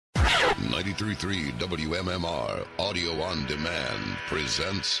93.3 WMMR Audio on Demand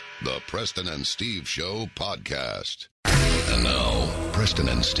presents the Preston and Steve Show podcast. And now, Preston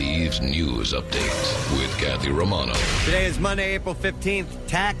and Steve's news update with Kathy Romano. Today is Monday, April 15th,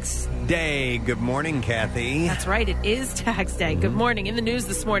 Tax Day. Good morning, Kathy. That's right. It is Tax Day. Good morning. In the news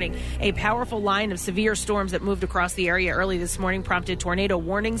this morning, a powerful line of severe storms that moved across the area early this morning prompted tornado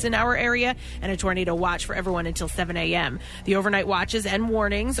warnings in our area and a tornado watch for everyone until 7 a.m. The overnight watches and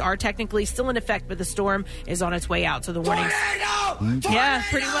warnings are technically still in effect, but the storm is on its way out. So the warnings... Tornado! Yeah,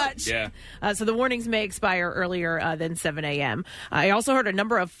 pretty much. Yeah. So the warnings may expire earlier than 7 a.m. I also heard a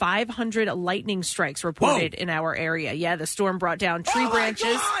number of 500 lightning strikes reported in our area. Yeah, the storm brought down tree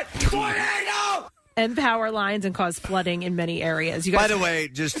branches and power lines and caused flooding in many areas. By the way,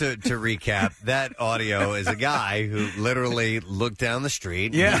 just to recap, that audio is a guy who literally looked down the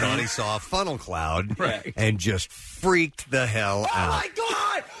street and thought he saw a funnel cloud and just freaked the hell out. Oh, my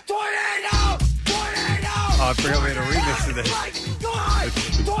God! Tornado! Tornado! Oh, I forgot we had a remix of this. Oh, my God!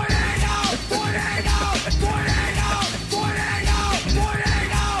 Tornado! Tornado! Tornado!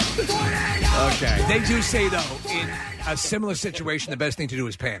 Tornado! Tornado! Okay. They do say, though, in a similar situation, the best thing to do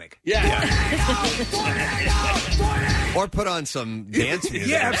is panic. Yeah. Or put on some dance music.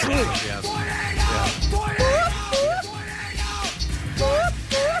 Yeah, absolutely.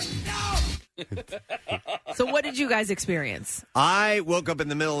 So what did you guys experience? I woke up in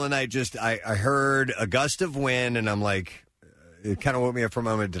the middle of the night, I heard a gust of wind, and I'm like, it kind of woke me up for a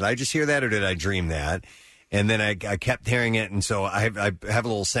moment. Did I just hear that, or did I dream that? And then I kept hearing it, and so I have a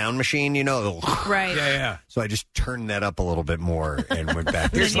little sound machine, you know. Right. Yeah. So I just turned that up a little bit more and went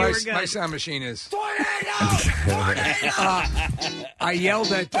back to Here's sleep. my sound machine is. Tornado! I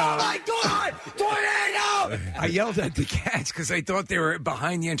yelled at. Oh, my God! Tornado! I yelled at the cats because I thought they were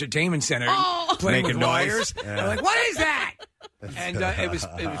behind the entertainment center playing Making with noise. wires. Yeah. They're like, "What is that?" And it was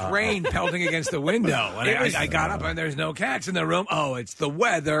rain pelting against the window. And I got up, and there's no cats in the room. Oh, it's the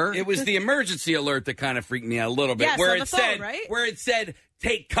weather. It was the emergency alert that kind of freaked me out a little bit. Yes, where on it the phone, said, right? Where it said,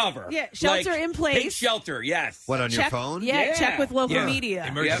 take cover. Yeah, shelter in place. Take shelter, yes. What, on your Check, phone? Yeah, check with local media.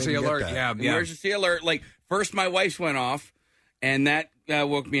 Emergency Yep. alert. Get Yeah. Emergency alert. Like, first my wife's went off, and that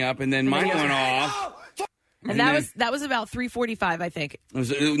woke me up, and then mine went off. And that was about 3:45, I think.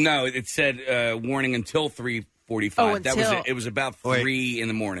 It said warning until 3:45. Oh, That was it. It was about 3 in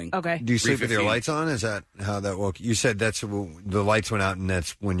the morning. Okay. Do you sleep with your 3:15. lights on? Is that how that woke you? You said the lights went out, and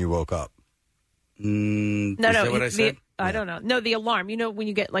that's when you woke up. Is No, that what I said? I don't know. No, the alarm. You know when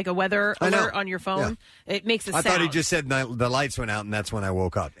you get like a weather alert on your phone, it makes a I sound. thought he just said the lights went out, and that's when I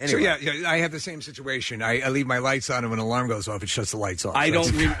woke up. Anyway. So yeah, I have the same situation. I leave my lights on, and when an alarm goes off, it shuts the lights off. I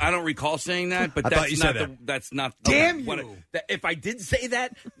don't recall saying that, but I that's thought you not said that. that's not. Damn what you! if I did say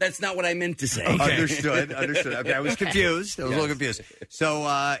that, that's not what I meant to say. Understood. Okay, I was confused. I was a little confused. So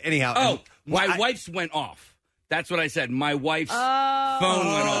anyhow, My wife's went off. That's what I said. My wife's phone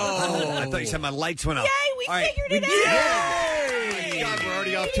went off. I thought you said my lights went off. Yay, we All right. figured it out. God, we're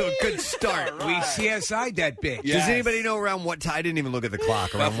already off to a good start. We CSI'd that bitch. Does anybody know around what time? I didn't even look at the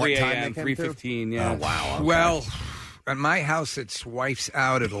clock. About Around what 3 time a.m., they came through? 3:15, yeah. Oh, wow. Okay. Well, at my house, it's wife's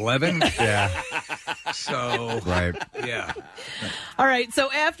out at 11. Yeah. So, Right. yeah. All right,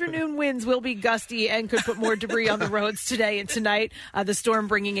 so afternoon winds will be gusty and could put more debris on the roads today and tonight. The storm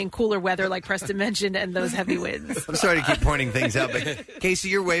bringing in cooler weather, like Preston mentioned, and those heavy winds. I'm sorry to keep pointing things out, but Casey,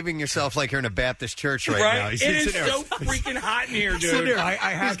 you're waving yourself like you're in a Baptist church right now. It is so freaking hot in here, dude.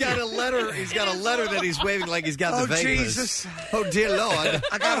 He's got a letter. He's got a letter that he's waving like he's got the vapors. Jesus. Oh, dear Lord.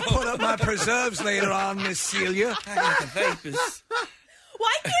 I got to put up my preserves later on, Miss Celia. I got the vapors.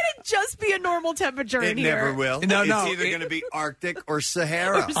 Why can't it just be a normal temperature It in here? never will. No, it's no, either going to be Arctic or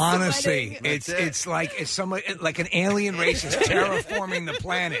Sahara. Honestly, That's it's like like an alien race is terraforming the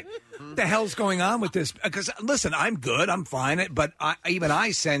planet. What the hell's going on with this? Because listen, I'm good, I'm fine, but even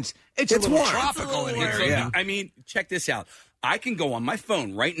I sense it's a little warm. tropical in here. So, Yeah. I mean, check this out. I can go on my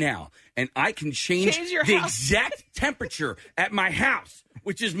phone right now, and I can change your the house. exact temperature at my house,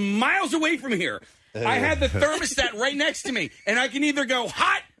 which is miles away from here. I have the thermostat right next to me, and I can either go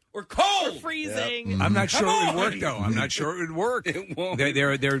hot or cold. Freezing. I'm not sure Come it would work on. though. I'm not sure it would work. It won't.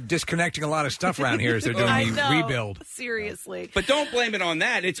 They're disconnecting a lot of stuff around here as they're doing I the know. rebuild. Seriously. But don't blame it on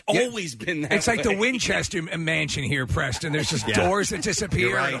that. It's always been that It's like the way. Winchester mansion here, Preston. There's just doors that disappear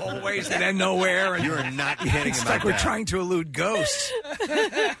You're right. and hallways that end nowhere. And You're not kidding it's about like we're that. trying to elude ghosts.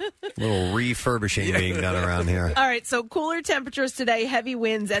 little refurbishing being done around here. All right, so cooler temperatures today, heavy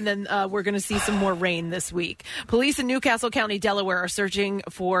winds, and then we're going to see some more rain this week. Police in Newcastle County, Delaware, are searching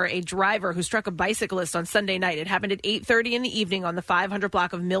for for a driver who struck a bicyclist on Sunday night. It happened at 8:30 in the evening on the 500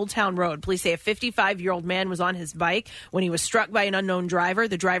 block of Milltown Road. Police say a 55-year-old man was on his bike when he was struck by an unknown driver.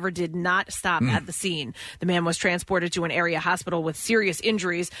 The driver did not stop at the scene. The man was transported to an area hospital with serious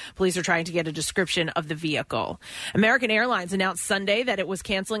injuries. Police are trying to get a description of the vehicle. American Airlines announced Sunday that it was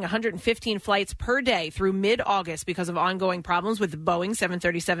canceling 115 flights per day through mid-August because of ongoing problems with the Boeing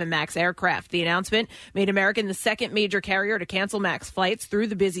 737 MAX aircraft. The announcement made American the second major carrier to cancel MAX flights through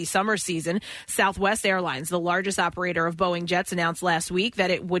the busy summer season. Southwest Airlines, the largest operator of Boeing jets, announced last week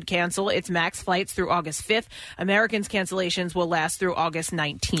that it would cancel its MAX flights through August 5th. American's cancellations will last through August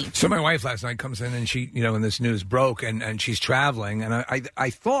 19th. So my wife last night comes in and she, when this news broke and she's traveling, and I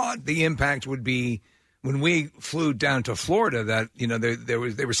thought the impact would be when we flew down to Florida that,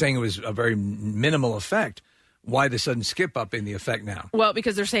 they were saying it was a very minimal effect. Why the sudden skip up in the effect now? Well,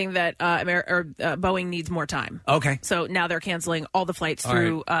 because they're saying that Boeing needs more time. Okay. So now they're canceling all the flights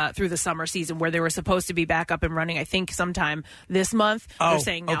through the summer season where they were supposed to be back up and running, I think, sometime this month. They're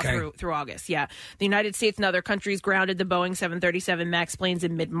saying now through August. Yeah. The United States and other countries grounded the Boeing 737 MAX planes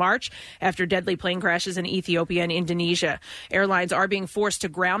in mid-March after deadly plane crashes in Ethiopia and Indonesia. Airlines are being forced to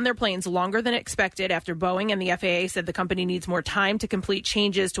ground their planes longer than expected after Boeing and the FAA said the company needs more time to complete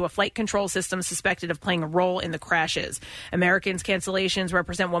changes to a flight control system suspected of playing a role in the crashes. Americans' cancellations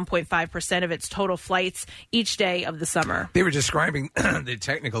represent 1.5% of its total flights each day of the summer. They were describing the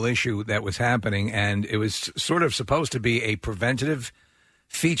technical issue that was happening, and it was sort of supposed to be a preventative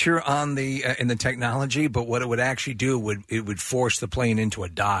feature on the in the technology, but what it would actually do would force the plane into a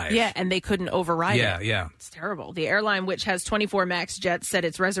dive. Yeah, and they couldn't override it. Yeah. It's terrible. The airline, which has 24 MAX jets, said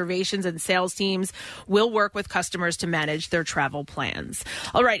its reservations and sales teams will work with customers to manage their travel plans.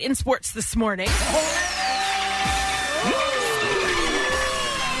 All right, in sports this morning.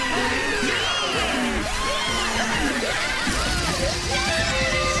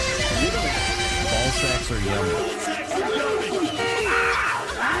 Ball sacks are yummy.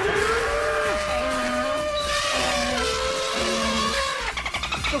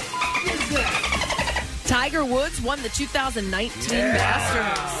 Tiger Woods won the 2019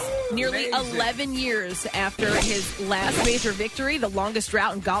 Masters. Nearly 11 years after his last major victory, the longest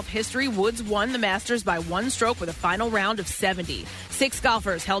drought in golf history, Woods won the Masters by one stroke with a final round of 70. 6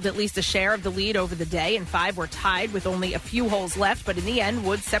 golfers held at least a share of the lead over the day, and 5 were tied with only a few holes left. But in the end,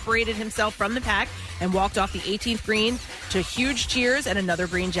 Woods separated himself from the pack and walked off the 18th green to huge cheers and another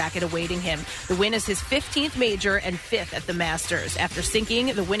green jacket awaiting him. The win is his 15th major and 5th at the Masters. After sinking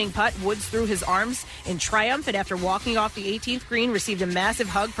the winning putt, Woods threw his arms in triumph, and after walking off the 18th green, received a massive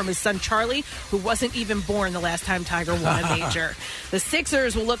hug from his son Charlie, who wasn't even born the last time Tiger won a major. The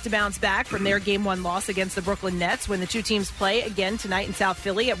Sixers will look to bounce back from their Game 1 loss against the Brooklyn Nets when the two teams play again tonight in South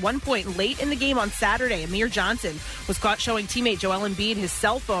Philly. At one point late in the game on Saturday, Amir Johnson was caught showing teammate Joel Embiid his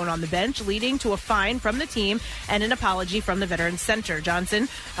cell phone on the bench, leading to a fine from the team and an apology from the Veterans Center. Johnson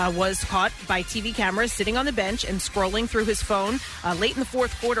was caught by TV cameras sitting on the bench and scrolling through his phone late in the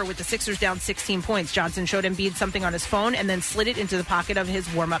fourth quarter with the Sixers down 16 points. Johnson showed Embiid something on his phone and then slid it into the pocket of his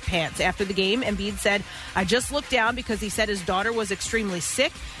warm-up pants. After the game, Embiid said, "I just looked down because he said his daughter was extremely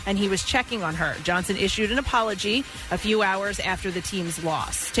sick and he was checking on her." Johnson issued an apology a few hours after the team's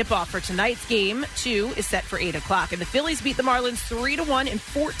loss. Tip-off for tonight's game 2 is set for 8 o'clock. And the Phillies beat the Marlins 3-1 in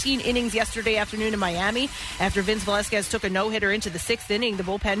 14 innings yesterday afternoon in Miami. After Vince Velasquez took a no-hitter into the 6th inning, the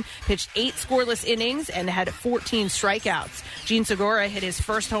bullpen pitched 8 scoreless innings and had 14 strikeouts. Gene Segura hit his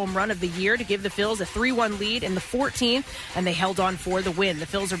first home run of the year to give the Phils a 3-1 lead in the 14th, and they held on for the win. The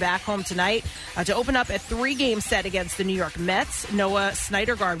Phils are back home tonight to open up a 3-game set against the New York Mets. Noah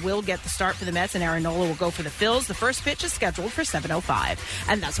Syndergaard will get the start for the Mets, and Aaron Nola will go for the Phils. The first pitch is scheduled for 7:05.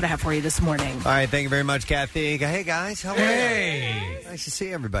 And that's what I have for you this morning. All right, thank you very much, Kathy. Hey, guys. How are you? Nice to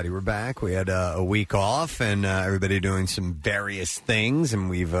see everybody. We're back. We had a week off, and everybody doing some various things, and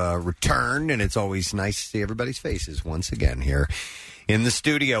we've returned, and it's always nice to see everybody's faces once again here in the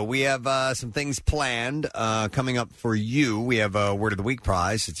studio. We have some things planned coming up for you. We have a Word of the Week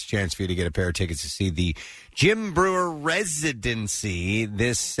prize. It's a chance for you to get a pair of tickets to see the Jim Brewer residency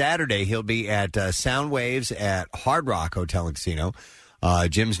this Saturday. He'll be at Sound Waves at Hard Rock Hotel and Casino,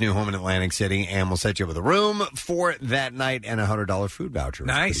 Jim's new home in Atlantic City, and we'll set you up with a room for that night and a $100 food voucher.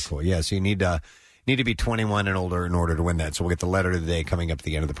 Nice. Cool. Yeah, so you need to be 21 and older in order to win that. So we'll get the letter of the day coming up at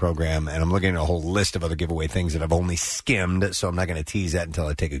the end of the program. And I'm looking at a whole list of other giveaway things that I've only skimmed, so I'm not going to tease that until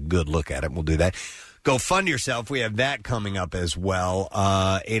I take a good look at it. We'll do that. Go fund yourself. We have that coming up as well.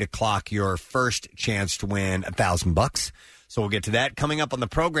 8 o'clock, your first chance to win $1,000. So we'll get to that coming up on the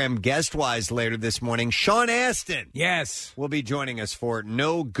program. Guest-wise later this morning, Sean Astin. Yes. Will be joining us for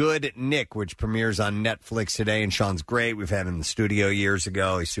No Good Nick, which premieres on Netflix today. And Sean's great. We've had him in the studio years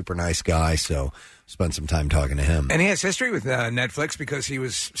ago. He's a super nice guy, so spent some time talking to him. And he has history with Netflix because he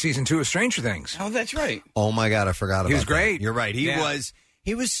was season 2 of Stranger Things. Oh, that's right. Oh, my God, I forgot about that. He was great. You're right.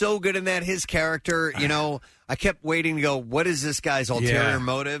 He was so good in that. His character, I kept waiting to go, what is this guy's ulterior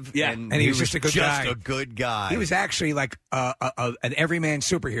motive? Yeah. And he was just a good guy. He was actually like an everyman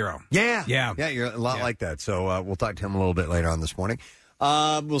superhero. Yeah. Yeah. Yeah, you're a lot like that. So we'll talk to him a little bit later on this morning.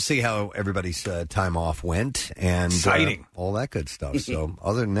 We'll see how everybody's time off went and exciting. All that good stuff. So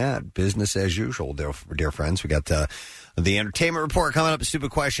other than that, business as usual, dear friends. We got the entertainment report coming up, a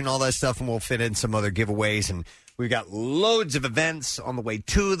stupid question, all that stuff, and we'll fit in some other giveaways. And we've got loads of events on the way,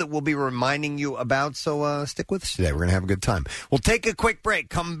 too, that we'll be reminding you about. So stick with us today. We're going to have a good time. We'll take a quick break,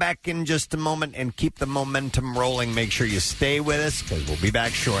 come back in just a moment, and keep the momentum rolling. Make sure you stay with us, because we'll be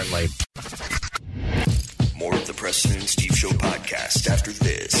back shortly. More of the Preston and Steve Show podcast after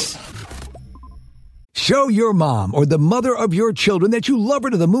this. Show your mom or the mother of your children that you love her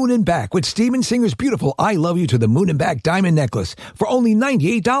to the moon and back with Steven Singer's beautiful I Love You to the Moon and Back diamond necklace for only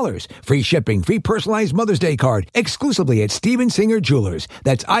 $98. Free shipping, free personalized Mother's Day card, exclusively at Steven Singer Jewelers.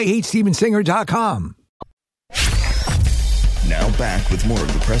 That's IHateStevenSinger.com. Now back with more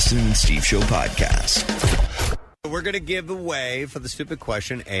of the Preston and Steve Show podcast. We're going to give away, for the stupid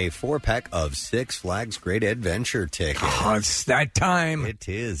question, a 4-pack of Six Flags Great Adventure tickets. Oh, it's that time. It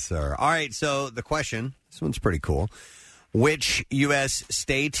is, sir. All right, so the question, this one's pretty cool. Which U.S.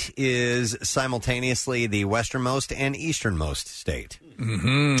 state is simultaneously the westernmost and easternmost state?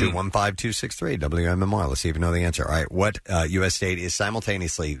 215-263, WMMR. Let's see if you know the answer. All right, what U.S. state is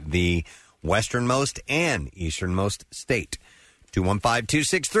simultaneously the westernmost and easternmost state?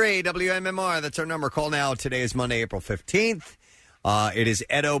 215-263, WMMR. That's our number. Call now. Today is Monday, April 15th. It is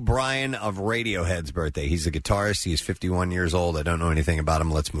Ed O'Brien of Radiohead's birthday. He's a guitarist. He's 51 years old. I don't know anything about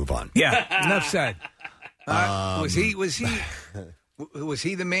him. Let's move on. Yeah, enough said. Was he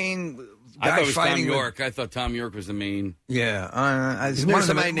the main guy I thought it was fighting Tom York. I thought Tom York was the main. Yeah. Isn't there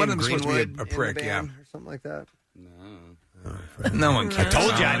somebody one named of them supposed to be Greenwood a prick, in the yeah. band or something like that? No one cares. I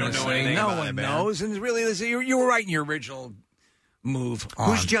told you I don't know anything No about one that band. knows. And really, you were right in your original move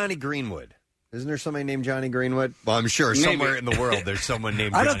on. Who's Johnny Greenwood? Isn't there somebody named Johnny Greenwood? Well, I'm sure somewhere in the world there's someone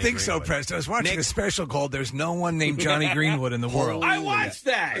named Johnny I don't think so, Greenwood. Preston. I was watching a special called There's No One Named Johnny Greenwood in the World. I watched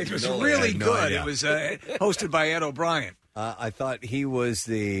that. It was No, really I had no good. idea. It was hosted by Ed O'Brien. I thought he was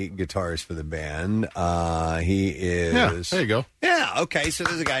the guitarist for the band. He is... Yeah, there you go. Yeah, okay, so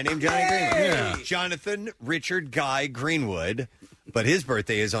there's a guy named Johnny Greenwood. Yeah. Jonathan Richard Guy Greenwood, but his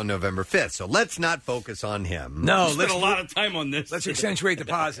birthday is on November 5th, so let's not focus on him. No, We spent a lot of time on this. Let's accentuate the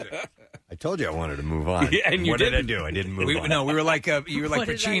positive. I told you I wanted to move on. Yeah, and you what did I didn't. do? I didn't move on. No, we were like you were like What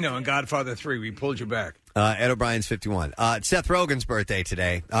did I Pacino do? in Godfather 3. We pulled you back. Ed O'Brien's 51. It's Seth Rogen's birthday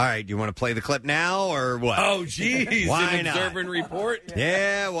today. All right, you want to play the clip now or what? Oh, geez. Why An not? observe and report?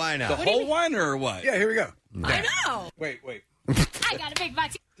 Yeah, why The not? whole one or what? Yeah, here we go. I know. Wait. I got a big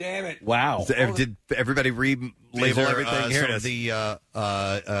box. Damn it. Wow. Did everybody relabel everything here? some of the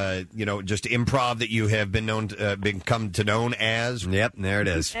just improv that you have been known to, become to known as? Yep, there it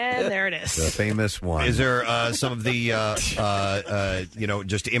is. And there it is. The famous one. Is there some of the just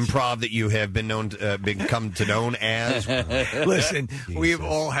improv that you have been known to become to known as? Listen, we've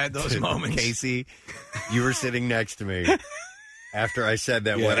all had those moments. Casey, you were sitting next to me. After I said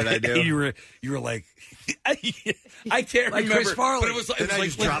that, what did I do? You were like, I can't Like remember. Chris Farley. But it was like, Then I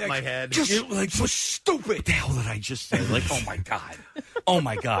just dropped my head. Just like so stupid. What the hell did I just say? Like, oh my god, oh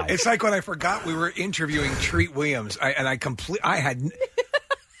my god. It's like when I forgot we were interviewing Treat Williams, I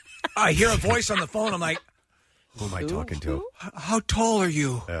hear a voice on the phone. I'm like, Who am I talking to? how tall are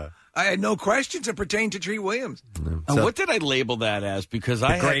you? Yeah. I had no questions that pertained to Treat Williams. What did I label that as? Because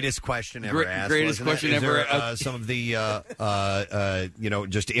I The greatest question ever asked. greatest wasn't question it? Is ever. there, some of the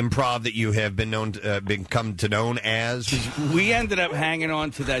just improv that you have been known to, become to known as. We ended up hanging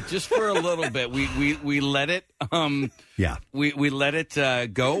on to that just for a little bit. We let it. Yeah. We let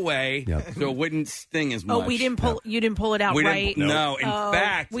it go away, Yep. so it wouldn't sting as much. Oh, we didn't pull. You didn't pull it out, We didn't- right? no, in Oh,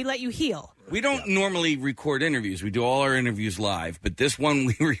 fact, we let you heal. we don't normally record interviews. We do all our interviews live, but this one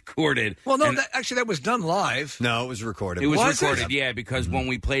we recorded. Well, no, and that was done live. No, it was recorded. it was Was it? recorded, yeah, because when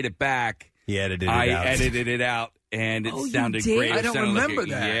we played it back, He edited it I out. edited it out, and it Oh, you sounded did? great. It I don't sounded like remember it-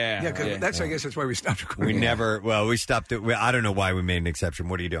 that. Yeah, 'cause I guess that's why we stopped We recording. we stopped it. I don't know why we made an exception.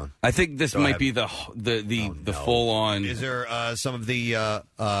 What are you doing? I think this Go might ahead. be the full on. Is there some of the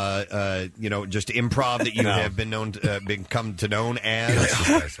just improv that you have been known to become to known as?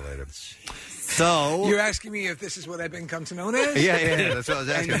 So you're asking me if this is what I've been come to know as? Yeah, that's what I was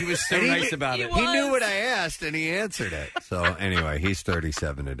asking. And he was so nice about it. He knew what I asked, and he answered it. So anyway, he's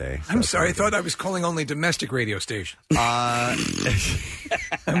 37 today. So I'm sorry. I thought I was calling only domestic radio stations.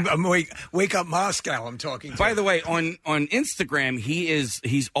 I'm wake up Moscow. I'm talking to. By the way, on Instagram,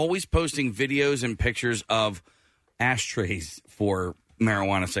 he's always posting videos and pictures of ashtrays for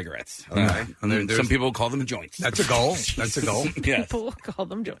marijuana cigarettes. Okay. And some people call them joints. That's a goal. That's a goal. Yes. People call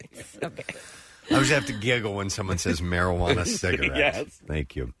them joints. Okay. I always have to giggle when someone says marijuana cigarettes. Yes.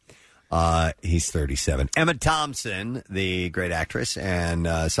 Thank you. He's 37. Emma Thompson, the great actress, and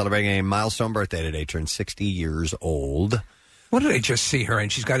celebrating a milestone birthday today, turned 60 years old. What did I just see her? And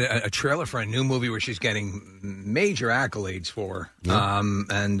she's got a trailer for a new movie where she's getting major accolades for. Yeah.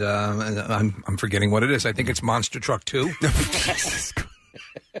 And I'm forgetting what it is. I think it's Monster Truck 2.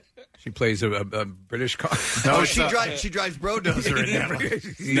 She plays a British car. No, she drives Brodozer in that.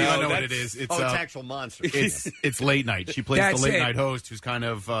 No, I know what it is. It's actual monster. It's late night. She plays the late night host, who's kind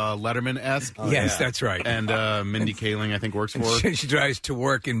of Letterman-esque. Yes, that's right. And Mindy Kaling, I think, works for her. She drives to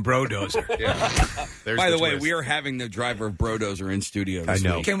work in Brodozer. By the way, we are having the driver of Brodozer in studio this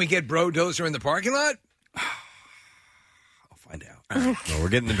week. Can we get Brodozer in the parking lot? I'll find out. Well, we're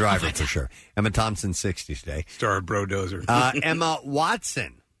getting the driver for sure. Emma Thompson, 60 today. Star of Brodozer. Emma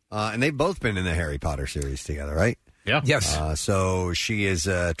Watson. And they've both been in the Harry Potter series together, right? Yeah. Yes. So she is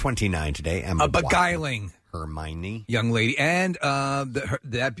 29 today. Emma A beguiling Hermione. young lady. And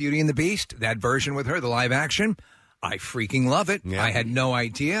that Beauty and the Beast, that version with her, the live action, I freaking love it. Yeah. I had no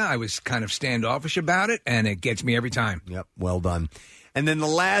idea. I was kind of standoffish about it, and it gets me every time. Yep, well done. And then the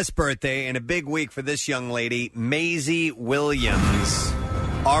last birthday, and a big week for this young lady, Maisie Williams.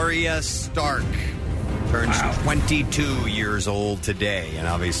 Arya Stark turns 22 years old today, and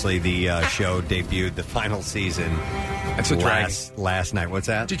obviously the show debuted the final season. That's a drag. Last night. What's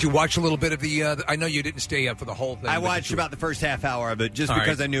that? Did you watch a little bit of the I know you didn't stay up for the whole thing. I watched about the first half hour of it just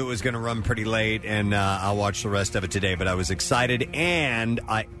because I knew it was going to run pretty late, and I'll watch the rest of it today. But I was excited, and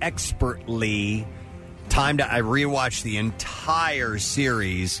I expertly timed it. I rewatched the entire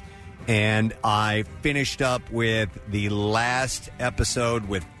series, and I finished up with the last episode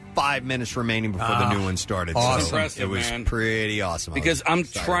with 5 minutes remaining before the new one started. Awesome. So it was pretty awesome. Because I'm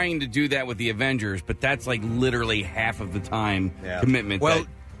trying to do that with the Avengers, but that's like literally half of the time commitment. Well,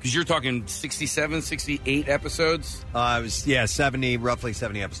 because you're talking 67, 68 episodes? it was, roughly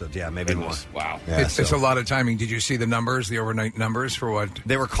 70 episodes. Yeah, maybe more. Wow. Yeah, it's a lot of timing. Did you see the numbers, the overnight numbers for what?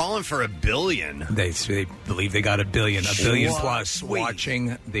 They were calling for $1 billion. They believe they got $1 billion. $1 billion plus Sweet.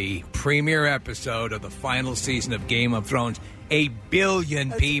 watching the premiere episode of the final season of Game of Thrones. 1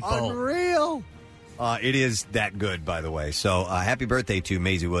 billion people. Unreal. It is that good, by the way. So happy birthday to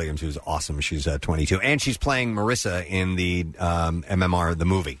Maisie Williams, who's awesome. She's 22. And she's playing Marissa in the MMR, the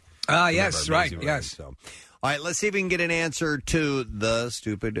movie. Yes, Remember, right, Maisie Williams, yes. So. All right, let's see if we can get an answer to the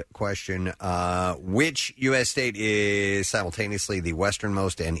stupid question. Which U.S. state is simultaneously the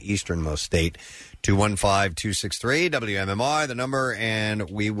westernmost and easternmost state? 215-263, WMMR, the number, and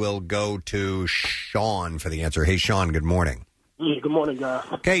we will go to Sean for the answer. Hey, Sean, good morning. Yeah, good morning, guys.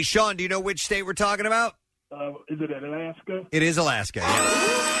 Okay, Sean, do you know which state we're talking about? Is it Alaska? It is Alaska,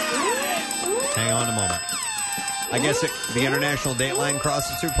 yes. Hang on a moment. I guess the international date line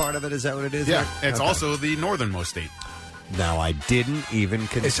crosses through part of it. Is that what it is? Yeah, there? it's also the northernmost state. Now, I didn't even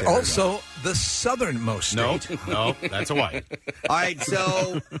consider It's also the southernmost state. No, that's Hawaii. All right,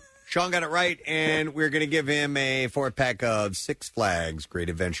 so Sean got it right, and we're going to give him a 4-pack of Six Flags Great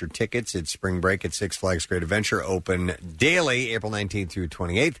Adventure tickets. It's spring break at Six Flags Great Adventure, open daily, April 19th through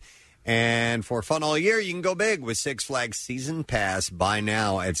 28th. And for fun all year, you can go big with Six Flags Season Pass. Buy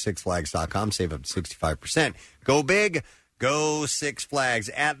now at sixflags.com. Save up to 65%. Go big. Go Six Flags.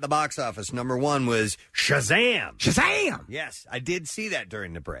 At the box office, number one was Shazam! Shazam! Yes, I did see that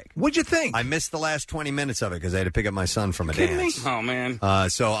during the break. What'd you think? I missed the last 20 minutes of it because I had to pick up my son from a dance. Oh, man.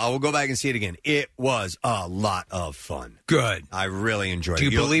 So I will go back and see it again. It was a lot of fun. Good. I really enjoyed Do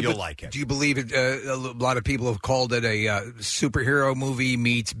you it. believe You'll it? like it. Do you believe it? A lot of people have called it a superhero movie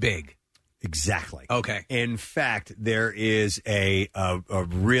meets Big. Exactly. Okay. In fact, there is a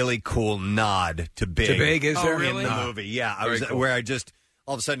really cool nod to Big. To Big, is there? In the movie. Yeah. Very cool. Where I just,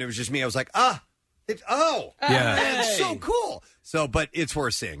 all of a sudden, it was just me. I was like, Yeah. It's so cool. So, but it's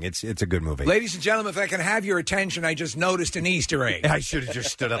worth seeing. It's a good movie. Ladies and gentlemen, if I can have your attention, I just noticed an Easter egg. I should have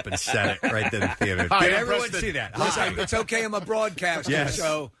just stood up and said it right then in the theater. Hi, Did I'm everyone Preston. see that? Listen, Hi. it's okay. I'm a broadcaster, Yes.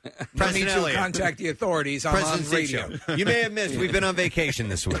 so no Preston need to Elliott. contact the authorities. I'm on President radio. Show. You may have missed. We've been on vacation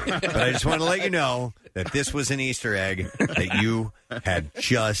this week, but I just want to let you know that this was an Easter egg that you had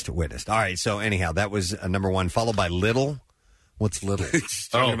just witnessed. All right. So anyhow, that was number one, followed by Little What's little?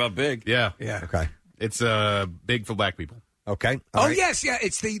 Talking about big. Yeah. Okay. It's big for black people. Okay. All right. Yes, yeah.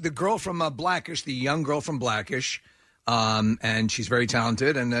 It's the girl from Blackish, the young girl from Blackish, and she's very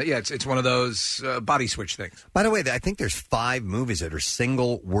talented. And it's one of those body switch things. By the way, I think there's 5 movies that are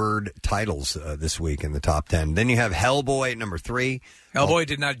single-word titles this week in the top 10. Then you have Hellboy at number 3. Hellboy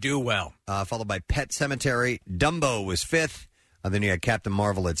did not do well. Followed by Pet Sematary. Dumbo was 5th. Then you had Captain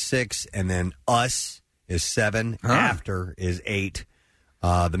Marvel at 6. And then Us is 7. After is 8.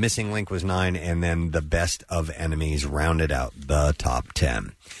 The Missing Link was 9. And then The Best of Enemies rounded out the top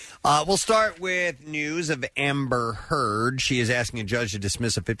 10. We'll start with news of Amber Heard. She is asking a judge to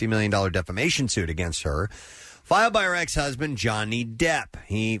dismiss a $50 million defamation suit against her, filed by her ex-husband, Johnny Depp.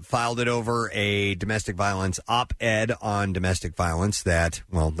 He filed it over a domestic violence op-ed on domestic violence that's...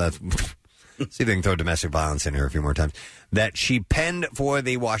 see if they can throw domestic violence in here a few more times. That she penned for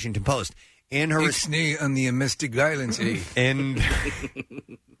the Washington Post. In her... on the domestic violence, And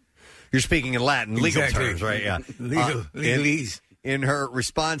you're speaking in Latin, legal terms, right? Yeah. Legalese. In her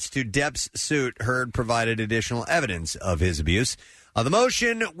response to Depp's suit, Heard provided additional evidence of his abuse. The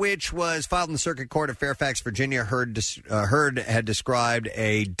motion, which was filed in the Circuit Court of Fairfax, Virginia, Heard had described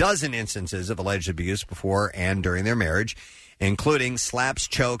a dozen instances of alleged abuse before and during their marriage, including slaps,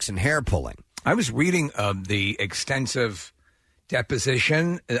 chokes, and hair pulling. I was reading the extensive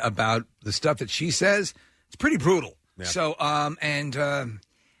deposition about the stuff that she says. It's pretty brutal. Yeah. So,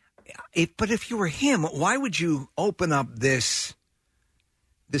 if you were him, why would you open up this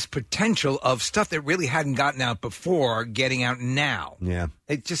potential of stuff that really hadn't gotten out before getting out now? Yeah.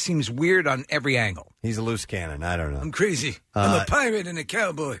 It just seems weird on every angle. He's a loose cannon. I don't know. I'm crazy. I'm a pirate and a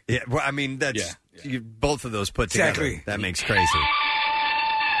cowboy. Yeah, well, I mean, that's both of those put together. That makes crazy.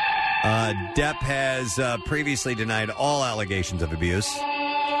 Depp has previously denied all allegations of abuse.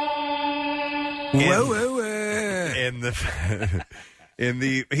 He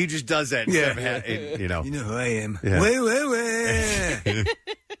just does that. You know who I am. Yeah.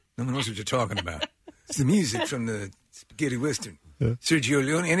 No one knows what you're talking about. It's the music from the spaghetti western. Sergio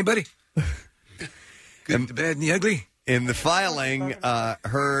Leone. Anybody? Good, the bad, and the ugly. In the filing,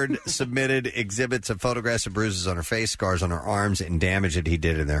 Heard submitted exhibits of photographs of bruises on her face, scars on her arms, and damage that he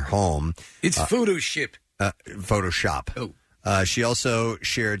did in their home. It's Photoshop. She also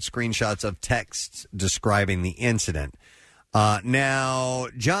shared screenshots of texts describing the incident. Now,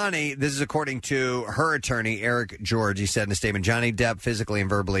 Johnny, this is according to her attorney, Eric George. He said in a statement, Johnny Depp physically and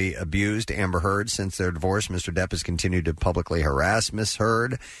verbally abused Amber Heard since their divorce. Mr. Depp has continued to publicly harass Miss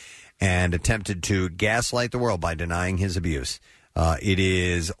Heard and attempted to gaslight the world by denying his abuse. It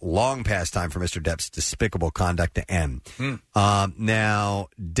is long past time for Mr. Depp's despicable conduct to end. Now,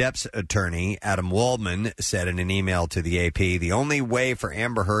 Depp's attorney, Adam Waldman, said in an email to the AP, the only way for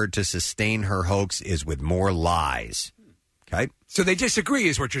Amber Heard to sustain her hoax is with more lies. Okay. So they disagree,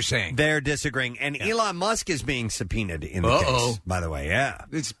 is what you're saying. They're disagreeing. And Elon Musk is being subpoenaed in the case, by the way. Yeah.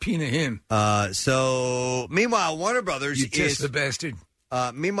 Let's subpoena him. So, meanwhile, Warner Brothers is the bastard.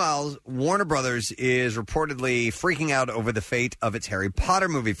 Meanwhile, Warner Brothers is reportedly freaking out over the fate of its Harry Potter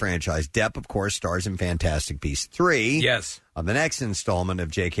movie franchise. Depp, of course, stars in Fantastic Beasts 3. Yes. Of the next installment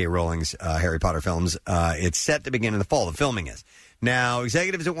of J.K. Rowling's Harry Potter films. It's set to begin in the fall. The filming is. Now,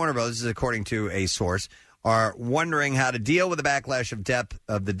 executives at Warner Brothers, according to a source, are wondering how to deal with the backlash of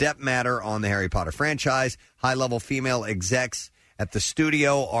the Depp matter on the Harry Potter franchise. High-level female execs at the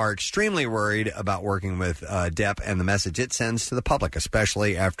studio are extremely worried about working with Depp and the message it sends to the public,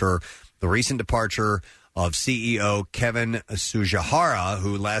 especially after the recent departure of CEO Kevin Tsujihara,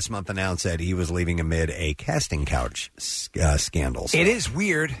 who last month announced that he was leaving amid a casting couch scandal. So. It is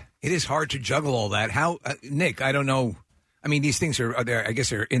weird. It is hard to juggle all that. How, Nick, I don't know. I mean, these things are there. I guess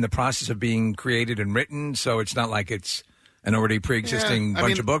they're in the process of being created and written, so it's not like it's an already pre-existing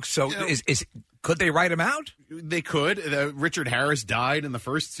bunch of books. So could they write him out? They could. Richard Harris died in the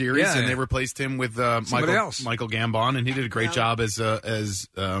first series, and they replaced him with Michael Gambon, and he did a great job as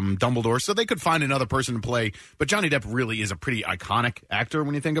Dumbledore. So they could find another person to play. But Johnny Depp really is a pretty iconic actor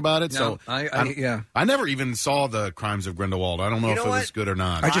when you think about it. No, so I never even saw The Crimes of Grindelwald. I don't know if it was good or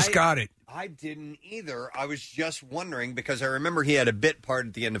not. I just got it. I didn't either. I was just wondering because I remember he had a bit part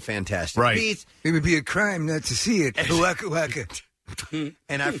at the end of Fantastic Beasts. It would be a crime not to see it. Waka waka.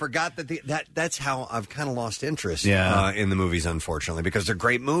 And I forgot that's how I've kind of lost interest in the movies, unfortunately, because they're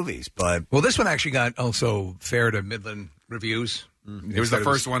great movies. But this one actually got also fair to Midland reviews. It was the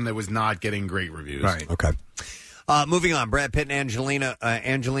first one that was not getting great reviews. Right. Okay. Moving on, Brad Pitt and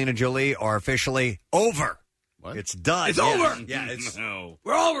Angelina Jolie are officially over. What? It's done. It's over. Yeah,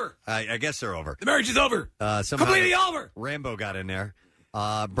 we're over. I guess they're over. The marriage is over. Somehow Completely over. Rambo got in there.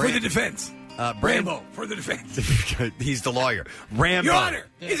 For the defense. Rambo for the defense. He's the lawyer. Rambo. Your Honor,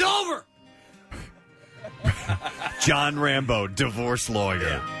 it's over. John Rambo, divorce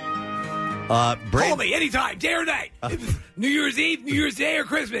lawyer. Call me anytime, day or night. New Year's Eve, New Year's Day, or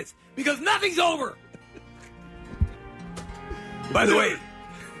Christmas, because nothing's over. By the way,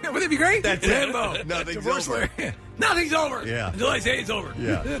 wouldn't that be great? That's Rambo. Nothing's divorce over. lawyer. Nothing's over. Yeah. Until I say it's over.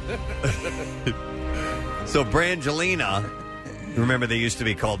 Yeah. So Brangelina, remember they used to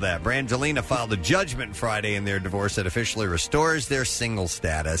be called that. Brangelina filed a judgment Friday in their divorce that officially restores their single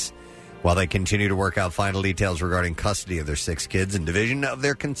status while they continue to work out final details regarding custody of their 6 kids and division of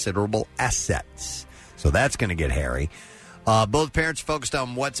their considerable assets. So that's going to get hairy. Both parents focused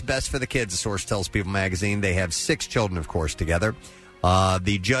on what's best for the kids, the source tells People magazine. They have 6 children, of course, together.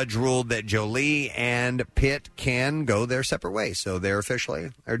 The judge ruled that Jolie and Pitt can go their separate ways. So they're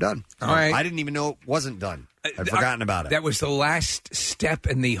done. All right. I didn't even know it wasn't done. I'd forgotten about it. That was the last step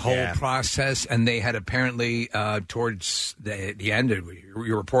in the whole process, and they had apparently, towards the end,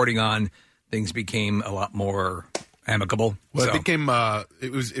 you're reporting on, things became a lot more amicable. Well, it became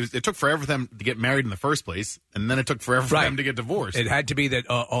it took forever for them to get married in the first place, and then it took forever for them to get divorced. It had to be that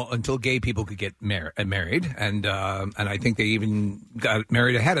until gay people could get married, and I think they even got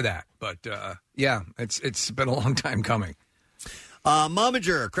married ahead of that. But it's been a long time coming.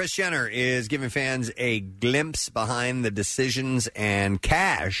 Momager, Kris Jenner, is giving fans a glimpse behind the decisions and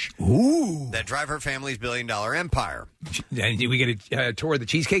cash that drive her family's billion-dollar empire. And we get a tour of the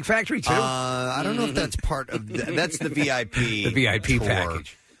Cheesecake Factory, too? I don't know if that's part of that's the VIP. The VIP tour.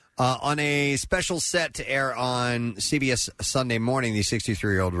 package. On a special set to air on CBS Sunday morning, the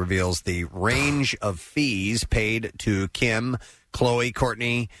 63-year-old reveals the range of fees paid to Kim, Khloe,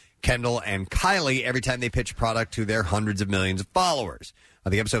 Kourtney, Kendall, and Kylie every time they pitch a product to their hundreds of millions of followers.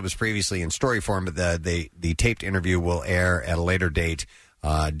 The episode was previously in story form, but the taped interview will air at a later date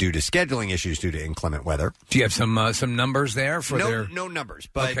due to scheduling issues due to inclement weather. Do you have some numbers there for no numbers,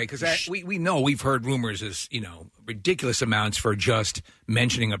 but okay, because we know we've heard rumors as ridiculous amounts for just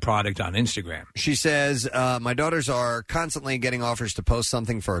mentioning a product on Instagram. She says, my daughters are constantly getting offers to post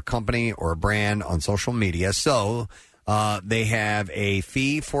something for a company or a brand on social media, so they have a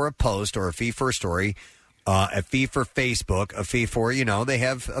fee for a post or a fee for a story, a fee for Facebook, a fee for, they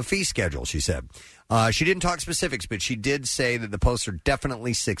have a fee schedule, she said. She didn't talk specifics, but she did say that the posts are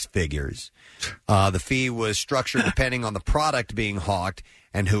definitely 6 figures. The fee was structured depending on the product being hawked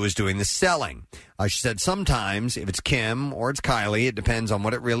and who is doing the selling. She said sometimes, if it's Kim or it's Kylie, it depends on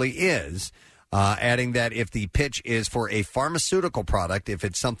what it really is. Adding that if the pitch is for a pharmaceutical product, if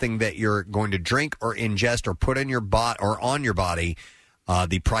it's something that you're going to drink or ingest or put in your on your body,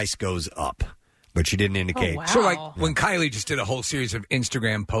 the price goes up. But she didn't indicate. Oh, wow. So, like when Kylie just did a whole series of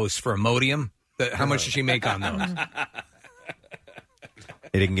Instagram posts for Imodium, how much did she make on those?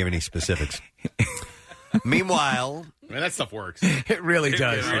 They didn't give any specifics. Meanwhile, that stuff works. It really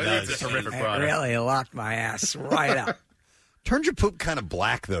does. It does. It's a terrific product. It really locked my ass right up. Turns your poop kind of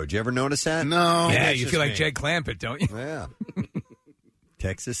black, though. Did you ever notice that? No. Yeah, you feel like Jed Clampett, don't you? Yeah.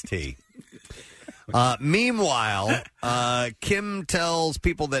 Texas tea. Meanwhile, Kim tells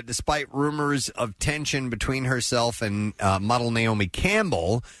people that despite rumors of tension between herself and model Naomi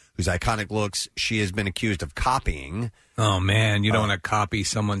Campbell, whose iconic looks she has been accused of copying. Oh, man, you don't want to copy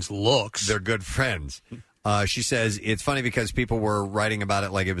someone's looks. They're good friends. She says it's funny because people were writing about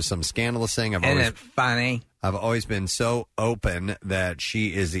it like it was some scandalous thing. Isn't it funny? I've always been so open that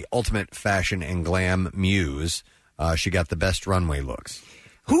she is the ultimate fashion and glam muse. She got the best runway looks.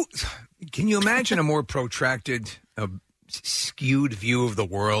 Can you imagine a more protracted, skewed view of the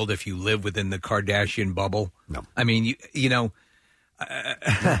world if you live within the Kardashian bubble? No. I mean,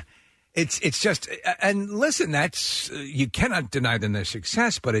 it's just, and listen, that's, you cannot deny them their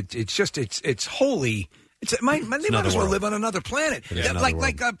success, but it's wholly. They might as well live on another planet.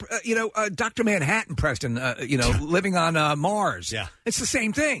 Dr. Manhattan, Preston, living on Mars. Yeah. It's the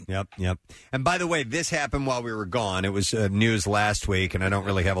same thing. Yep. And by the way, this happened while we were gone. It was news last week, and I don't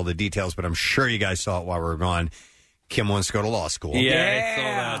really have all the details, but I'm sure you guys saw it while we were gone. Kim wants to go to law school. Yeah. I saw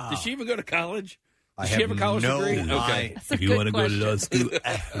that. Did she even go to college? Did she have a college degree? Okay. If you want to go to law school,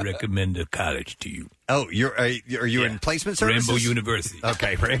 I recommend a college to you. Oh, are you in placement services? Rainbow University.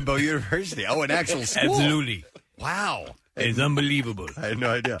 Okay, Rainbow University. Oh, an actual school. Absolutely. Wow. It's unbelievable. I had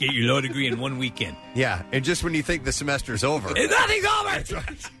no idea. Get your law degree in one weekend. Yeah, and just when you think the semester's over. Nothing's over! That's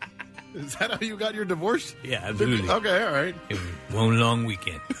right. Is that how you got your divorce? Yeah, absolutely. Okay, all right. It was one long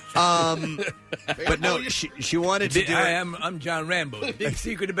weekend. But no, she wanted to do it. I'm John Rambo. The big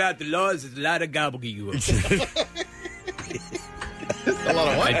secret about the law is there's a lot of gobbledygook. A lot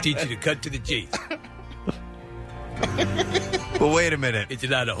of what? I teach you to cut to the chase. But wait a minute. It's a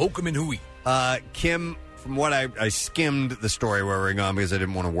lot of hokum and hooey. Kim, from what I skimmed the story where we're going because I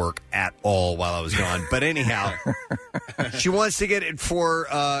didn't want to work at all while I was gone. But anyhow, she wants to get it for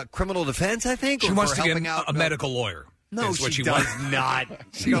criminal defense, I think? She wants to get out a medical lawyer. No, she does not.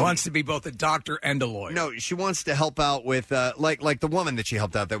 She wants to be both a doctor and a lawyer. No, she wants to help out with, like the woman that she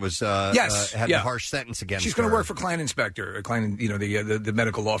helped out that was had a harsh sentence against She's her. going to work for Klein Inspector, Klein, the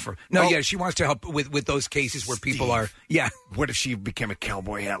medical law firm. No, she wants to help with those cases where people are. Yeah. What if she became a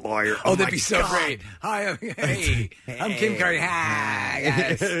cowboy hat lawyer? Oh, that'd be so great. Hi, I'm Kim Carter. Hi, I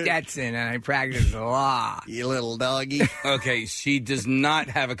got a Stetson, and I practice law. You little doggy. Okay, she does not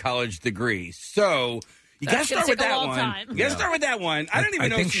have a college degree, so. You got to start with that one. You got to start with that one. I don't even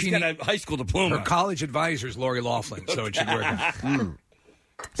know if she's got a high school diploma. Her college advisor is Lori Loughlin, so it should work.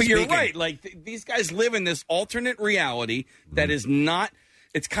 But you're right. Like these guys live in this alternate reality that is not.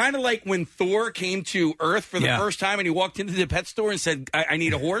 It's kind of like when Thor came to Earth for the first time and he walked into the pet store and said, "I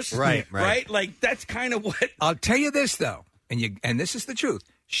need a horse." Right. Like that's kind of what. I'll tell you this though, and this is the truth.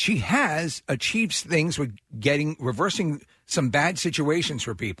 She has achieved things with reversing some bad situations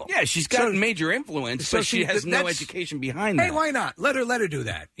for people. Yeah, she's got major influence, but she has no education behind that. Hey, why not? Let her do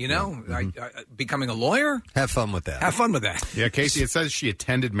that, you know? Becoming a lawyer? Have fun with that. Have fun with that. Yeah, Casey, it says she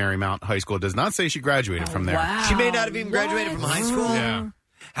attended Marymount High School. It does not say she graduated from there. Wow. She may not have even graduated from high school. Yeah.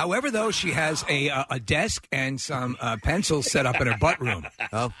 However, though, she has a desk and some pencils set up in her butt room.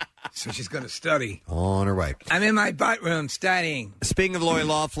 Oh. So she's going to study. On her way. I'm in my butt room studying. Speaking of Lori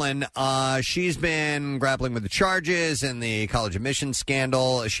Loughlin, she's been grappling with the charges and the college admissions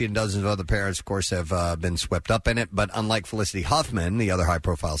scandal. She and dozens of other parents, of course, have been swept up in it. But unlike Felicity Huffman, the other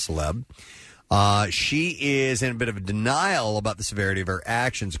high-profile celeb, she is in a bit of a denial about the severity of her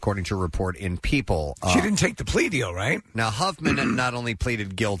actions, according to a report in People. She didn't take the plea deal, right? Now, Huffman not only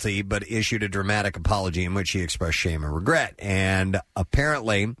pleaded guilty, but issued a dramatic apology in which she expressed shame and regret. And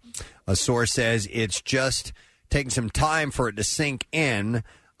apparently, a source says it's just taking some time for it to sink in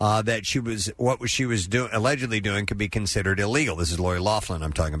that what she was allegedly doing could be considered illegal. This is Lori Loughlin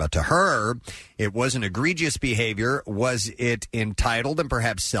I'm talking about. To her, it was an egregious behavior. Was it entitled and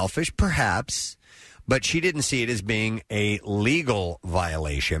perhaps selfish? Perhaps. But she didn't see it as being a legal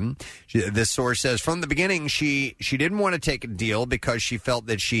violation. This source says from the beginning she didn't want to take a deal because she felt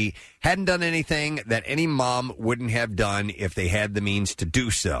that she hadn't done anything that any mom wouldn't have done if they had the means to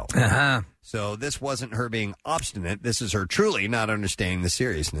do so. Uh-huh. So this wasn't her being obstinate. This is her truly not understanding the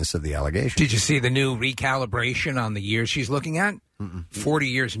seriousness of the allegation. Did you see the new recalibration on the years she's looking at? 40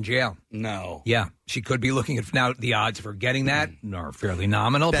 years in jail. No. Yeah. She could be looking at, now the odds of her getting that are fairly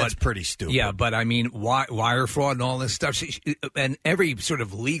nominal. That's pretty stupid. Yeah, but I mean, wire fraud and all this stuff. And every sort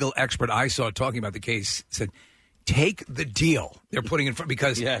of legal expert I saw talking about the case said, take the deal they're putting in front,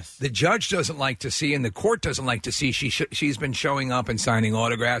 because the judge doesn't like to see and the court doesn't like to see. She's been showing up and signing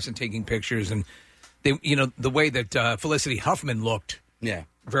autographs and taking pictures, and they, the way that Felicity Huffman looked,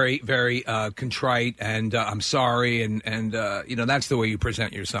 very, very contrite and I'm sorry, and that's the way you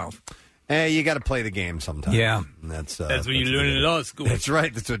present yourself. You got to play the game sometimes. Yeah, that's what you learn in law school. That's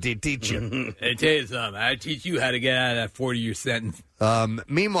right. That's what they teach you. I tell you something. I teach you how to get out of that 40-year sentence.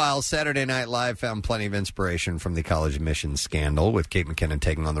 Meanwhile, Saturday Night Live found plenty of inspiration from the college admissions scandal, with Kate McKinnon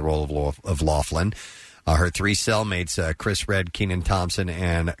taking on the role of Loughlin. Her three cellmates, Chris Redd, Kenan Thompson,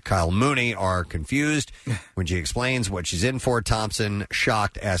 and Kyle Mooney, are confused when she explains what she's in for. Thompson,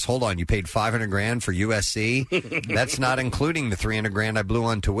 shocked, asks, "Hold on, you paid $500,000 for USC? That's not including the $300,000 I blew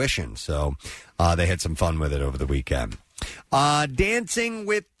on tuition." So they had some fun with it over the weekend. Dancing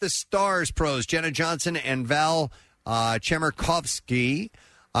with the Stars pros Jenna Johnson and Val Chemerkovsky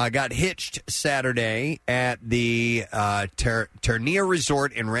got hitched Saturday at the Ternia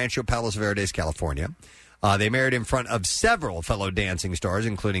Resort in Rancho Palos Verdes, California. They married in front of several fellow dancing stars,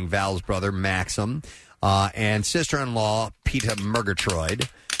 including Val's brother, Maxim, and sister-in-law, Peta Murgatroyd.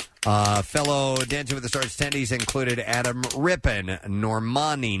 Fellow Dancing with the Stars attendees included Adam Rippon,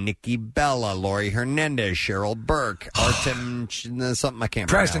 Normani, Nikki Bella, Lori Hernandez, Cheryl Burke, Artem, something I can't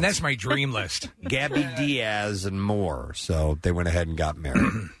pronounce. Preston, that's my dream list. Gabby Diaz, and more. So they went ahead and got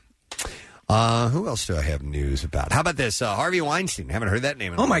married. Who else do I have news about? How about this? Harvey Weinstein. Haven't heard that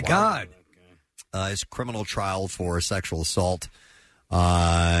name in a while. Oh, my God. His criminal trial for sexual assault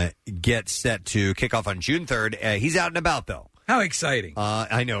gets set to kick off on June 3rd. He's out and about, though. How exciting.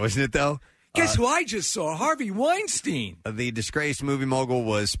 I know, isn't it, though? Guess who I just saw? Harvey Weinstein. The disgraced movie mogul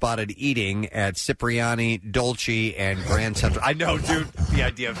was spotted eating at Cipriani, Dolce, and Grand Central. I know, dude, the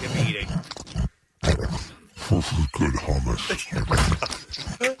idea of him eating. This is good hummus.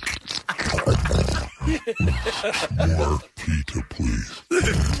 More pita, please.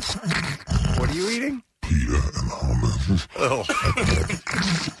 What are you eating? pita and hummus. Oh.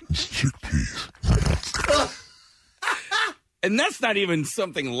 Chickpeas. And that's not even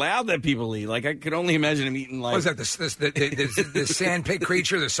something loud that people eat. Like, I could only imagine him eating, like... Was that the sandpig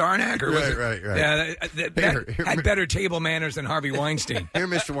creature, the Sarnak? Or was Right. Yeah, that had better table manners than Harvey Weinstein. Here,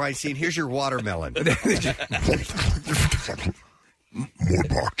 Mr. Weinstein, here's your watermelon. More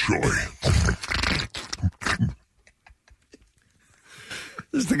bok choy.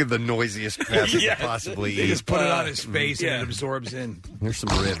 Just think of the noisiest crap you could possibly They eat. just put it on his face and it absorbs in. Here's some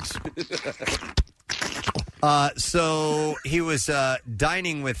ribs. So he was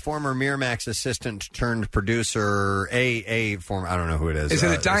dining with former Miramax assistant turned producer, a former, I don't know who it is. Is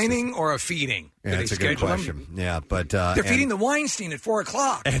it a dining or a feeding? Yeah, that's a good question. Yeah, but they're feeding the Weinstein at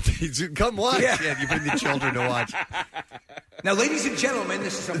 4:00. Come watch. Yeah, you bring the children to watch. Now, ladies and gentlemen,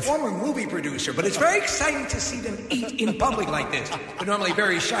 this is a former movie producer, but it's very exciting to see them eat in public like this. They're normally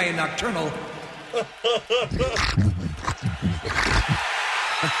very shy and nocturnal.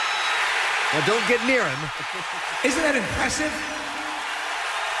 Now, don't get near him. Isn't that impressive?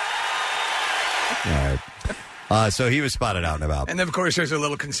 All right. So he was spotted out and about. And then, of course, there's a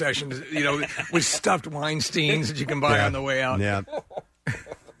little concession, with stuffed Weinsteins that you can buy on the way out. Yeah.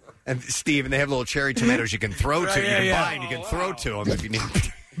 And Steve, and they have little cherry tomatoes you can throw to. You can buy and you can throw to them if you need.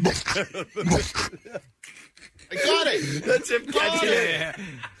 I got it. That's him catching it.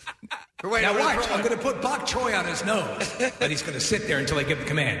 Wait, now watch. I'm going to put bok choy on his nose, but he's going to sit there until I give the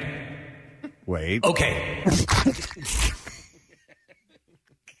command. Wait. Okay.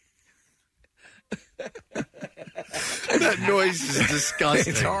 That noise is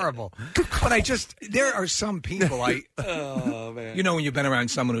disgusting. It's horrible. But there are some people Oh, man. when you've been around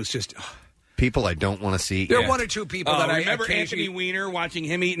someone who's just... People I don't want to see. There are one or two people that I remember occasionally... Anthony Weiner watching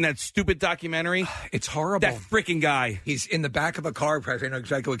him eating that stupid documentary? It's horrible. That freaking guy. He's in the back of a car. I know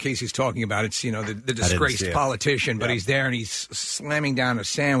exactly what Casey's talking about. It's, the disgraced politician, but he's there and he's slamming down a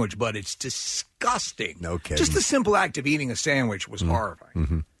sandwich, but it's disgusting. No kidding. Just the simple act of eating a sandwich was horrifying.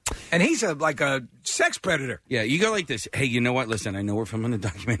 Mm-hmm. And he's like a sex predator. Yeah, you go like this. Hey, you know what? Listen, I know we're filming a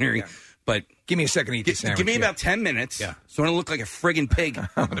documentary, but... Give me a second to eat this sandwich. Give me about 10 minutes. Yeah. So I don't look like a friggin' pig.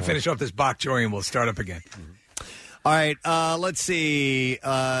 I'm going to finish off this bok choy and we'll start up again. All right, let's see.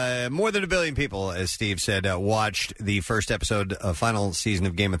 More than 1 billion people, as Steve said, watched the first episode, final season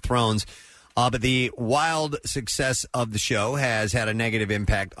of Game of Thrones. But the wild success of the show has had a negative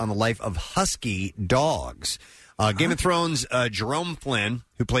impact on the life of husky dogs. Game of Thrones, Jerome Flynn,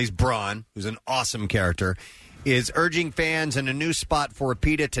 who plays Bronn, who's an awesome character, is urging fans in a new spot for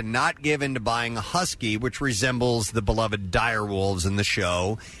PETA to not give in to buying a husky, which resembles the beloved direwolves in the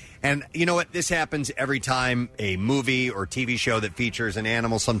show. And you know what? This happens every time a movie or TV show that features an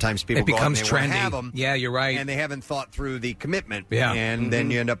animal. Sometimes people go out and they trendy. want to have them. Yeah, you're right. And they haven't thought through the commitment. Yeah. And then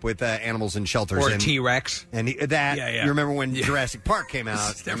you end up with animals in shelters. Or a T-Rex. And you remember when Jurassic Park came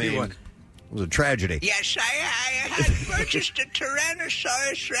out? Everyone. It was a tragedy. Yes, I had purchased a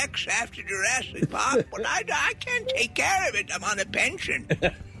Tyrannosaurus Rex after Jurassic Park, but I can't take care of it. I'm on a pension.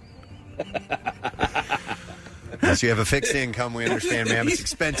 Yes, you have a fixed income, we understand, ma'am. It's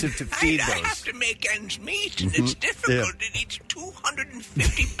expensive to feed I those. have to make ends meet, and it's difficult. It eats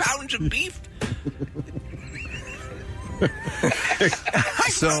 250 pounds of beef. I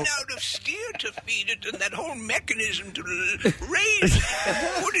run out of steer to feed it, and that whole mechanism to raise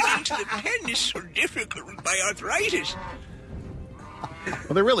put it into the pen is so difficult with my arthritis.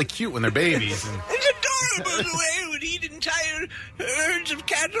 Well, they're really cute when they're babies. It's adorable the way it would eat entire herds of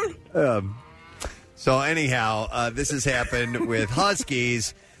cattle. So anyhow, this has happened with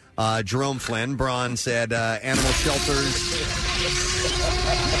huskies. Jerome Flynn, Bronn said animal shelters.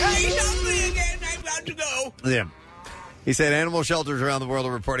 He's hungry again. I've got to go. Yeah. He said animal shelters around the world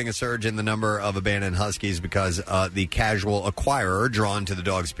are reporting a surge in the number of abandoned huskies because the casual acquirer drawn to the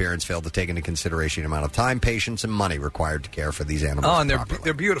dog's appearance failed to take into consideration the amount of time, patience, and money required to care for these animals. Oh, and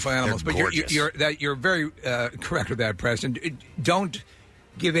they're beautiful animals. They're but you're very correct with that, Preston. Don't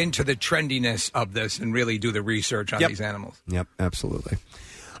give in to the trendiness of this and really do the research on these animals. Yep, absolutely.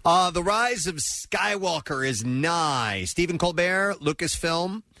 The rise of Skywalker is nigh. Stephen Colbert,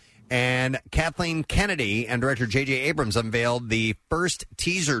 Lucasfilm, and Kathleen Kennedy and director J.J. Abrams unveiled the first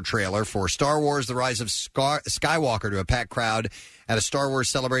teaser trailer for Star Wars The Rise of Skywalker to a packed crowd at a Star Wars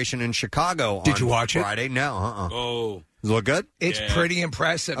celebration in Chicago Did you watch Friday. it? No, Oh. Does it look good? It's pretty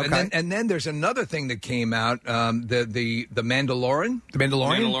impressive. Okay. And then there's another thing that came out, the Mandalorian. The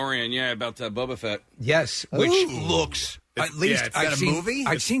Mandalorian? Mandalorian, yeah, about Boba Fett. Yes, which looks At least I've seen movie.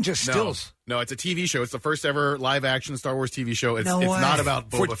 I've seen just stills. No, it's a TV show. It's the first ever live action Star Wars TV show. It's not about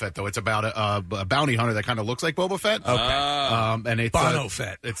Boba Fett though. It's about a bounty hunter that kind of looks like Boba Fett. Okay, and it's Bono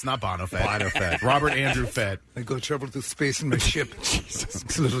Fett. It's not Bono Fett. Bono Fett. Robert Andrew Fett. I go travel through space in my ship.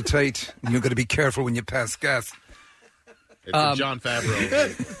 It's a little tight. And you've got to be careful when you pass gas. It's John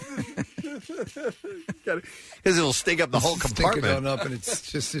Favreau. Because it'll stink up the whole compartment. Stick it on up, and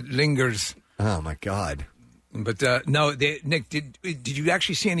it lingers. Oh my God! But no, Nick, did you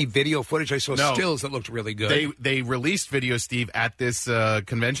actually see any video footage? I saw stills that looked really good. They released video, Steve, at this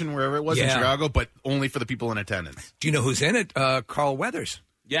convention wherever it was in Chicago, but only for the people in attendance. Do you know who's in it? Carl Weathers.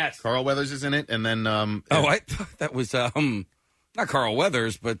 Yes, Carl Weathers is in it, and then I thought that was not Carl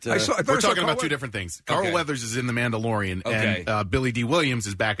Weathers, but we're talking about two different things. Carl Weathers is in The Mandalorian, and Billy D. Williams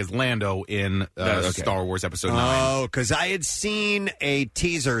is back as Lando in Star Wars Episode 9. Oh, because I had seen a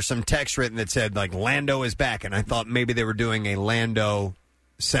teaser, some text written that said, like, Lando is back, and I thought maybe they were doing a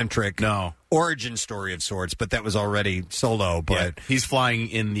Lando-centric origin story of sorts, but that was already Solo. But he's flying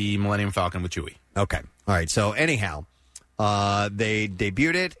in the Millennium Falcon with Chewie. Okay. All right, so anyhow... they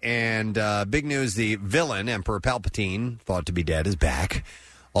debuted it, and big news, the villain, Emperor Palpatine, thought to be dead, is back.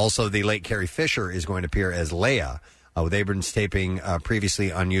 Also, the late Carrie Fisher is going to appear as Leia, with Abrams taping previously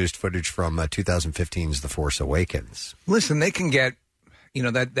unused footage from 2015's The Force Awakens. Listen, they can get,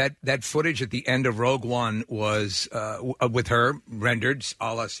 that footage at the end of Rogue One was with her rendered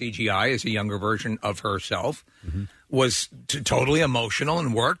a la CGI as a younger version of herself. Mm-hmm. Was totally emotional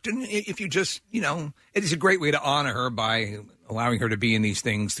and worked. And if you just, it is a great way to honor her by allowing her to be in these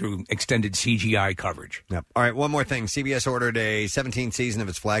things through extended CGI coverage. Yep. All right, one more thing. CBS ordered a 17th season of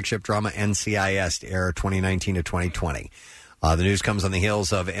its flagship drama NCIS to air 2019 to 2020. The news comes on the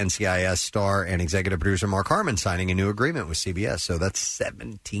heels of NCIS star and executive producer Mark Harmon signing a new agreement with CBS. So that's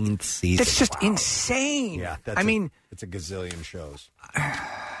 17th season. That's just insane. Yeah. It's a gazillion shows.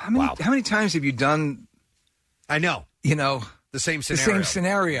 How many times have you done... I know. The same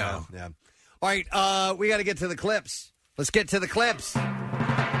scenario. Yeah. All right, we got to get to the clips. Let's get to the clips.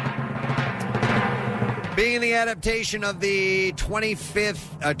 Being the adaptation of the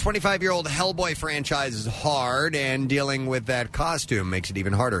 25-year-old Hellboy franchise is hard, and dealing with that costume makes it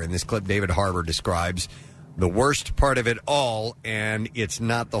even harder. In this clip, David Harbour describes the worst part of it all, and it's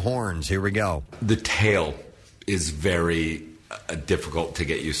not the horns. Here we go. The tail is very... difficult to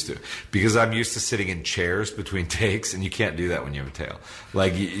get used to because I'm used to sitting in chairs between takes, and you can't do that when you have a tail.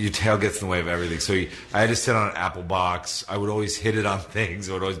 Like your tail gets in the way of everything. So I had to sit on an apple box. I would always hit it on things.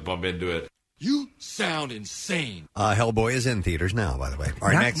 I would always bump into it. You sound insane. Hellboy is in theaters now, by the way. All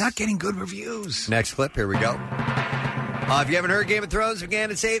right, not getting good reviews. Next clip. Here we go. If you haven't heard, Game of Thrones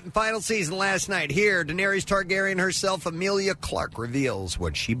began its 8th and final season last night. Here, Daenerys Targaryen herself, Emilia Clarke, reveals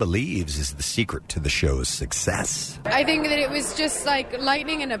what she believes is the secret to the show's success. I think that it was just like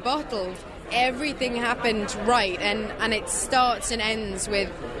lightning in a bottle. Everything happened right, and it starts and ends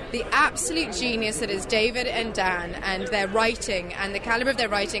with the absolute genius that is David and Dan and their writing and the caliber of their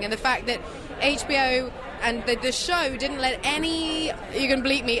writing and the fact that HBO and the show didn't let any, you can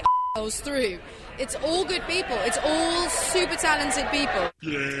bleep me, through. It's all good people. It's all super talented people.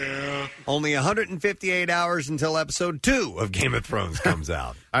 Yeah. Only 158 hours until episode 2 of Game of Thrones comes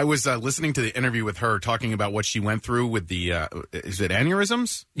out. I was listening to the interview with her talking about what she went through with the, is it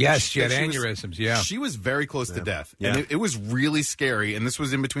aneurysms? Yes, she had aneurysms, She was very close to death. Yeah. And it was really scary. And this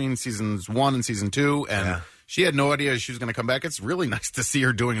was in between seasons 1 and season 2. And she had no idea she was going to come back. It's really nice to see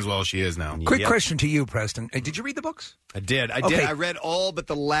her doing as well as she is now. Quick question to you, Preston. Did you read the books? I did. I read all but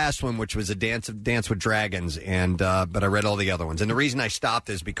the last one, which was a Dance with Dragons, and but I read all the other ones. And the reason I stopped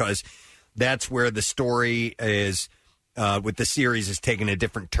is because that's where the story is, with the series, is taking a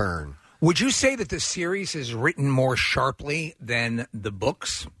different turn. Would you say that the series is written more sharply than the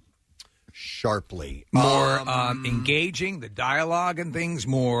books? Sharply. More engaging, the dialogue and things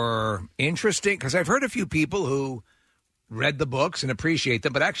more interesting? Because I've heard a few people who read the books and appreciate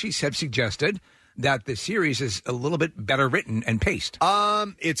them, but actually have suggested that the series is a little bit better written and paced.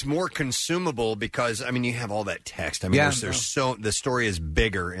 It's more consumable because, you have all that text. The story is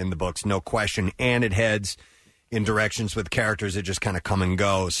bigger in the books, no question, and it heads in directions with characters that just kind of come and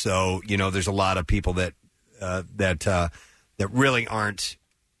go. So, there's a lot of people that really aren't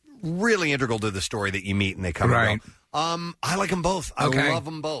really integral to the story that you meet and they come and go. I like them both. I love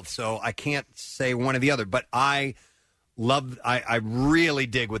them both. So I can't say one or the other, but I I really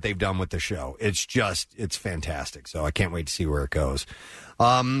dig what they've done with the show. It's fantastic. So I can't wait to see where it goes.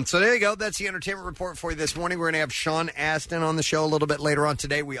 So there you go. That's the entertainment report for you this morning. We're going to have Sean Astin on the show a little bit later on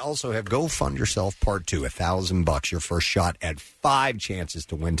today. We also have Go Fund Yourself Part 2, $1,000, your first shot at 5 chances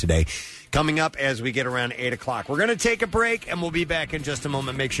to win today. Coming up as we get around 8 o'clock. We're going to take a break, and we'll be back in just a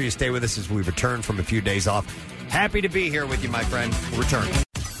moment. Make sure you stay with us as we return from a few days off. Happy to be here with you, my friend. We'll return.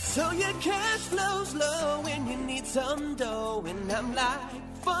 So your cash flows low when you need some dough, and I'm like,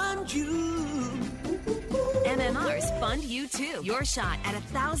 fund you. MMR's Fund You Too. Your shot at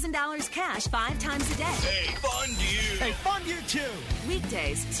 $1,000 cash 5 times a day. Hey, fund you. Hey, fund you too.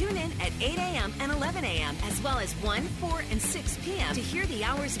 Weekdays, tune in at 8 a.m. and 11 a.m., as well as 1, 4, and 6 p.m. to hear the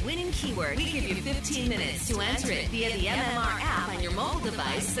hour's winning keyword. We give you 15 minutes to enter it via the MMR app on your mobile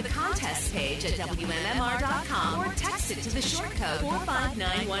device, the contest page at WMMR.com, or text it to the short code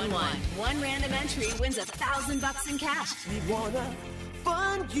 45911. One random entry wins $1,000 in cash. We wanna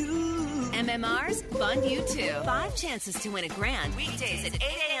fund you. MMR's Fund You Too. 5 chances to win $1,000. Weekdays at 8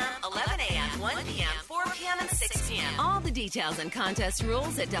 a.m., 11 a.m., 1 p.m., 4 p.m., and 6 p.m. All the details and contest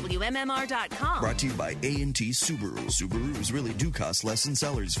rules at WMMR.com. Brought to you by A&T Subaru. Subarus really do cost less in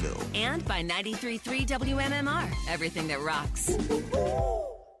Sellersville. And by 93.3 WMMR. Everything that rocks.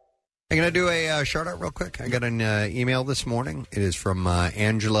 I'm going to do a shout-out real quick. I got an email this morning. It is from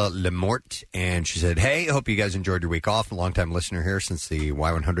Angela Lemort, and she said, hey, I hope you guys enjoyed your week off. A long-time listener here since the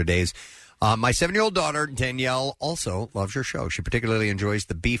Y100 days. My 7-year-old daughter, Danielle, also loves your show. She particularly enjoys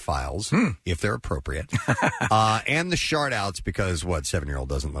the B-Files, if they're appropriate, and the shout-outs because, 7-year-old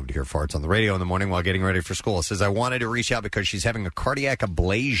doesn't love to hear farts on the radio in the morning while getting ready for school. It says, I wanted to reach out because she's having a cardiac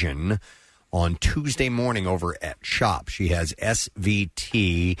ablation on Tuesday morning over at SHOP. She has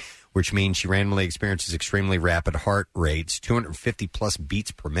SVT, which means she randomly experiences extremely rapid heart rates, 250-plus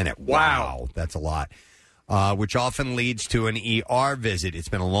beats per minute. Wow. That's a lot, which often leads to an ER visit. It's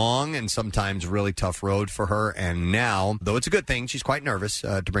been a long and sometimes really tough road for her, and now, though it's a good thing, she's quite nervous.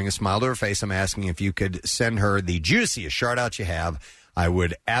 To bring a smile to her face, I'm asking if you could send her the juiciest shout-out you have. It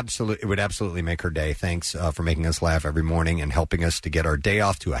would absolutely make her day. Thanks for making us laugh every morning and helping us to get our day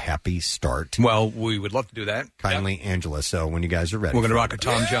off to a happy start. Well, we would love to do that. Kindly, Angela. So when you guys are ready. We're going to rock a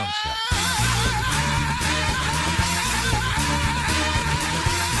Tom Jones.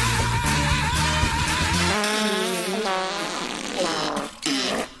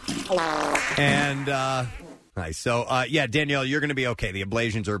 And, nice. So, Danielle, you're going to be okay. The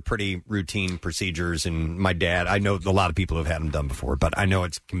ablations are pretty routine procedures, and my dad, I know a lot of people have had them done before, but I know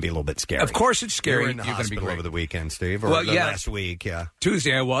it can be a little bit scary. Of course it's scary. You were in the hospital over the weekend, Steve, or last week, yeah.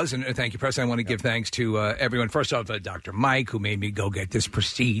 Tuesday I was, and thank you, Preston. I want to give thanks to everyone. First off, Dr. Mike, who made me go get this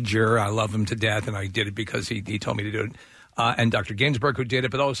procedure. I love him to death, and I did it because he told me to do it. And Dr. Ginsburg, who did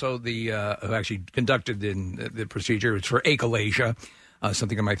it, but also who actually conducted the procedure. It's for achalasia.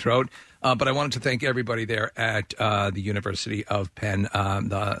 Something in my throat. But I wanted to thank everybody there at the University of Penn,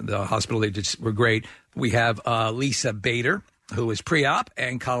 the hospital. They were great. We have Lisa Bader, who is pre-op,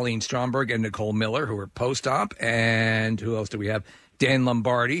 and Colleen Stromberg and Nicole Miller, who are post-op. And who else do we have? Dan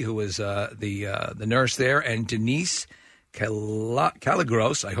Lombardi, who is the nurse there, and Denise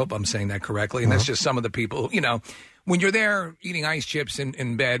Caligros. I hope I'm saying that correctly. And that's just some of the people who, when you're there eating ice chips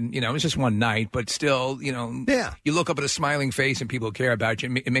in bed, it's just one night, but still, you look up at a smiling face and people care about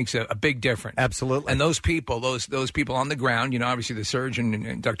you. It makes a big difference. Absolutely. And those people, those people on the ground, obviously the surgeon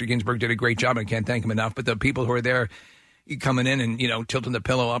and Dr. Ginsburg did a great job. I can't thank him enough. But the people who are there coming in and, tilting the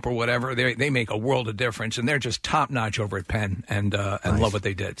pillow up or whatever, they make a world of difference. And they're just top notch over at Penn and love what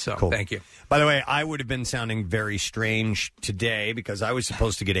they did. So Thank you. By the way, I would have been sounding very strange today because I was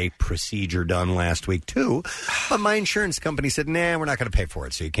supposed to get a procedure done last week too, but my insurance company said, "Nah, we're not going to pay for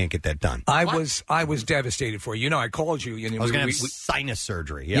it, so you can't get that done." I was devastated for you. I called you. I was going to have sinus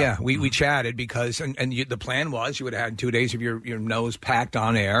surgery. Yeah, we chatted because the plan was you would have had 2 days of your nose packed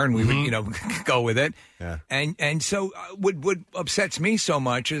on air, and we would go with it. Yeah. And so what upsets me so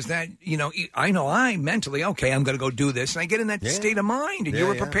much is that I know I'm mentally okay. I'm going to go do this, and I get in that state of mind, and you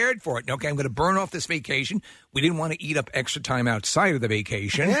were prepared for it. Okay, I'm going to burn off this vacation. We didn't want to eat up extra time outside of the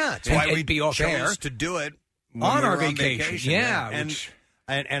vacation. Yeah, that's why we be off chose air to do it on our vacation. Yeah,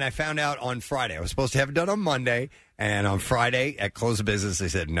 and I found out on Friday. I was supposed to have it done on Monday, and on Friday at close of business they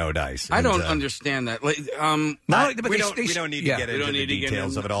said no dice. I don't understand that. We don't need to get into the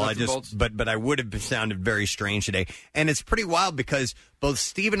details of it all. But I would have sounded very strange today, and it's pretty wild because both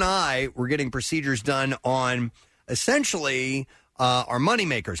Steve and I were getting procedures done on essentially our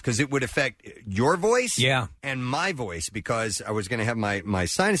moneymakers because it would affect your voice and my voice because I was going to have my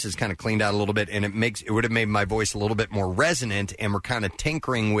sinuses kind of cleaned out a little bit, and it would have made my voice a little bit more resonant, and we're kind of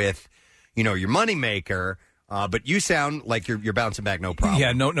tinkering with, your moneymaker. But you sound like you're bouncing back, no problem.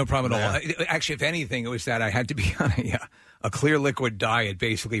 Yeah, no problem at all. Actually, if anything, it was that I had to be on a clear liquid diet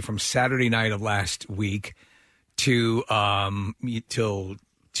basically from Saturday night of last week to till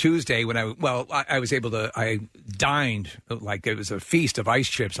Tuesday when I was able to. I dined like it was a feast of ice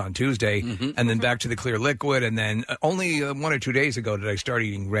chips on Tuesday, and then back to the clear liquid, and then only 1 or 2 days ago did I start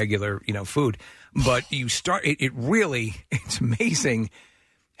eating regular food. But you start it really. It's amazing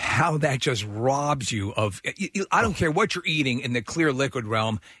how that just robs you of. I don't care what you're eating in the clear liquid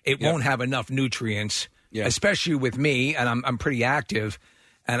realm, it won't have enough nutrients, especially with me, and I'm pretty active,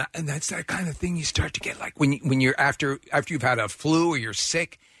 and that's that kind of thing you start to get like when you're after you've had a flu or you're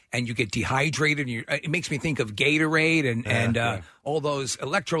sick and you get dehydrated. And it makes me think of Gatorade and all those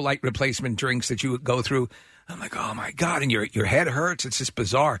electrolyte replacement drinks that you go through. I'm like, oh, my God, and your head hurts. It's just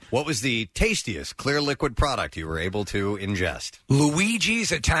bizarre. What was the tastiest clear liquid product you were able to ingest?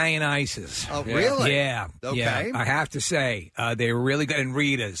 Luigi's Italian Ices. Oh, really? Yeah. Okay. Yeah. I have to say, they were really good. And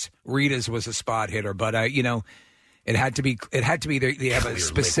Rita's was a spot hitter. But, it had to be. They have a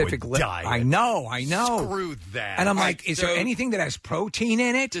specific diet. I know. Screw that. And I'm like, is there anything that has protein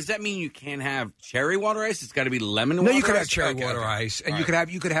in it? Does that mean you can't have cherry water ice? It's got to be lemon water No, ice? you could have cherry water ice, and you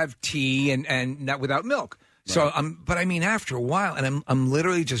could have tea and not without milk. So but I mean, after a while, and I'm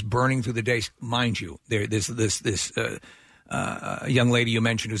literally just burning through the days. Mind you, this young lady you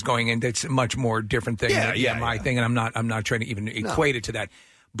mentioned who's going in. That's a much more different thing. My thing, and I'm not trying to even equate it to that.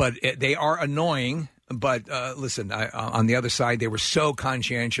 But they are annoying. But listen, on the other side, they were so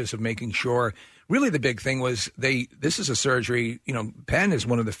conscientious of making sure. Really, the big thing was this is a surgery. Penn is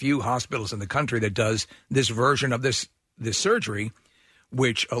one of the few hospitals in the country that does this version of this surgery,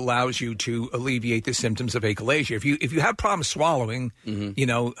 which allows you to alleviate the symptoms of achalasia. If you have problems swallowing,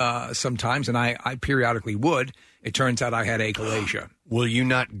 sometimes, and I periodically would, it turns out I had achalasia. Will you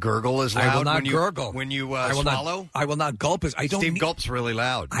not gurgle as loud? I will not gurgle when you I will swallow. I will not gulp as I don't. Steve gulps really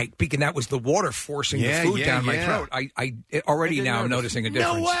loud. And that was the water forcing the food down my throat. I already now noticing a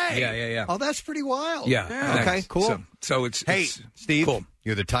difference. No way. Yeah. Oh, that's pretty wild. Yeah. Okay. Cool. So it's Steve. Cool.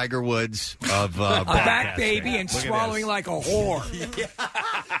 You're the Tiger Woods of I'm back, podcasts, baby, man. and Look at swallowing this. like a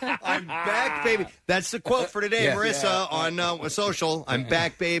whore. I'm back, baby. That's the quote for today, Marissa, on social. I'm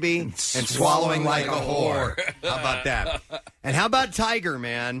back, baby, and swallowing like a whore. How about that? And how about Tiger,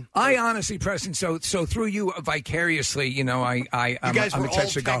 man? I honestly, Preston, so through you vicariously, you guys were all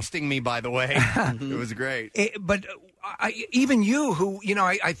texting texting me, by the way. It was great. But even you, who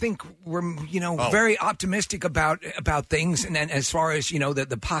I think were very optimistic about things, and as far as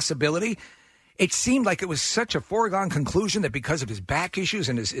the possibility, it seemed like it was such a foregone conclusion that because of his back issues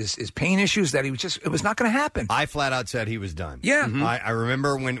and his pain issues that it was not going to happen. I flat out said he was done. Yeah, I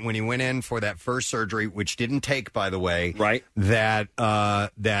remember when he went in for that first surgery, which didn't take, by the way, right? That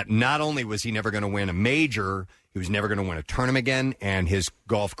not only was he never going to win a major, he was never going to win a tournament again, and his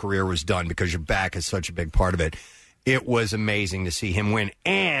golf career was done because your back is such a big part of it. It was amazing to see him win,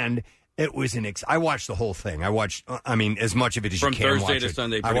 and it was I watched the whole thing. I watched, as much of it as From you can Thursday watch to it.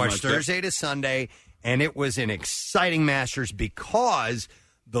 Sunday, I watched pretty much, Thursday to Sunday, and it was an exciting Masters because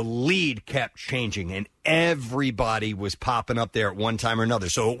the lead kept changing, and everybody was popping up there at one time or another.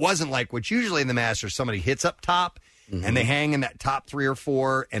 So it wasn't like what's usually in the Masters, somebody hits up top, and they hang in that top 3 or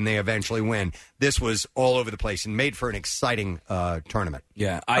 4, and they eventually win. This was all over the place and made for an exciting tournament.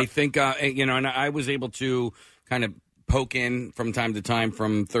 Yeah, I think, and I was able to kind of poke in from time to time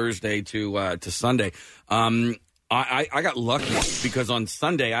from Thursday to Sunday. I got lucky because on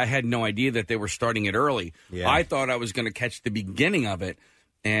Sunday I had no idea that they were starting it early. Yeah. I thought I was going to catch the beginning of it,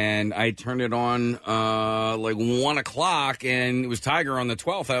 and I turned it on like 1 o'clock, and it was Tiger on the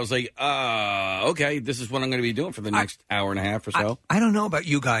 12th. I was like, okay, this is what I'm going to be doing for the next hour and a half or so. I don't know about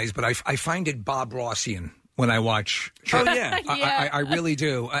you guys, but I find it Bob Rossian when I watch. Oh yeah, I really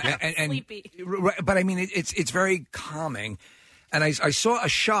do. And sleepy. But I mean, it's very calming. And I saw a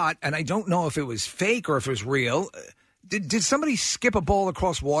shot, and I don't know if it was fake or if it was real. Did somebody skip a ball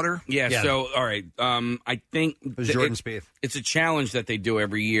across water? Yeah. So all right, I think it was Jordan Spieth. It's a challenge that they do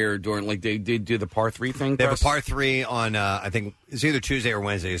every year during, like they did do the par 3 thing. They have a par 3 on, I think it's either Tuesday or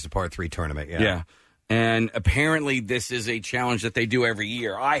Wednesday is the par 3 tournament. Yeah. And apparently this is a challenge that they do every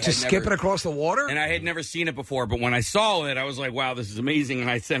year. Skip it across the water? And I had never seen it before, but when I saw it, I was like, wow, this is amazing. And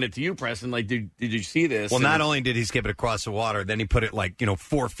I sent it to you, Preston. Like, did you see this? Well, not only did he skip it across the water, then he put it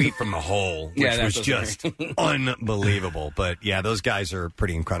 4 feet from the hole, which was just unbelievable. But yeah, those guys are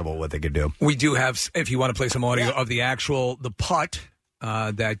pretty incredible at what they could do. We do have, if you want to play some audio of the putt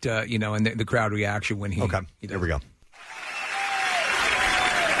and the crowd reaction when he. Okay, there we go.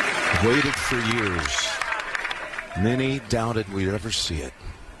 Waited for years. Many doubted we'd ever see it.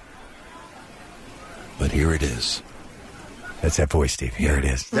 But here it is. That's that voice, Steve. Here it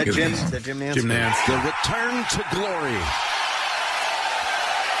is. Is that Jim? Is that Jim Nance? Jim Nance. The return to glory.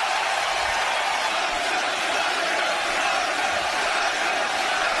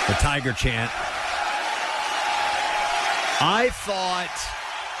 The Tiger chant. I thought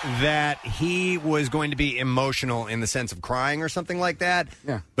that he was going to be emotional in the sense of crying or something like that.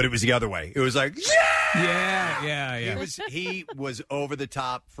 Yeah. But it was the other way. It was like, yeah. He was over the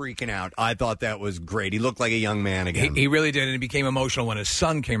top freaking out. I thought that was great. He looked like a young man again. He really did, and he became emotional when his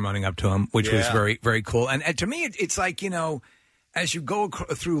son came running up to him, which was very, very cool. And to me, it's like, as you go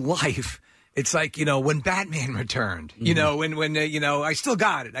through life, it's like, when Batman returned, when I still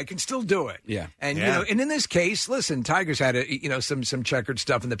got it. I can still do it. Yeah. And, and in this case, listen, Tiger's had, some checkered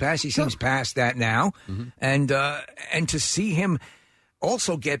stuff in the past. He seems past that now. Mm-hmm. And to see him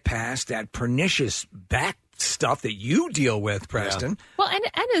also get past that pernicious back stuff that you deal with, Preston. Yeah. Well, and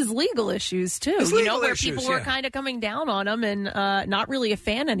his legal issues, too. Where people were kind of coming down on him and not really a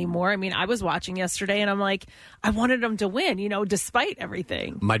fan anymore. I mean, I was watching yesterday, and I'm like, I wanted him to win, despite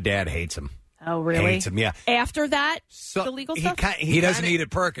everything. My dad hates him. Oh, really? Hates him, yeah. After that, the legal stuff? He doesn't eat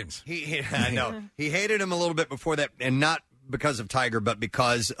at Perkins. I know. He hated him a little bit before that, and not because of Tiger, but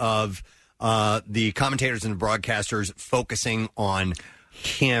because of the commentators and the broadcasters focusing on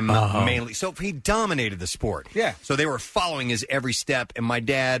him mainly. So he dominated the sport. Yeah. So they were following his every step, and my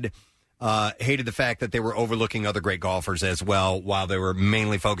dad hated the fact that they were overlooking other great golfers as well while they were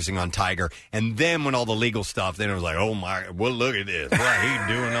mainly focusing on Tiger. And then when all the legal stuff, then it was like, oh my, well, look at this. Right,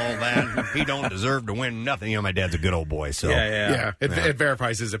 he doing all that. He don't deserve to win nothing. My dad's a good old boy. So It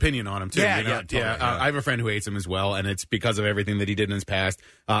verifies his opinion on him, too. Totally, I have a friend who hates him as well, and it's because of everything that he did in his past.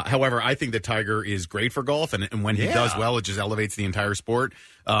 However, I think that Tiger is great for golf, and when he does well, it just elevates the entire sport.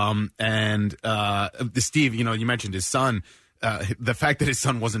 Steve, you mentioned his son. The fact that his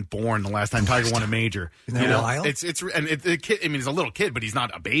son wasn't born the last time Tiger won a major, wild? The kid. I mean, he's a little kid, but he's not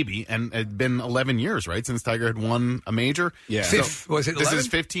a baby. And it's been 11 years, right, since Tiger had won a major. Yeah, was it? This is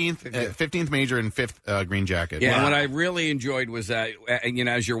 15th major and 5th green jacket. Yeah, and what I really enjoyed was that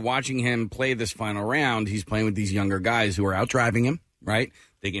as you're watching him play this final round, he's playing with these younger guys who are out driving him. Right,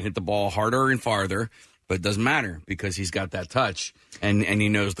 they can hit the ball harder and farther. But it doesn't matter because he's got that touch and he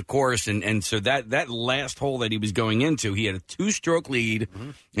knows the course. And so that last hole that he was going into, he had a 2-stroke lead. Mm-hmm.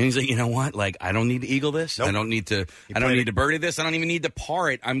 And he's like, you know what? Like, I don't need to eagle this. Nope. I don't need to birdie this. I don't even need to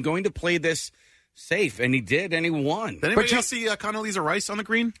par it. I'm going to play this safe. And he did, and he won. Did anybody else see Condoleezza Rice on the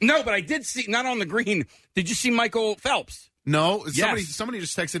green? No, but I did see, not on the green. Did you see Michael Phelps? No, yes. Somebody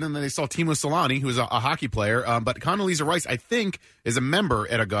just texted in that they saw Timo Solani, who's a hockey player, but Condoleezza Rice, I think, is a member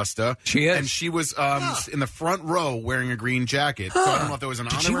at Augusta. She is. And she was in the front row wearing a green jacket. So I don't know if there was an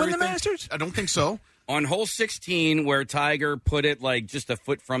honorary Did she win the thing. Masters? I don't think so. On hole 16, where Tiger put it like just a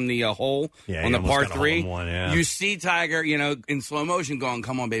foot from the hole on the par 3, you see Tiger, in slow motion going,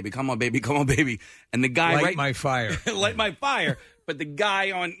 come on, baby, come on, baby, come on, baby. And the guy light my fire. Light my fire. But the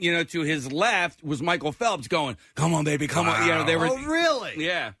guy on, to his left was Michael Phelps going, come on, baby, come on. They were, oh, really?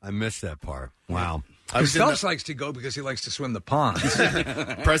 Yeah. I missed that part. Wow. Phelps likes to go because he likes to swim the ponds.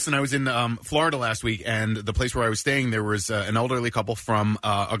 Preston, I was in Florida last week, and the place where I was staying, there was an elderly couple from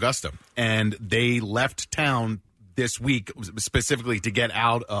Augusta, and they left town this week specifically to get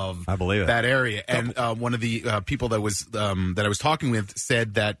out of that area. And one of the people that I was talking with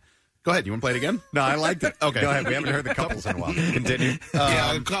said that. Go ahead. You want to play it again? No, I liked it. Okay. Go ahead. We haven't heard the couples in a while. Continue.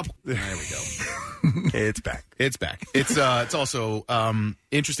 A couple. There we go. It's back. It's back. It's also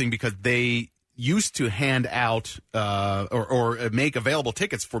interesting because they used to hand out or make available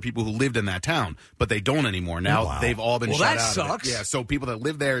tickets for people who lived in that town, but they don't anymore. Now they've all been shut out. That sucks. Yeah, so people that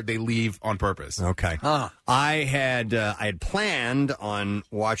live there, they leave on purpose. Okay. I had planned on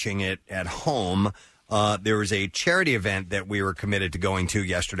watching it at home. There was a charity event that we were committed to going to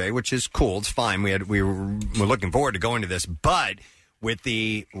yesterday, which is cool. It's fine. We were looking forward to going to this, but with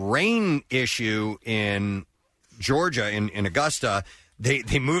the rain issue in Georgia, in Augusta,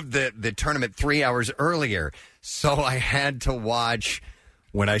 they moved the tournament 3 hours earlier. So I had to watch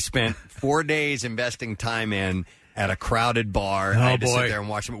what I spent 4 days investing time in at a crowded bar. I had to sit there and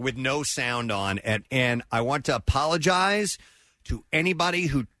watch them with no sound on. And I want to apologize to anybody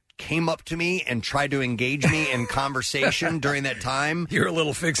who came up to me and tried to engage me in conversation during that time. You're a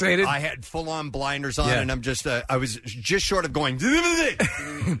little fixated? I had full-on blinders on, and I'm just, I was just short of going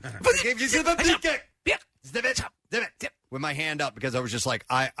with my hand up because I was just like,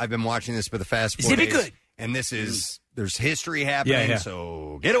 I've been watching this for the past 4 days. Good. And there's history happening,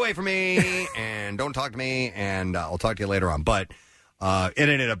 so get away from me and don't talk to me, and I'll talk to you later on. But it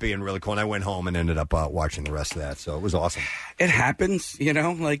ended up being really cool. And I went home and ended up watching the rest of that. So it was awesome. It happens,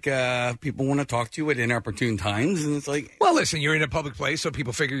 like people want to talk to you at inopportune times, and it's like, well, listen, you're in a public place, so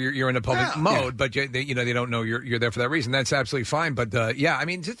people figure you're in a public mode, but they don't know you're there for that reason. That's absolutely fine. But I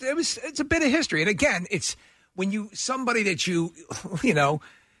mean, it's a bit of history, and again, it's when somebody that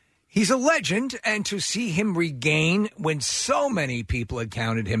he's a legend, and to see him regain when so many people had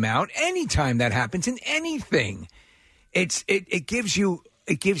counted him out. Anytime that happens in anything, it gives you.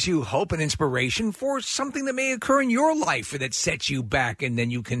 It gives you hope and inspiration for something that may occur in your life that sets you back, and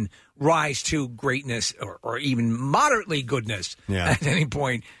then you can rise to greatness or even moderately goodness at any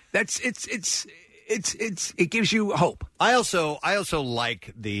point. It gives you hope. I also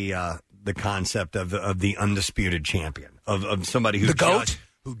like the concept of the undisputed champion of somebody who's the GOAT,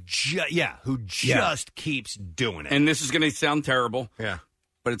 who just keeps doing it. And this is going to sound terrible. Yeah.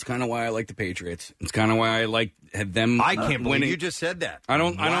 But it's kind of why I like the Patriots. It's kind of why I like them. I can't believe winning. you just said that. I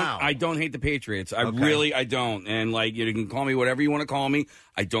don't hate the Patriots. I don't. And you can call me whatever you want to call me.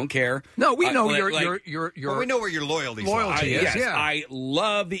 I don't care. No, we know we know where your loyalty is. Yes, I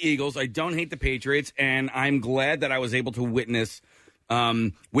love the Eagles. I don't hate the Patriots, and I'm glad that I was able to witness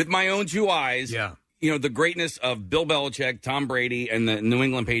with my own two eyes. Yeah. The greatness of Bill Belichick, Tom Brady, and the New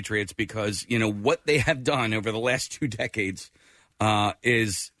England Patriots, because what they have done over the last 2 decades.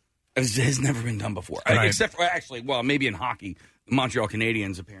 Has never been done before. Right. Except for, maybe in hockey. Montreal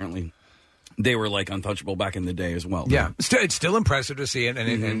Canadiens, apparently, they were untouchable back in the day as well. Yeah, it's still impressive to see it,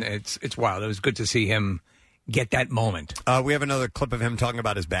 and it's wild. It was good to see him get that moment. We have another clip of him talking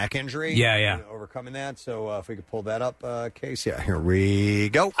about his back injury. Yeah. Overcoming that. So if we could pull that up, Case. Yeah, here we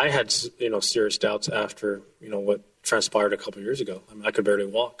go. I had, serious doubts after, what transpired a couple of years ago. I could barely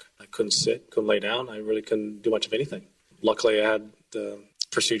walk. I couldn't sit, couldn't lay down. I really couldn't do much of anything. Luckily, I had the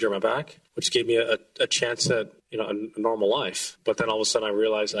procedure on my back, which gave me a chance at a normal life. But then all of a sudden, I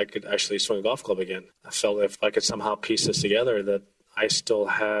realized I could actually swing a golf club again. I felt if I could somehow piece this together, that I still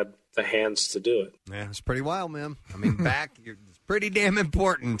had the hands to do it. Yeah, it's pretty wild, man. I mean, back, it's pretty damn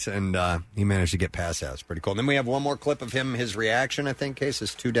important, and he managed to get past that. It's pretty cool. And then we have one more clip of him, his reaction. I think Case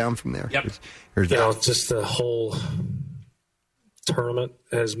is 2 down from there. Yep. Here's that. Just the whole tournament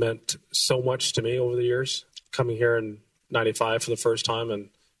has meant so much to me over the years. Coming here in 95 for the first time and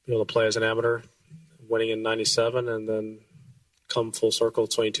be able to play as an amateur, winning in 97, and then come full circle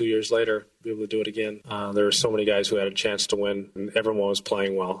 22 years later, be able to do it again. There were so many guys who had a chance to win, and everyone was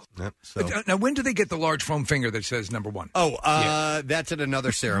playing well. Yep, Now, when do they get the large foam finger that says number 1? That's at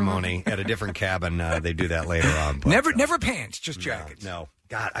another ceremony at a different cabin. They do that later on. But, never pants, just jackets. No.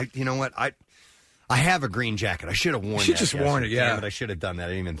 God, you know what? I have a green jacket. I should have worn it. You should just worn it, yeah. Damn it, I should have done that. I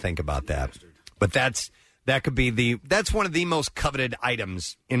didn't even think about that. But that could be that's one of the most coveted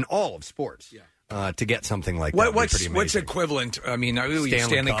items in all of sports. Yeah. To get something like that. What's equivalent? I mean,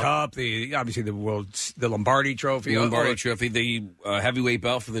 Stanley Cup, obviously the Lombardi Trophy. Trophy, the heavyweight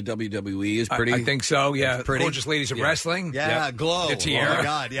belt for the WWE is pretty. I think so, yeah. It's pretty. Gorgeous Ladies of Wrestling. Yeah, yep. Glow. The tiara. Oh, my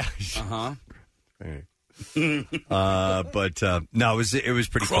God, yeah. But no, it was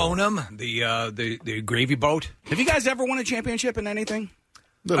pretty Cronum, cool. The gravy boat. Have you guys ever won a championship in anything?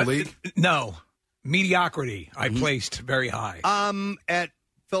 Little League? No. Mediocrity. I placed very high. At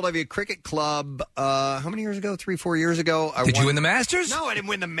Philadelphia Cricket Club, how many years ago? 3-4 years ago. Did you win the Masters? No, I didn't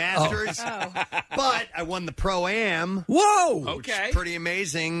win the Masters. But I won the Pro-Am. Whoa! Okay. Pretty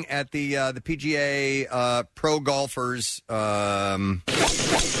amazing at the PGA Pro Golfers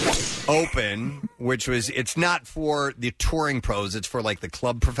Open, which it's not for the touring pros, it's for the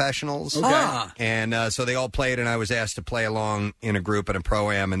club professionals. Okay. And so they all played, and I was asked to play along in a group at a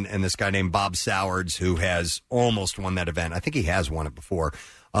Pro-Am, and this guy named Bob Sowards, who has almost won that event. I think he has won it before.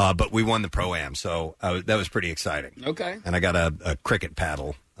 But we won the Pro-Am, so that was pretty exciting. Okay. And I got a cricket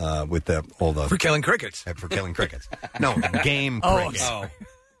paddle with all the... For killing crickets. For killing crickets. No, game cricket. Oh.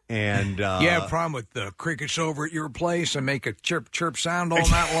 And you have a problem with the crickets over at your place and make a chirp, chirp sound all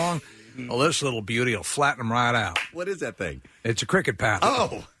night long? Well, this little beauty will flatten them right out. What is that thing? It's a cricket paddle.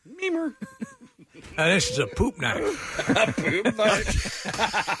 Oh! Memer. And this is a poop knife. A poop knife?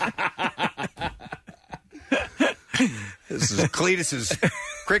 This is Cletus's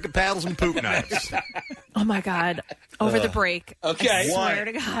cricket paddles and poop knives. Oh, my God. Over the break. Okay. I swear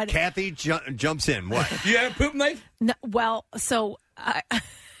to God. Kathy jumps in. What? You had a poop knife? No, well, so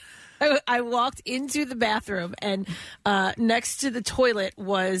I walked into the bathroom, and next to the toilet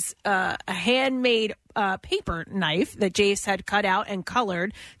was a handmade paper knife that Jace had cut out and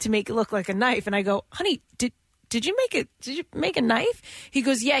colored to make it look like a knife. And I go, honey, did did you make a knife? He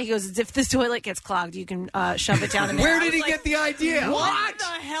goes, yeah. He goes, if this toilet gets clogged, you can shove it down in there. Where did he get the idea? What the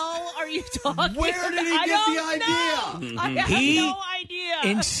hell are you talking Where did he about? get the idea? I have He no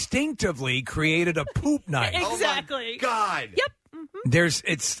idea. instinctively created a poop knife. Exactly. God. Yep.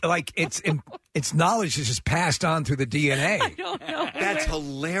 It's knowledge is just passed on through the DNA. I don't know. That's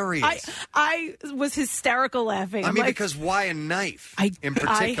hilarious. I was hysterical laughing. I mean, because why a knife in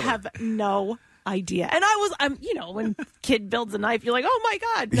particular? I have no idea. And I'm when kid builds a knife, you're like, oh my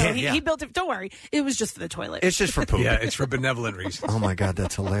God. No, he built it. Don't worry. It was just for the toilet. It's just for poop. Yeah, it's for benevolent reasons. Oh my God,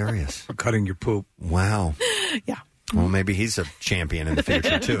 that's hilarious. For cutting your poop. Wow. Yeah. Well, maybe he's a champion in the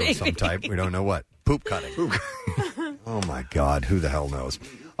future too, of some type. We don't know what. Poop cutting. Oh my God, who the hell knows?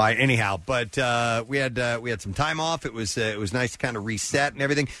 All right, anyhow, but we had some time off. It was nice to kind of reset and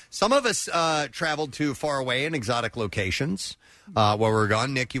everything. Some of us traveled to far away and exotic locations while we were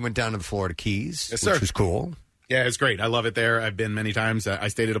gone. Nick, you went down to the Florida Keys, which was cool. Yeah, it's great. I love it there. I've been many times. I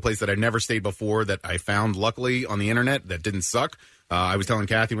stayed at a place that I'd never stayed before that I found, luckily, on the internet that didn't suck. I was telling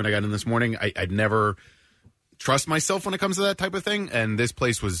Kathy when I got in this morning, I'd never trust myself when it comes to that type of thing, and this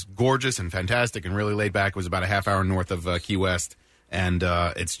place was gorgeous and fantastic and really laid back. It was about a half hour north of Key West, and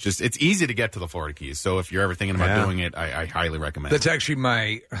it's easy to get to the Florida Keys. So if you're ever thinking about doing it, I highly recommend That's it.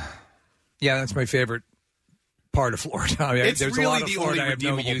 actually that's my favorite part of Florida. I mean, It's there's really a lot of the Florida only I have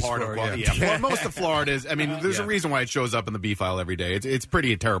no redeemable use part for. of Florida. Yeah. Well, most of Florida is. I mean, there's a reason why it shows up in the B file every day. It's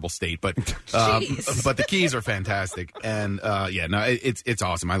pretty a terrible state, but but the Keys are fantastic, and it's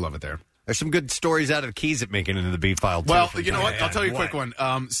awesome. I love it there. There's some good stories out of the Keys that make it into the B file, too. Well, you know what? I'll tell you a quick one.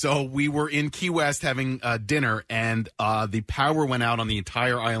 So we were in Key West having dinner, and the power went out on the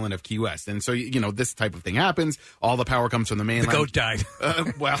entire island of Key West. And so, this type of thing happens. All the power comes from the mainland. The goat died.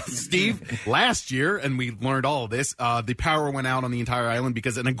 Well, Steve, last year, and we learned all of this, the power went out on the entire island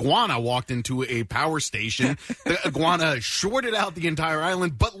because an iguana walked into a power station. The iguana shorted out the entire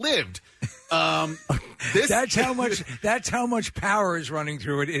island, but lived. That's how much power is running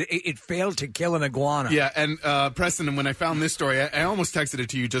through it. It failed to kill an iguana. Yeah, and Preston, when I found this story, I almost texted it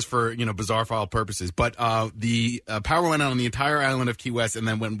to you just for bizarre file purposes. But the power went out on the entire island of Key West, and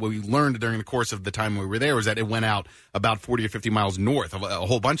then what we learned during the course of the time we were there was that it went out about 40 or 50 miles north of a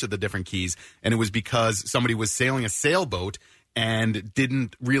whole bunch of the different keys, and it was because somebody was sailing a sailboat and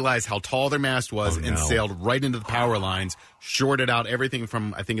didn't realize how tall their mast was and sailed right into the power lines, shorted out everything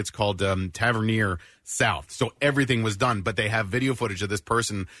from, I think it's called Tavernier south. So everything was done, but they have video footage of this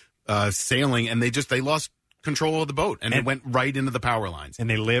person sailing, and they lost control of the boat, and it went right into the power lines. And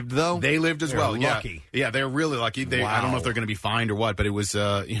they lived, though? They lived as well, lucky. Yeah, they're really lucky. I don't know if they're going to be fined or what, but it was,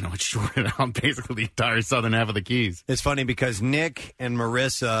 it shorted out basically the entire southern half of the Keys. It's funny because Nick and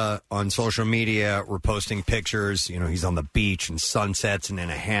Marissa on social media were posting pictures. He's on the beach and sunsets and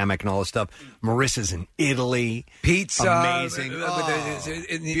in a hammock and all this stuff. Marissa's in Italy. Pizza. Amazing.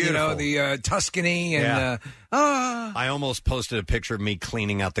 Beautiful. The Tuscany and... I almost posted a picture of me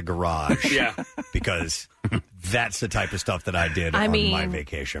cleaning out the garage. Yeah. Because that's the type of stuff that I did on my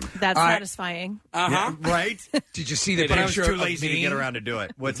vacation. That's satisfying. Yeah, right? Did you see the But I was picture too lazy of me to get around to do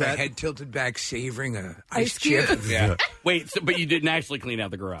it. What's with that? my head tilted back, savoring a Ice ice chip? Yeah. Wait, but you didn't actually clean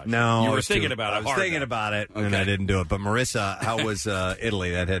out the garage? No. You I were was thinking about it. I was thinking about it, and I didn't do it. But Marissa, how was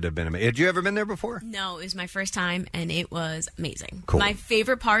Italy? That had to have been amazing. Had you ever been there before? No, it was my first time, and it was amazing. Cool. My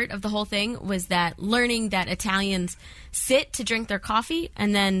favorite part of the whole thing was that learning that Italians sit to drink their coffee,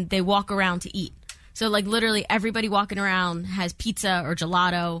 and then they walk around to eat. So, literally everybody walking around has pizza or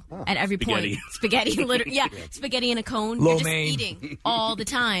gelato at every point. Spaghetti, spaghetti in a cone. You're just eating all the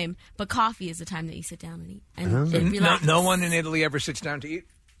time. But coffee is the time that you sit down and eat. And relax. No one in Italy ever sits down to eat?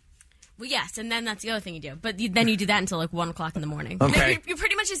 Well, yes, and then that's the other thing you do. But then you do that until 1 o'clock in the morning. Okay. You're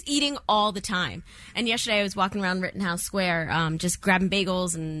pretty much just eating all the time. And yesterday I was walking around Rittenhouse Square just grabbing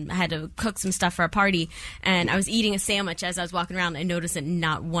bagels, and I had to cook some stuff for a party. And I was eating a sandwich as I was walking around. I noticed that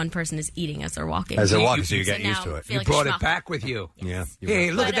not one person is eating as they're walking. As they're walking, so you get used to it. You brought it back with you. Yeah.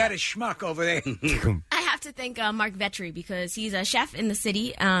 Hey, look at that schmuck over there. I have to thank Mark Vetri because he's a chef in the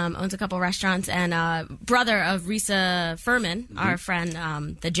city, owns a couple restaurants, and brother of Risa Furman, our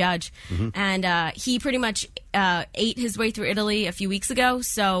friend, the judge. And he pretty much ate his way through Italy a few weeks ago.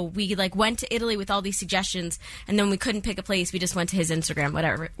 So we went to Italy with all these suggestions, and then we couldn't pick a place. We just went to his Instagram,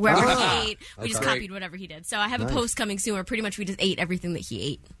 wherever he ate. We just copied whatever he did. So I have a post coming soon where pretty much we just ate everything that he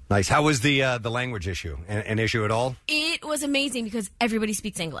ate. Nice. How was the language issue? An issue at all? It was amazing because everybody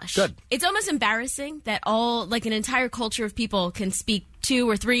speaks English. Good. It's almost embarrassing that an entire culture of people can speak 2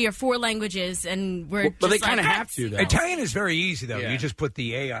 or 3 or 4 languages, and we're But they just kind of like, have to, though. Italian is very easy, though. Yeah. You just put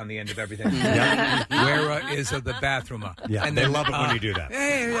the A on the end of everything. Where is the bathroom? Yeah, and they love it when you do that.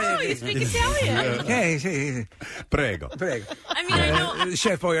 Oh, you speak Italian. Sì. Prego. I mean, I know.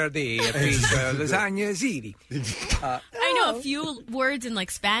 Chef Boyardee, pizza, lasagna, ziti. I know a few words in like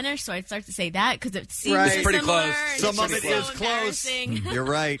Spanish, so I'd start to say that because it seems Right. so It's pretty similar, close. and Some it's of it just is so close. embarrassing. You're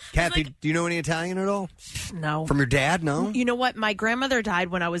right. Kathy, do you know any Italian at all? No. From your dad? No? You know what? My grandmother died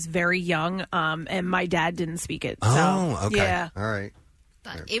when I was very young, and my dad didn't speak it. Oh, so, okay. Yeah. All right.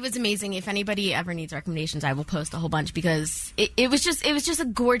 But it was amazing. If anybody ever needs recommendations, I will post a whole bunch because it was just a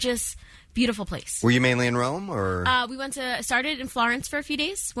gorgeous, beautiful place. Were you mainly in Rome, or? We started in Florence for a few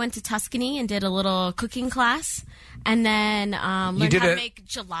days, went to Tuscany and did a little cooking class, and then learned how to make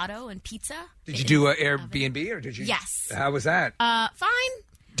gelato and pizza. Did you do an Airbnb, or did you? Yes. How was that? Fine.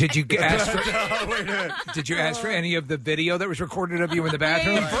 Did you ask for? Did you ask for any of the video that was recorded of you in the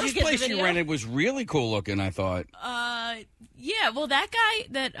bathroom? The first place you rented was really cool looking, I thought. Yeah, well, that guy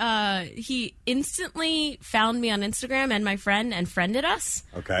that he instantly found me on Instagram and my friend and friended us.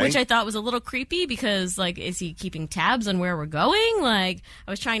 Okay. Which I thought was a little creepy because, like, is he keeping tabs on where we're going? Like,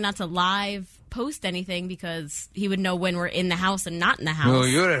 I was trying not to live post anything because he would know when we're in the house and not in the house. Oh,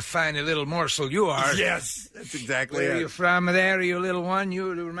 you're a funny little morsel, you are. Yes, that's exactly Where are you from there, you little one?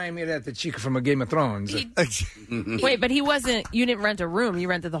 You remind me of that the chica from a Game of Thrones. Wait, but you didn't rent a room. You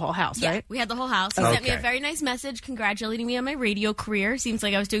rented the whole house, right? We had the whole house. He sent me a very nice message congratulating me on my radio career. Seems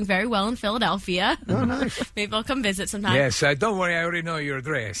like I was doing very well in Philadelphia. Oh, nice. Maybe I'll come visit sometime. Yes, don't worry, I already know your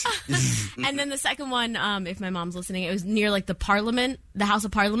address. And then the second one, if my mom's listening, it was near like the Parliament, the House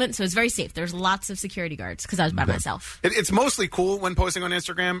of Parliament, so it was very safe. There's lots of security guards because I was by myself. It's mostly cool when posting on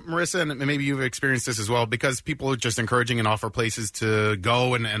Instagram, Marissa, and maybe you've experienced this as well, because people are just encouraging and offer places to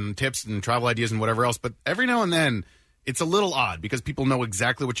go and tips and travel ideas and whatever else. But every now and then, it's a little odd because people know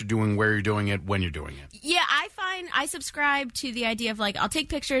exactly what you're doing, where you're doing it, when you're doing it. Yeah, I subscribe to the idea of like I'll take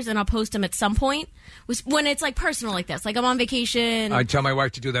pictures and I'll post them at some point when it's like personal like this. Like I'm on vacation. I tell my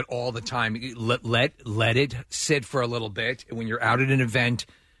wife to do that all the time. Let it sit for a little bit. And when you're out at an event,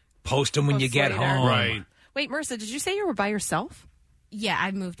 post them when you get later. home. Right. Wait, Marissa, did you say you were by yourself? Yeah,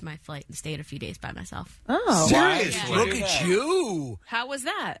 I moved my flight and stayed a few days by myself. Oh. Seriously? Yeah. Look at you. How was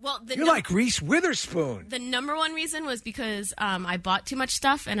that? Well, You're like Reese Witherspoon. The number one reason was because I bought too much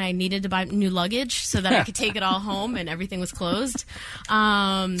stuff and I needed to buy new luggage so that I could take it all home and everything was closed.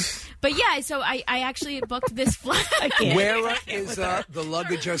 But yeah, so I actually booked this flight. Where is the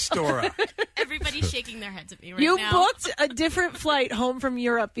luggage Astora? Everybody's shaking their heads at me right you now. booked a different flight home from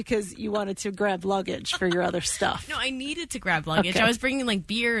Europe because you wanted to grab luggage for your other stuff. No, I needed to grab luggage. Okay. I was bringing like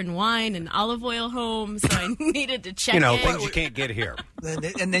beer and wine and olive oil home, so I needed to check in. Things you can't get here.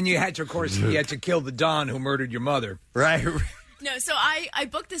 And then you had to, of course, you had to kill the Don who murdered your mother. Right. No, so I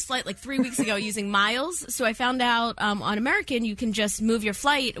booked this flight like 3 weeks ago using miles. So I found out on American you can just move your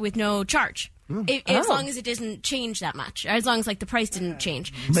flight with no charge. As long as it doesn't change that much. As long as like the price didn't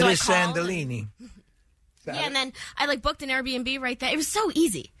change. So I Melissa called Andolini. Yeah, and then I like booked an Airbnb right there. It was so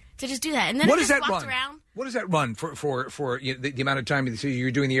easy to just do that. And then What I does just that walked run? around. What does that run for the amount of time that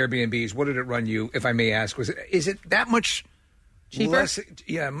you're doing the Airbnbs? What did it run you, if I may ask? Is it that much cheaper?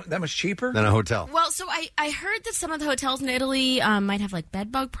 That much cheaper than a hotel? Well, so I heard that some of the hotels in Italy might have like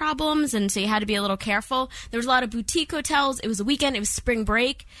bed bug problems, and so you had to be a little careful. There was a lot of boutique hotels. It was a weekend. It was spring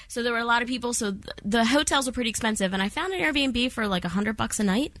break, so there were a lot of people. So the hotels were pretty expensive, and I found an Airbnb for like $100 a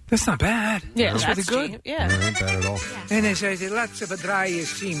night. That's not bad. Yeah, that's that's pretty good. cheap. Yeah. Not bad at all. And there's lots of dry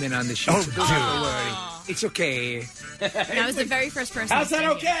semen on the sheet. So don't have to worry. It's okay. And I was the very first person. How's to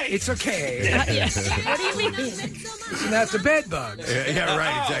that stay okay? It's okay. What do you mean? It's not the bed bugs. Yeah,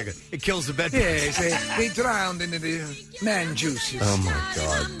 right, exactly. It kills the bed. Yes, they drowned in the man juices. Oh, my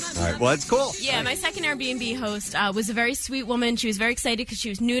God. All right, well, that's cool. Yeah, my second Airbnb host was a very sweet woman. She was very excited because she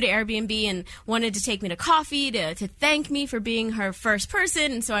was new to Airbnb and wanted to take me to coffee to thank me for being her first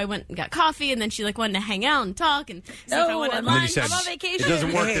person. And so I went and got coffee, and then she like wanted to hang out and talk and see if I wanted And then you lunch. said, I'm on vacation. it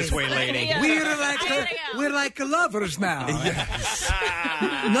doesn't work this way, lady. Yeah. We're like lovers now. Yes.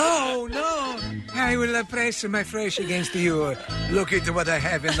 No. I will press my flesh against you. Look at what I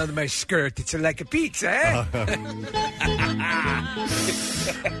have under my skirt. It's like a pizza, eh?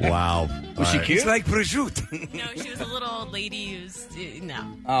 Wow. Was she cute? It's like prosciutto. No, she was a little old lady who's no.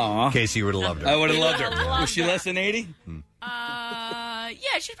 Aw. Casey, you would have loved her. I would have loved her. Loved Was she her. less than 80? Yeah,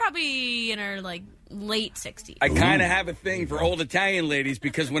 she's probably in her like late 60s. I kind of have a thing for old Italian ladies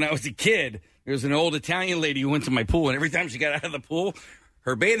because when I was a kid, there was an old Italian lady who went to my pool, and every time she got out of the pool,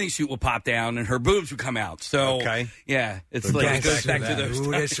 her bathing suit would pop down and her boobs would come out. So, yeah, it's like it goes back to those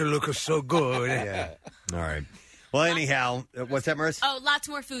Ooh, times. this looks so good. Yeah. All right. Well, anyhow, what's that, Marissa? Oh, lots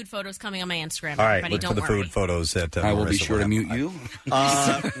more food photos coming on my Instagram. All right, everybody, look don't for the worry. food photos that I will be Marissa sure to have. mute you.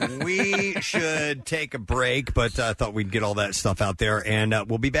 We should take a break, but I thought we'd get all that stuff out there, and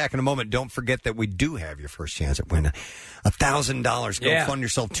we'll be back in a moment. Don't forget that we do have your first chance at winning $1,000. Go Yeah. Fund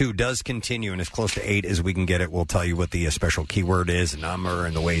Yourself 2 does continue, and as close to 8 as we can get it. We'll tell you what the special keyword is, the number,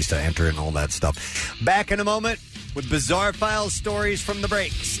 and the ways to enter, and all that stuff. Back in a moment with Bizarre Files stories from the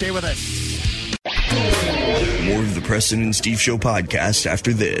break. Stay with us. More of the Preston and Steve Show podcast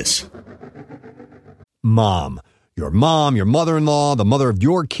after this. Mom. Your mom, your mother-in-law, the mother of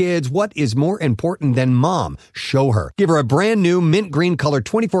your kids. What is more important than mom? Show her. Give her a brand new mint green colored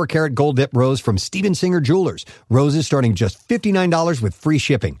 24-karat gold dip rose from Steven Singer Jewelers. Roses starting just $59 with free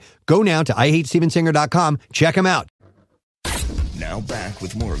shipping. Go now to IHateStevenSinger.com. Check them out. Now back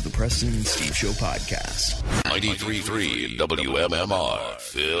with more of the Preston and Steve Show podcast. 93.3 WMMR,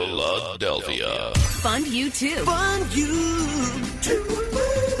 Philadelphia. Fund you too. Fund you too.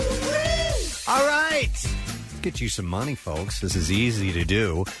 All right. Let's get you some money, folks. This is easy to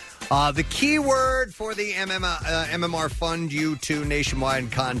do. The keyword for the MMR Fund You 2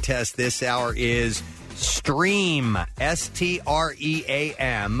 nationwide contest this hour is STREAM,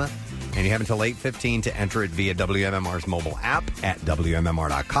 STREAM. And you have until 8:15 to enter it via WMMR's mobile app at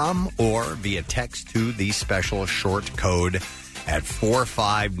WMMR.com or via text to the special short code at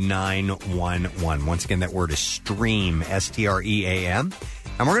 45911. Once again, that word is STREAM, STREAM.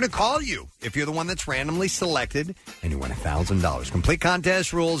 And we're going to call you if you're the one that's randomly selected and you win $1,000. Complete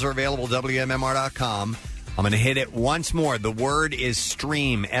contest rules are available at WMMR.com. I'm going to hit it once more. The word is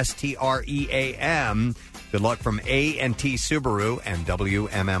STREAM, STREAM. Good luck from A&T Subaru and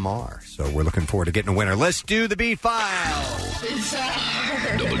WMMR. So we're looking forward to getting a winner. Let's do the beat file.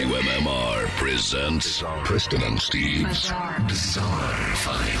 WMMR presents Preston and Steve's Bizarre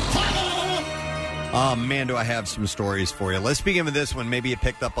File. Oh, man, do I have some stories for you. Let's begin with this one. Maybe you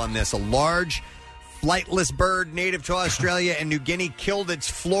picked up on this. A large flightless bird native to Australia and New Guinea killed its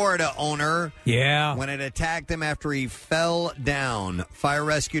Florida owner. Yeah. When it attacked him after he fell down. Fire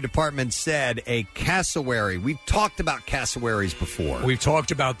Rescue Department said a cassowary. We've talked about cassowaries before. We've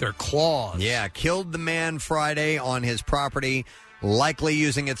talked about their claws. Yeah, killed the man Friday on his property, likely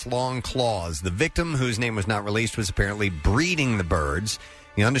using its long claws. The victim, whose name was not released, was apparently breeding the birds.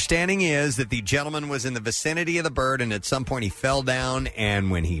 The understanding is that the gentleman was in the vicinity of the bird, and at some point he fell down, and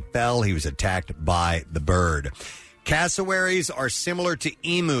when he fell, he was attacked by the bird. Cassowaries are similar to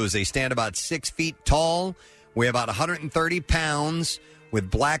emus. They stand about 6 feet tall, weigh about 130 pounds, with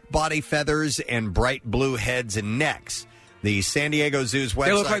black body feathers and bright blue heads and necks. The San Diego Zoo's website...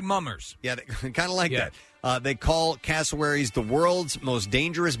 They look like mummers. Yeah, kind of like that. They call cassowaries the world's most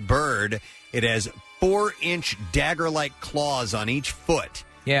dangerous bird. It has 4-inch dagger-like claws on each foot.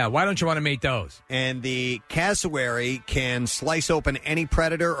 Yeah, why don't you want to meet those? And the cassowary can slice open any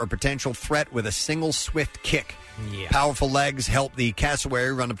predator or potential threat with a single swift kick. Yeah. Powerful legs help the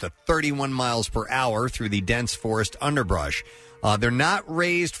cassowary run up to 31 miles per hour through the dense forest underbrush. They're not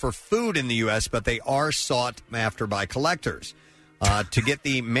raised for food in the U.S., but they are sought after by collectors. To get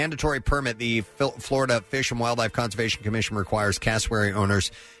the mandatory permit, the Florida Fish and Wildlife Conservation Commission requires cassowary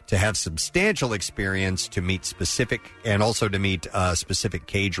owners to have substantial experience to meet specific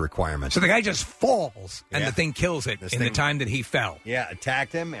cage requirements. So the guy just falls, and Yeah. the thing kills it This in thing- the time that he fell. Yeah,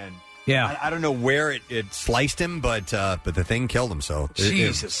 attacked him, and Yeah. I don't know where it sliced him, but the thing killed him. So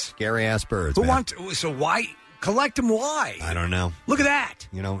Jesus. scary ass birds. Who man. want? So why collect them? Why? I don't know. Look at that.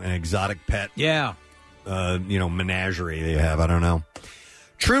 An exotic pet. Yeah. Menagerie they have. I don't know.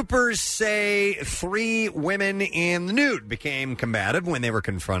 Troopers say 3 women in the nude became combative when they were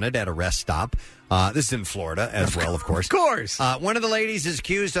confronted at a rest stop. This is in Florida as well, of course. Of course. One of the ladies is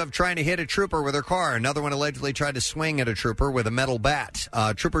accused of trying to hit a trooper with her car. Another one allegedly tried to swing at a trooper with a metal bat.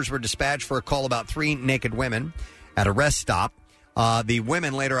 Troopers were dispatched for a call about 3 naked women at a rest stop. The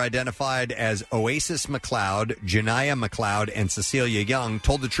women, later identified as Oasis McLeod, Janiyah McLeod, and Cecilia Young,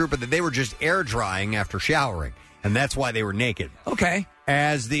 told the trooper that they were just air drying after showering, and that's why they were naked. Okay.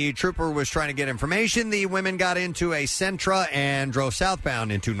 As the trooper was trying to get information, the women got into a Sentra and drove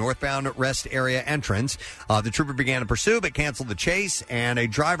southbound into northbound rest area entrance. The trooper began to pursue but canceled the chase, and a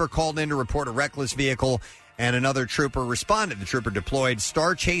driver called in to report a reckless vehicle, and another trooper responded. The trooper deployed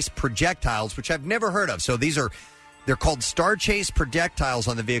Star Chase projectiles, which I've never heard of. So they're called Star Chase projectiles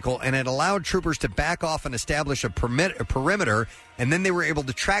on the vehicle, and it allowed troopers to back off and establish a perimeter, and then they were able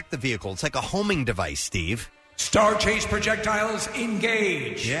to track the vehicle. It's like a homing device, Steve. Star chase projectiles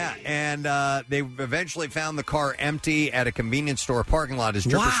engage. Yeah, and they eventually found the car empty at a convenience store parking lot as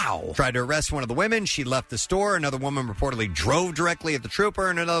troopers tried to arrest one of the women. She left the store. Another woman reportedly drove directly at the trooper,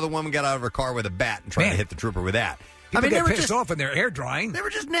 and another woman got out of her car with a bat and tried to hit the trooper with that. People get pissed off when they're air drying. They were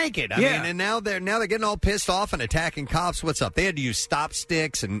just naked. I mean, and now they're getting all pissed off and attacking cops. What's up? They had to use stop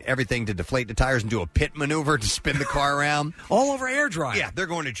sticks and everything to deflate the tires and do a pit maneuver to spin the car around. All over air drying. Yeah, they're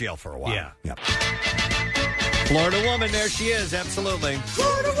going to jail for a while. Yeah. Yep. Florida woman, there she is, absolutely.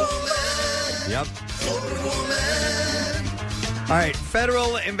 Florida woman. Yep. Florida woman. All right,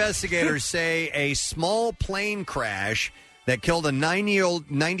 federal investigators say a small plane crash that killed a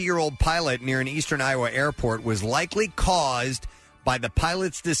 90-year-old pilot near an eastern Iowa airport was likely caused by the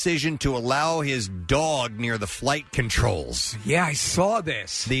pilot's decision to allow his dog near the flight controls. Yeah, I saw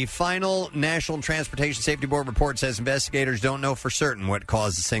this. The final National Transportation Safety Board report says investigators don't know for certain what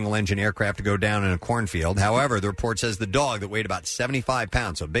caused the single-engine aircraft to go down in a cornfield. However, the report says the dog, that weighed about 75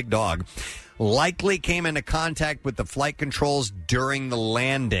 pounds, so a big dog, likely came into contact with the flight controls during the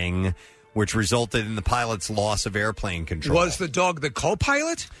landing, which resulted in the pilot's loss of airplane control. Was the dog the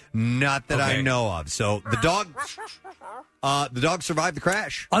co-pilot? Not that I know of. So the dog survived the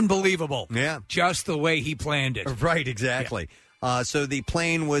crash. Unbelievable. Yeah. Just the way he planned it. Right, exactly. Yeah. So the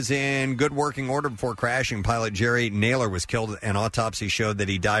plane was in good working order before crashing. Pilot Jerry Naylor was killed. An autopsy showed that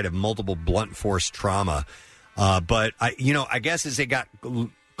he died of multiple blunt force trauma. But I guess as they got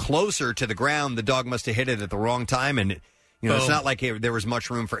closer to the ground, the dog must have hit it at the wrong time, and it's not like there was much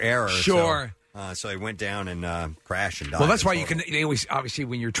room for error. Sure. So he went down and crashed and died. Well, that's why they always, obviously,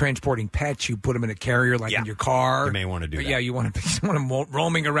 when you're transporting pets, you put them in a carrier like in your car. You may want to do that. Yeah, you want them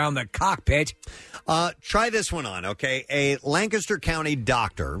roaming around the cockpit. Try this one on, okay? A Lancaster County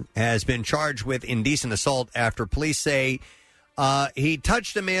doctor has been charged with indecent assault after police say he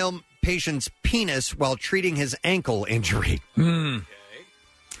touched a male patient's penis while treating his ankle injury.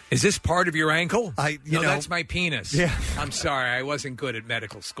 Is this part of your ankle? No, that's my penis. Yeah. I'm sorry, I wasn't good at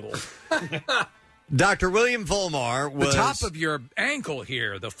medical school. Dr. William Volmar was... The top of your ankle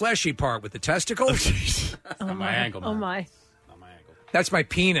here, the fleshy part with the testicles. My ankle. Oh, my. That's my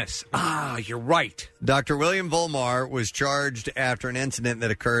penis. You're right. Dr. William Volmar was charged after an incident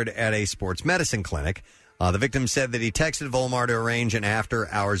that occurred at a sports medicine clinic. The victim said that he texted Volmar to arrange an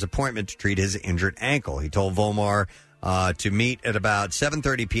after-hours appointment to treat his injured ankle. He told Volmar to meet at about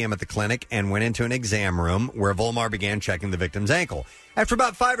 7:30 p.m. at the clinic and went into an exam room where Volmar began checking the victim's ankle. After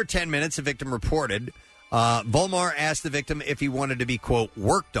about 5 or 10 minutes, the victim reported Volmar asked the victim if he wanted to be, quote,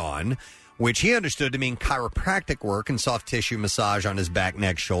 worked on, which he understood to mean chiropractic work and soft tissue massage on his back,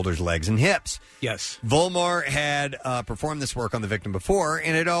 neck, shoulders, legs, and hips. Yes. Volmar had performed this work on the victim before,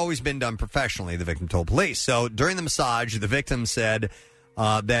 and it had always been done professionally, the victim told police. So during the massage, the victim said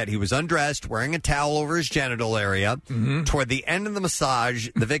that he was undressed, wearing a towel over his genital area. Mm-hmm. Toward the end of the massage,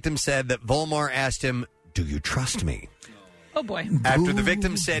 the victim said that Volmar asked him, "Do you trust me?" Oh, boy. After the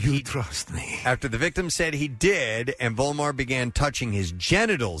victim said he trust me. After the victim said he did, and Volmar began touching his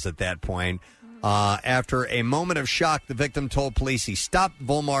genitals at that point. After a moment of shock, the victim told police he stopped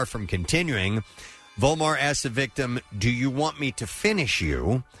Volmar from continuing. Volmar asked the victim, "Do you want me to finish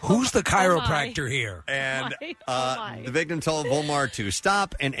you?" Who's the chiropractor here? And the victim told Volmar to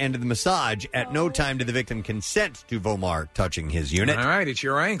stop and ended the massage. At no time did the victim consent to Volmar touching his unit. All right, it's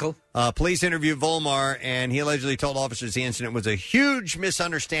your ankle. Police interviewed Volmar, and he allegedly told officers the incident was a huge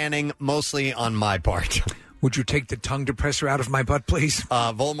misunderstanding, mostly on my part. Would you take the tongue depressor out of my butt, please?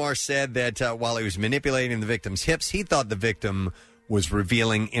 Volmar said that while he was manipulating the victim's hips, he thought the victim was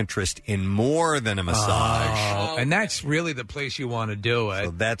revealing interest in more than a massage. And that's really the place you want to do it.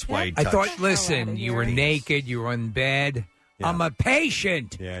 So that's why he I touched. thought, listen, you were naked, you were in bed. Yeah. I'm a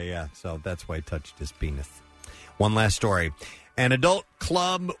patient. Yeah. So that's why he touched his penis. One last story. An adult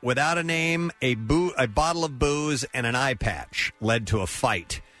club without a name, a bottle of booze, and an eye patch led to a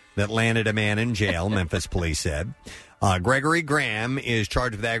fight that landed a man in jail, Memphis police said. Gregory Graham is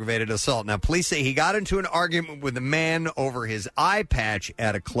charged with aggravated assault. Now, police say he got into an argument with a man over his eye patch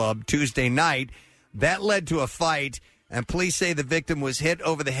at a club Tuesday night. That led to a fight, and police say the victim was hit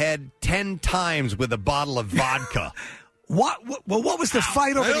over the head 10 times with a bottle of vodka. What was the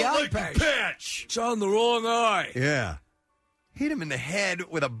fight over the eye like patch? the patch. It's on the wrong eye. Yeah. Hit him in the head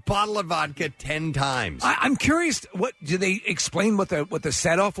with a bottle of vodka 10 times. I'm curious. What did they explain? What the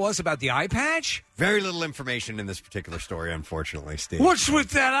set off was about the eye patch? Very little information in this particular story, unfortunately, Steve. What's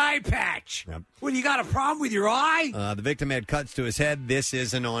with that eye patch? Yep. What, you got a problem with your eye? The victim had cuts to his head. This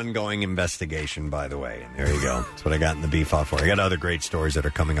is an ongoing investigation, by the way. And there you go. That's what I got in the beef off for. I got other great stories that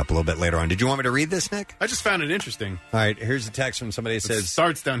are coming up a little bit later on. Did you want me to read this, Nick? I just found it interesting. All right. Here's a text from somebody that says... It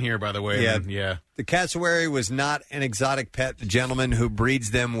starts down here, by the way. Yeah. Yeah. The cassowary was not an exotic pet. The gentleman who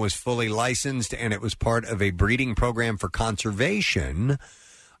breeds them was fully licensed, and it was part of a breeding program for conservation.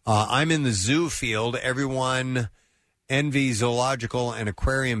 I'm in the zoo field. Everyone envies zoological and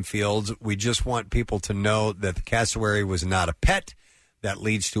aquarium fields. We just want people to know that the cassowary was not a pet. That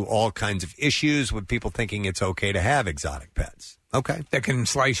leads to all kinds of issues with people thinking it's okay to have exotic pets. Okay. That can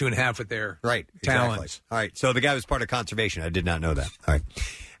slice you in half with their talents. Exactly. All right. So the guy was part of conservation. I did not know that. All right.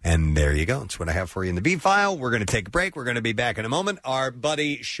 And there you go. That's what I have for you in the B-File. We're going to take a break. We're going to be back in a moment. Our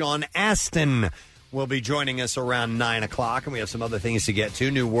buddy Sean Astin will be joining us around 9 o'clock, and we have some other things to get to.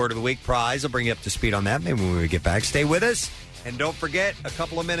 New Word of the Week prize. I'll bring you up to speed on that. Maybe when we get back. Stay with us. And don't forget, a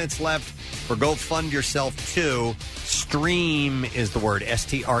couple of minutes left for Go Fund Yourself 2. Stream is the word,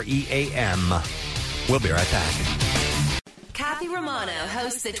 S-T-R-E-A-M. We'll be right back. Kathy Romano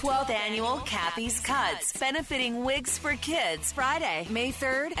hosts the 12th annual Kathy's Cuts, benefiting wigs for kids, Friday, May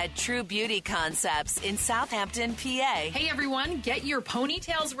 3rd at True Beauty Concepts in Southampton, PA. Hey everyone, get your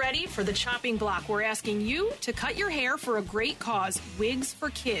ponytails ready for the chopping block. We're asking you to cut your hair for a great cause, Wigs for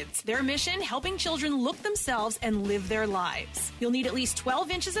Kids. Their mission, helping children look themselves and live their lives. You'll need at least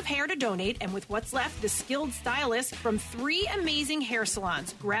 12 inches of hair to donate, and with what's left, the skilled stylists from 3 amazing hair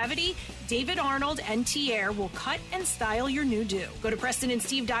salons, Gravity, David Arnold, and Tier, will cut and style your new do. Go to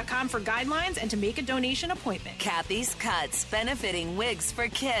PrestonandSteve.com for guidelines and to make a donation appointment. Kathy's Cuts, benefiting wigs for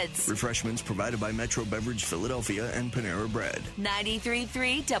kids. Refreshments provided by Metro Beverage Philadelphia and Panera Bread.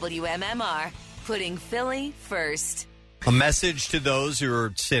 93.3 WMMR, putting Philly first. A message to those who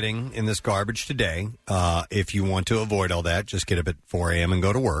are sitting in this garbage today. If you want to avoid all that, just get up at 4 a.m. and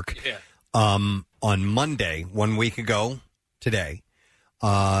go to work. Yeah. On Monday, 1 week ago today,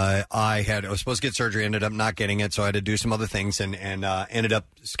 I was supposed to get surgery, ended up not getting it, so I had to do some other things, and ended up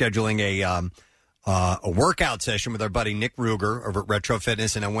scheduling a workout session with our buddy Nick Ruger over at Retro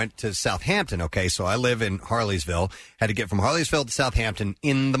Fitness, and I went to Southampton. Okay, so I live in Harleysville. Had to get from Harleysville to Southampton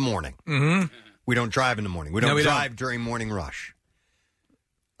in the morning. Mm-hmm. We don't drive in the morning. We don't drive during morning rush.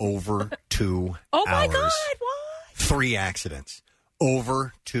 Over 2 Oh my hours. God! What? 3 accidents.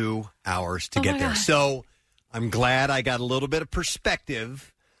 Over 2 hours to get there. God. So I'm glad I got a little bit of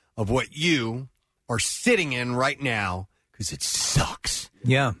perspective of what you are sitting in right now, because it sucks.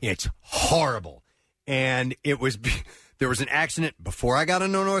 Yeah. It's horrible. And there was an accident before I got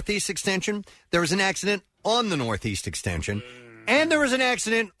on the Northeast Extension. There was an accident on the Northeast Extension. And there was an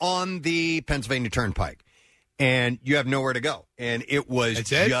accident on the Pennsylvania Turnpike. And you have nowhere to go. And it was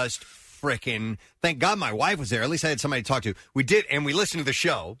just freaking, thank God my wife was there. At least I had somebody to talk to. We did, and we listened to the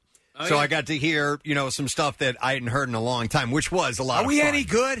show. So I got to hear, some stuff that I hadn't heard in a long time, which was a lot of fun. Are we any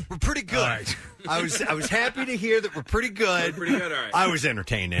good? We're pretty good. Right. I was happy to hear that we're pretty good. Pretty good, all right. I was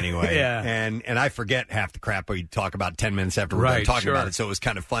entertained anyway. Yeah. And I forget half the crap we talk about 10 minutes after we're done talking about it. So it was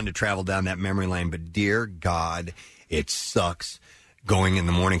kind of fun to travel down that memory lane. But dear God, it sucks going in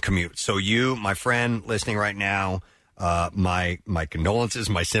the morning commute. So you, my friend, listening right now, my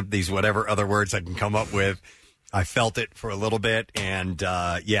condolences, my sympathies, whatever other words I can come up with. I felt it for a little bit, and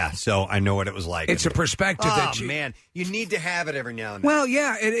so I know what it was like. It's a perspective that man, you need to have it every now and then. Well,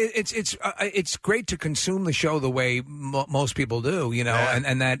 yeah, it's great to consume the show the way most people do,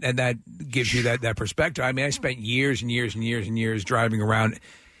 and that gives you that perspective. I mean, I spent years and years and years and years driving around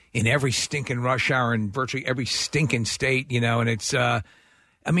in every stinking rush hour in virtually every stinking state, and it's, it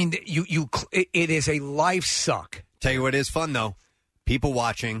is a life suck. Tell you what is fun though. People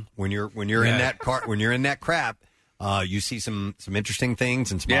watching when you're in that car, when you're in that crap, you see some interesting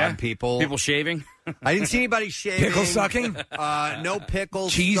things and some odd people. People shaving. I didn't see anybody shaving. Pickle sucking. No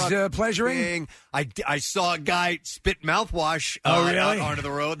pickles. Cheese pleasuring. I saw a guy spit mouthwash really? out onto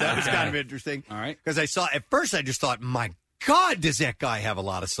the road. That was kind of interesting. All right. Because at first I just thought, my God, does that guy have a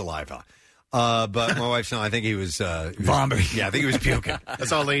lot of saliva? But my wife's I think he was vomiting. Yeah, I think he was puking. I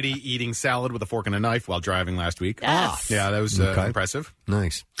saw a lady eating salad with a fork and a knife while driving last week. Yes. Yeah, that was impressive.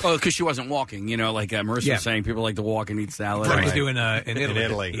 Nice. Oh, because she wasn't walking. Like Marissa was saying, people like to walk and eat salad. Like to do in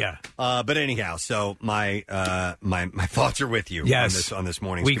Italy. Yeah. But anyhow, so my thoughts are with you. Yes. on this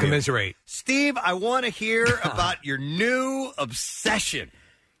morning's we commute. commiserate. Steve, I want to hear about your new obsession.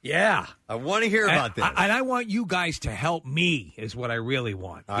 Yeah. I want to hear about this. And I want you guys to help me is what I really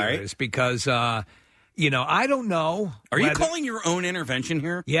want. All right. Is because, I don't know. Are you calling your own intervention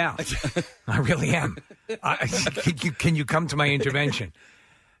here? Yeah. I really am. Can you come to my intervention?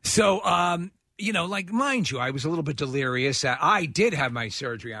 So, mind you, I was a little bit delirious. I did have my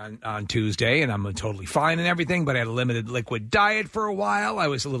surgery on Tuesday, and I'm totally fine and everything, but I had a limited liquid diet for a while. I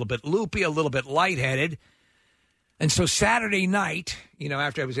was a little bit loopy, a little bit lightheaded. And so Saturday night,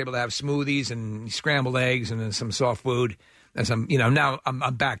 after I was able to have smoothies and scrambled eggs and some soft food, as I'm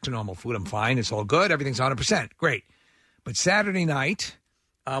back to normal food. I'm fine. It's all good. Everything's 100%. Great. But Saturday night,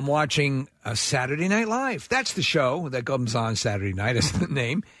 I'm watching Saturday Night Live. That's the show that comes on Saturday night, is the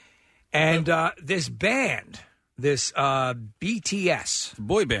name. And this band, this BTS.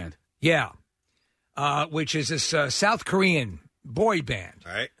 Boy band. Yeah. Which is this South Korean boy band.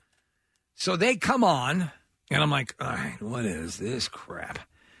 All right. So they come on, and I'm like, all right, what is this crap?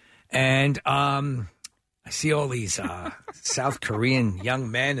 And I see all these South Korean young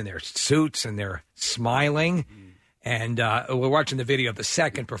men in their suits, and they're smiling. And we're watching the video of the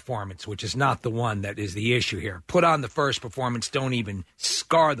second performance, which is not the one that is the issue here. Put on the first performance. Don't even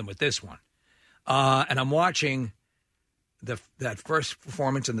scar them with this one. And I'm watching that first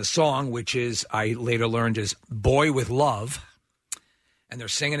performance and the song, which is, I later learned, is Boy with Love. And they're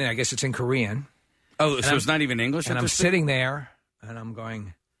singing it. I guess it's in Korean. Oh, so it's not even English? And I'm sitting there, and I'm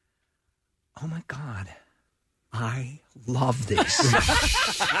going, oh, my God. I love this.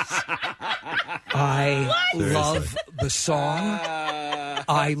 I love the song.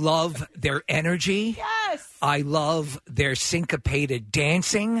 I love their energy. Yes. I love their syncopated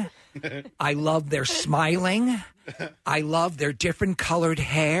dancing. I love their smiling. I love their different colored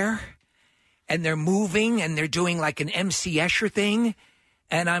hair. And they're moving, and they're doing like an MC Escher thing.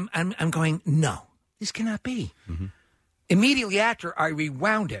 And I'm going, no, this cannot be. Mm-hmm. Immediately after, I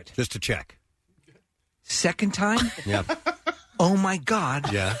rewound it. Just to check. Second time? Yeah. Oh, my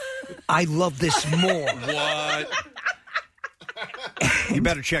God. Yeah. I love this more. What? You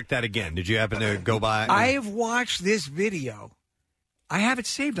better check that again. Did you happen to go by? I have watched this video. I have it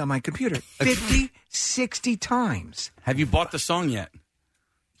saved on my computer 50, 60 times. Have you bought the song yet?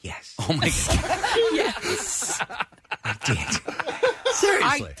 Yes. Oh, my God. Yes. I did.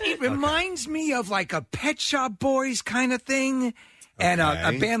 Seriously? It reminds me of like a Pet Shop Boys kind of thing. And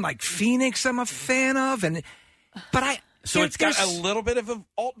a band like Phoenix I'm a fan of. So it's got a little bit of an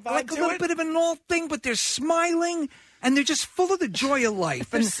alt vibe like to a little it? bit of an alt thing, but they're smiling and they're just full of the joy of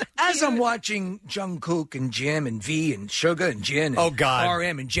life. And as I'm watching Jungkook and Jim and V and Suga and Jin and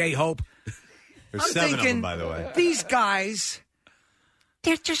RM and J-Hope, There's I'm 7 thinking, of them, by the way. These guys,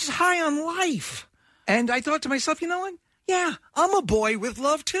 they're just high on life. And I thought to myself, you know what? Yeah, I'm a boy with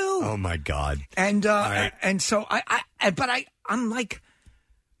love too. Oh my God! And right. and so I'm like,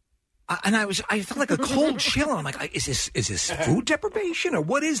 and I felt like a cold chill. I'm like, is this food deprivation or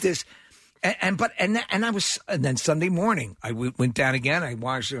what is this? And then Sunday morning I went down again. I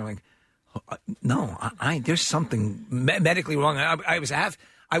watched it. I'm like, no, there's something medically wrong. I was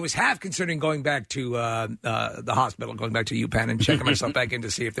half considering going back to the hospital, going back to UPenn and checking myself back in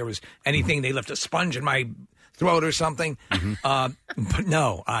to see if there was anything. They left a sponge in my throat or something. Mm-hmm. But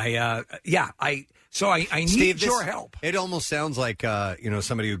no, I need Steve, your help. It almost sounds like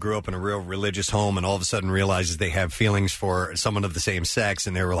somebody who grew up in a real religious home and all of a sudden realizes they have feelings for someone of the same sex,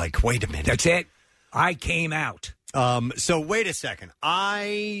 and they were like, "Wait a minute, that's it. I came out." So wait a second.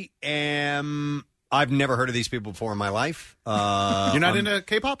 I've never heard of these people before in my life. You're not into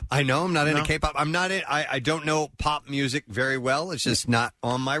K-pop? I know I'm not into K-pop. I don't know pop music very well. It's just not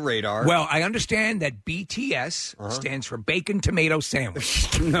on my radar. Well, I understand that BTS stands for Bacon Tomato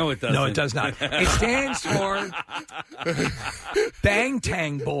Sandwich. No, it doesn't. No, it does not. It stands for Bang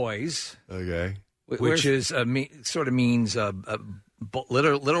Tang Boys. Okay. Which is sort of means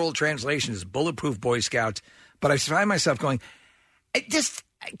literal translation is Bulletproof Boy Scouts. But I find myself going,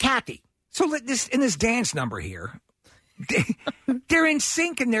 Kathy. So in this dance number here, they're in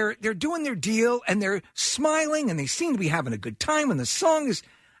sync and they're doing their deal and they're smiling and they seem to be having a good time and the song is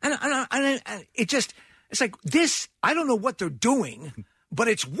and it's like this. I don't know what they're doing, but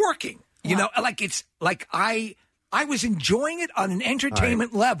it's working. You know, like it's like I was enjoying it on an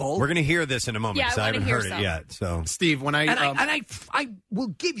entertainment level. We're going to hear this in a moment because I haven't heard it yet. So, Steve, when I will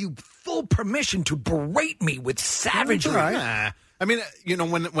give you full permission to berate me with savagery. I mean,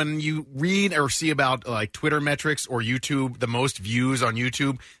 when you read or see about like Twitter metrics or YouTube, the most views on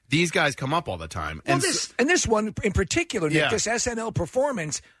YouTube, these guys come up all the time. Well, this one in particular, Nick, this SNL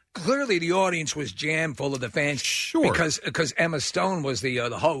performance, clearly the audience was jammed full of the fans. Sure, because Emma Stone was the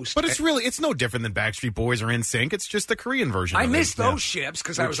host. But it's no different than Backstreet Boys or NSYNC. It's just the Korean version. I missed those ships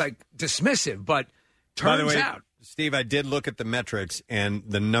because I was like dismissive, but turns out, Steve, I did look at the metrics, and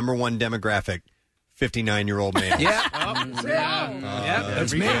the number one demographic. 59-year-old man. Yeah.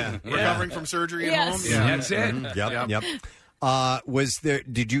 That's me. Recovering from surgery at home. Yeah, that's it. Yep.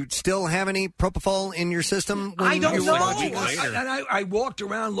 Did you still have any propofol in your system? I don't know. I walked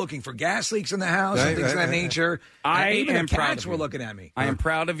around looking for gas leaks in the house and things of that nature. Even the cats were looking at me. I am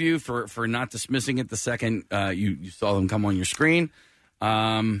proud of you for not dismissing it the second you saw them come on your screen.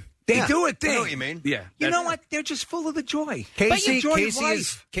 They do a thing. I know what you mean. Yeah. You know what? They're just full of the joy.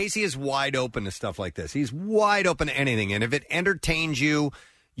 Casey is wide open to stuff like this. He's wide open to anything. And if it entertains you,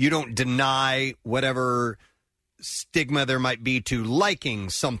 you don't deny whatever stigma there might be to liking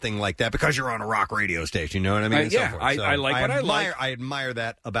something like that because you're on a rock radio station. You know what I mean? And so forth. I like what I like. I admire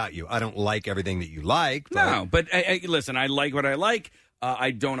that about you. I don't like everything that you like. No, but listen, I like what I like.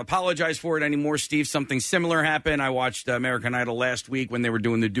 I don't apologize for it anymore, Steve. Something similar happened. I watched American Idol last week when they were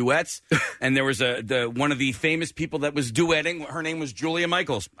doing the duets, and there was one of the famous people that was duetting. Her name was Julia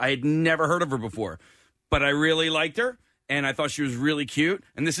Michaels. I had never heard of her before, but I really liked her, and I thought she was really cute.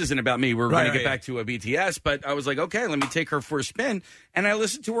 And this isn't about me. We're going to get back to a BTS, but I was like, okay, let me take her for a spin. And I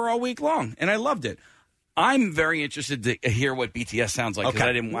listened to her all week long, and I loved it. I'm very interested to hear what BTS sounds like because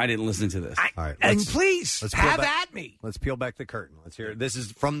I didn't listen to this. All right, and please have at me. Let's peel back the curtain. Let's hear it. This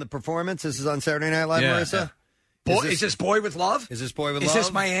is from the performance. This is on Saturday Night Live, Marissa. Yeah. Is this Boy with Love? Is this Boy with Is Love?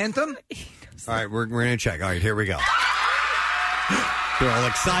 this my anthem? All right, we're going to check. All right, here we go. You're all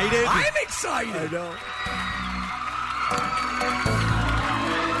excited? I'm excited. I know.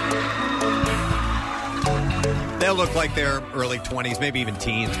 They'll look like they're early 20s, maybe even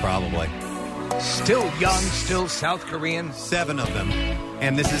teens, probably. Still young, still South Korean. 7 of them.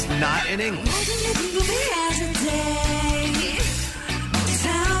 And this is not in English.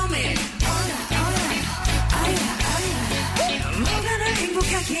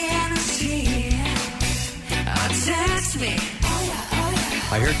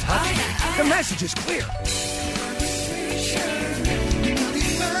 I hear touch me. The message is clear.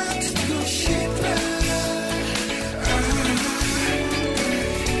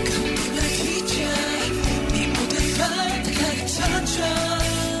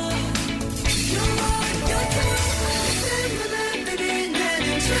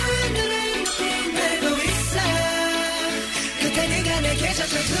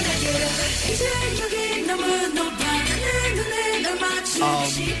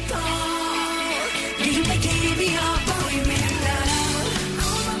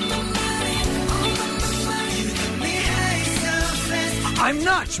 I'm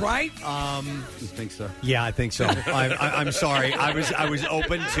nuts, right? You think so? Yeah, I think so. I'm sorry. I was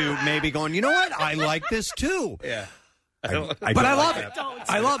open to maybe going, you know what? I like this too. Yeah. But I love it.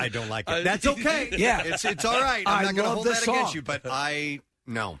 I love it. I don't like it. That's okay. Yeah. It's all right. I'm not going to hold that song against you, but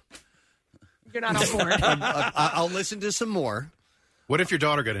no. You're not on board. I'll listen to some more. What if your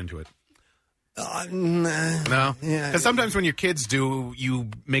daughter got into it? Nah. No? Yeah. Because sometimes when your kids do, you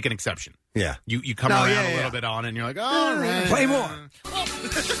make an exception. Yeah. You come around a little bit on it, and you're like, all right. Play more.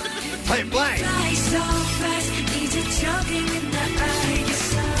 Play.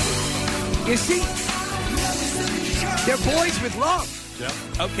 You see, they're boys with love. Yep.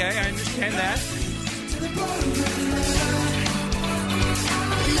 Okay, I understand that.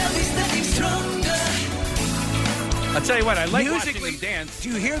 I'll tell you what, I like watching them dance. Do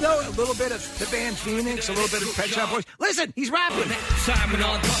you hear, though, a little bit of the band Phoenix, a little bit of Pet Shop Boys? Listen, he's rapping. He's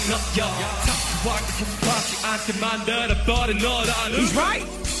right.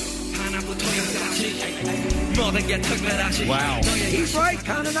 Wow. He's right,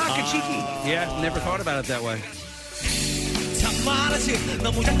 kind of Nakachiki. Yeah, never thought about it that way.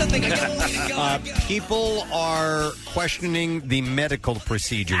 People are questioning the medical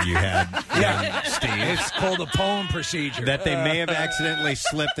procedure you had, Steve. It's called a poem procedure. That they may have accidentally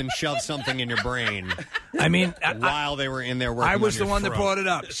slipped and shoved something in your brain. I mean, while they were in there working. I was on the one throat. that brought it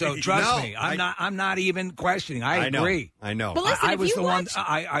up. So trust me, I'm not even questioning. I agree. I know. But listen, I was the one.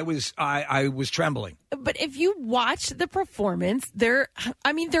 watch- I was trembling. But if you watch the performance, they're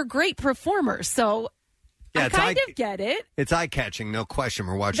great performers. So Yeah, I it's kind of get it. It's eye catching, no question.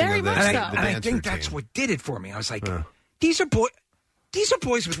 We're watching Very much so. the And I dance think routine. that's what did it for me. I was like, these are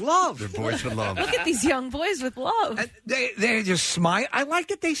boys with love. They're boys with love. Look at these young boys with love. And they just smile. I like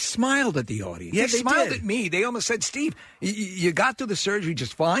that they smiled at the audience. Yeah, they they smiled did. at me. They almost said, "Steve, you got through the surgery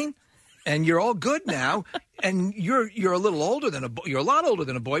just fine, and you're all good now. And you're a little older than you're a lot older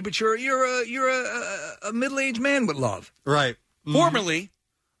than a boy, but you're a middle-aged man with love, right? Formerly,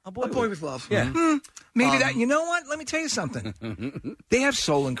 a boy with love. Yeah, maybe that. You know what? Let me tell you something. They have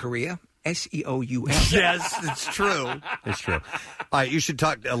soul in Korea. SEOUL. Yes, it's true. It's true. All right, you should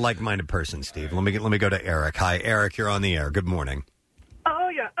talk to a like-minded person, Steve. Let me go to Eric. Hi, Eric. You're on the air. Good morning. Oh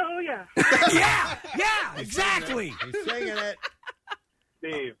yeah. yeah, exactly. He's singing it.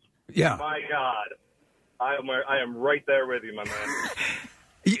 Steve. Yeah. My God, I am right there with you, my man.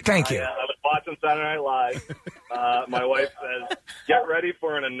 Thank you. I was watching Saturday Night Live. My wife says, "Get ready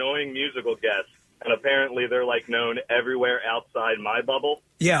for an annoying musical guest," and apparently they're like known everywhere outside my bubble.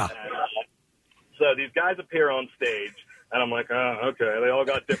 Yeah. And, so these guys appear on stage. And I'm like, oh, okay. They all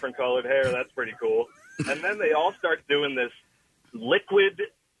got different colored hair. That's pretty cool. And then they all start doing this liquid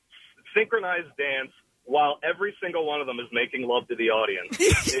synchronized dance while every single one of them is making love to the audience.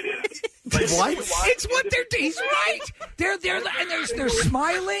 It is what? It's what they're. He's right. They're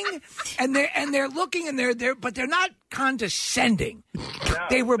smiling and they're looking and they're but they're not condescending.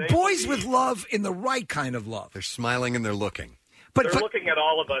 They were boys with love in the right kind of love. They're smiling and they're looking. They're looking at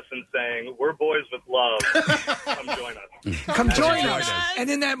all of us and saying, "We're boys with love. Come join us. Come join us." And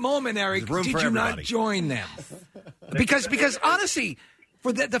in that moment, Eric, room did for you everybody. not join them? Because honestly,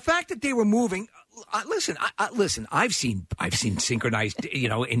 for the fact that they were moving. Listen. I've seen synchronized,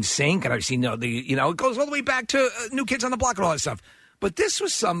 in sync, and I've seen it goes all the way back to New Kids on the Block and all that stuff. But this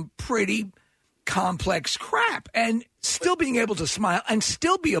was some pretty complex crap, and still being able to smile and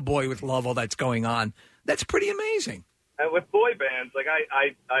still be a boy with love. All that's going on. That's pretty amazing. And with boy bands, like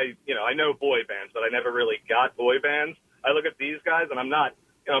I know boy bands, but I never really got boy bands. I look at these guys, and I'm not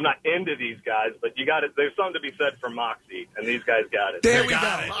into these guys, but you got it. There's something to be said for Moxie, and these guys got it. There we go.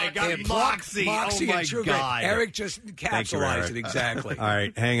 They got Moxie. Moxie Oh, my and Sugar. God. Eric just capsulized it exactly. All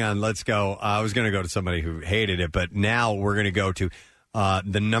right, hang on. Let's go. I was going to go to somebody who hated it, but now we're going to go to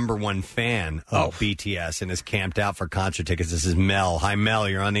the number one fan of BTS and is camped out for concert tickets. This is Mel. Hi, Mel.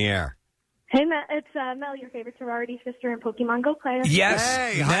 You're on the air. Hey, Mel, it's Mel, your favorite sorority sister and Pokemon Go player. Yes,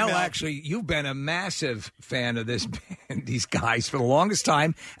 Hey, Mel, Mel. actually, you've been a massive fan of this band, these guys, for the longest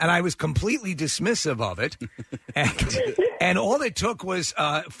time, and I was completely dismissive of it. And all it took was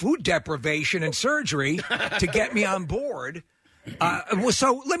food deprivation and surgery to get me on board.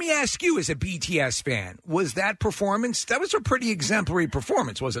 So let me ask you, as a BTS fan, was that performance, that was a pretty exemplary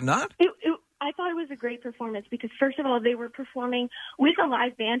performance, was it not? I thought it was a great performance because, first of all, they were performing with a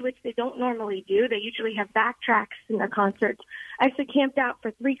live band, which they don't normally do. They usually have backtracks in their concerts. I actually camped out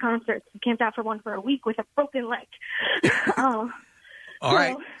for 3 concerts. I camped out for one for a week with a broken leg. All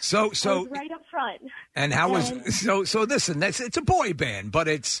right. So I was right up front. And how was so? Listen, it's a boy band, but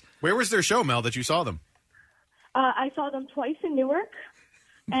it's where was their show, Mel? That you saw them? I saw them twice in Newark.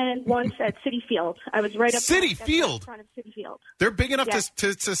 And once at City Field. I was right up City front, Field? in front of City Field. They're big enough Yes.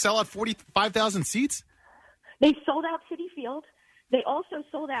 to sell out 45,000 seats? They sold out City Field. They also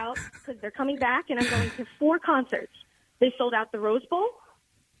sold out, because they're coming back, and I'm going to 4 concerts. They sold out the Rose Bowl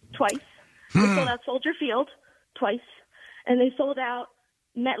twice. They sold out Soldier Field twice. And they sold out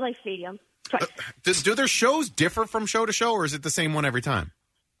MetLife Stadium twice. Do their shows differ from show to show, or is it the same one every time?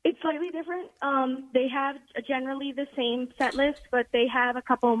 It's slightly different. They have generally the same set list, but they have a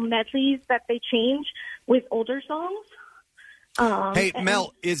couple medleys that they change with older songs. Hey,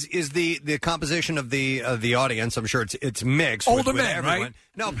 Mel, is the composition of the audience? I'm sure it's mixed. Older with men, everyone. right?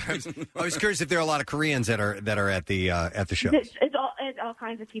 No, I was curious if there are a lot of Koreans that are at the shows. It's all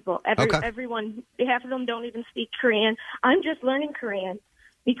kinds of people. Everyone, half of them don't even speak Korean. I'm just learning Korean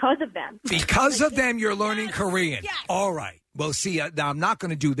because of them. Because of them, you're learning Korean. Yes. All right. Well, see, now I'm not going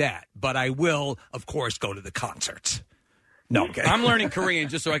to do that, but I will, of course, go to the concerts. No, okay. I'm learning Korean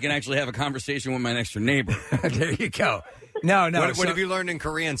just so I can actually have a conversation with my next door neighbor. There you go. No. What have you learned in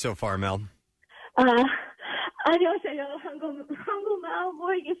Korean so far, Mel? 안녕하세요. 한국말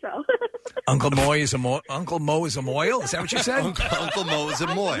모르겠어. Uncle Mo is a moil? Is that what you said? Uncle Mo is a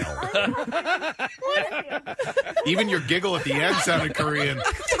moil. Even your giggle at the end sounded Korean.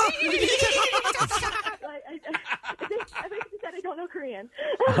 I don't know Korean.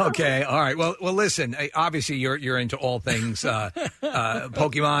 Okay, all right. Well, listen. Obviously, you're into all things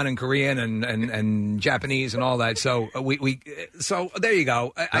Pokemon and Korean and Japanese and all that. So so there you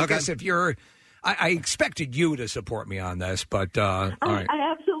go. I guess if you're, I expected you to support me on this, but all right.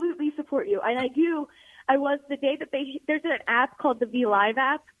 I absolutely support you, and I do. I was the day that there's an app called the V Live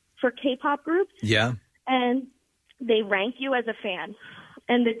app for K-pop groups. Yeah. And they rank you as a fan.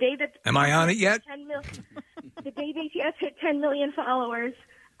 And the day that am I on it yet? The day BTS hit 10 million followers,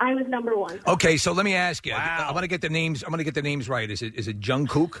 I was number 1. Okay, so let me ask you. Wow. I'm going to get the names right. Is it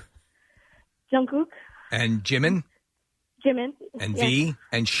Jungkook? Jungkook. And Jimin? Jimin. And yes. V?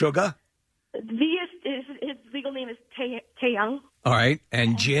 And Suga? V is his legal name is Taeyang. All right.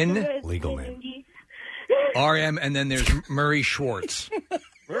 And Jin? Legal name. RM, and then there's Murray Schwartz.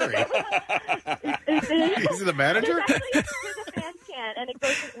 Murray? Is he the manager? There's a fan chant, and it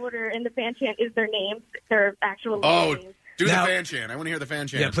goes in order, and the fan chant is their names, their actual names. Do the fan chant. I want to hear the fan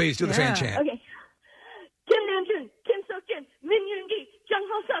chant. Yeah, please do the fan chant. Okay. Kim Namjoon, Kim Seokjin, Min Yoongi, Jung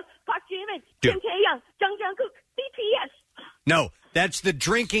Ho-suk, Park Ji-min, Dude. Kim Taeyang, Jung Jungkook, BTS. No, that's the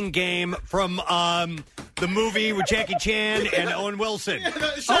drinking game from the movie with Jackie Chan and Owen Wilson.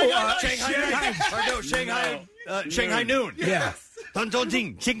 Shanghai Shanghai Noon. Yeah.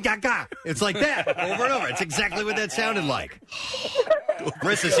 It's like that over and over. It's exactly what that sounded like.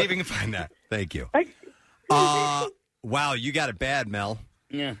 Marissa, see if you can find that. Thank you. Wow, you got it bad, Mel.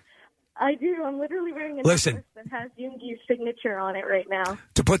 Yeah. I do. I'm literally wearing a Listen. necklace that has Yoongi's signature on it right now.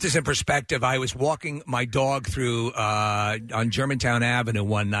 To put this in perspective, I was walking my dog through on Germantown Avenue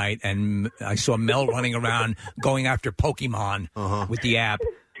one night, and I saw Mel running around going after Pokemon with the app.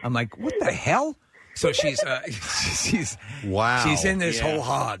 I'm like, what the hell? So she's wow. She's in this whole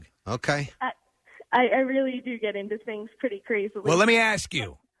hog. Okay. I really do get into things pretty crazily. Well, let me ask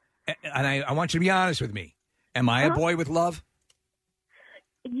you, and I want you to be honest with me. Am I a boy with love?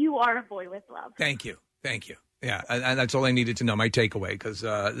 You are a boy with love. Thank you. Yeah, and that's all I needed to know, my takeaway, because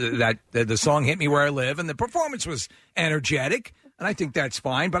the song hit me where I live, and the performance was energetic, and I think that's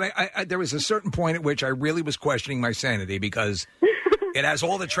fine. But I there was a certain point at which I really was questioning my sanity, because it has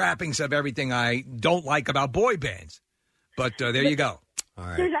all the trappings of everything I don't like about boy bands. But there you go. All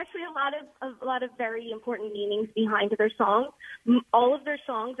right. There's actually a lot of very important meanings behind their songs. All of their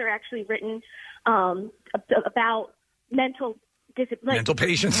songs are actually written about mental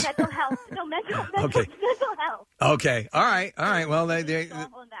patients? Mental health. No, mental health. Okay. All right. Well, they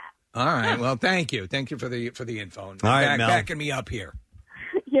all right. Well, thank you for the info. All right, Mel. Backing me up here.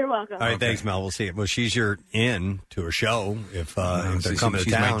 You're welcome. All right, thanks, Mel. We'll see it. Well, she's your in to her show if they're coming to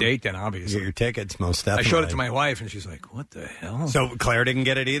she's town. my date, then obviously You get your tickets, most definitely. I showed it to my wife, and she's like, "What the hell?" So Claire didn't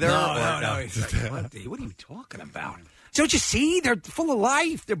get it either. No. He's like, what are you talking about? Don't you see? They're full of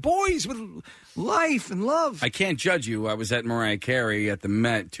life. They're boys with life and love. I can't judge you. I was at Mariah Carey at the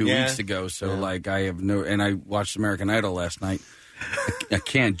Met 2 weeks ago, so I have no. And I watched American Idol last night. I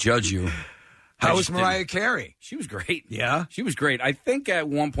can't judge you. How was Mariah Carey? She was great. Yeah? She was great. I think at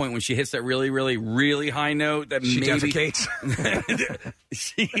one point when she hits that really, really, really high note, that She maybe defecates.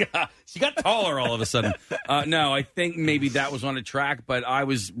 she got taller all of a sudden. No, I think maybe that was on a track, but I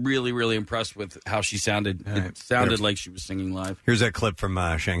was really, really impressed with how she sounded. It sounded like she was singing live. Here's a clip from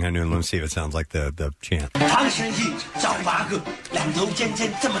Shanghai Noon. Let's see if it sounds like the chant. 他的身体找8个，两头尖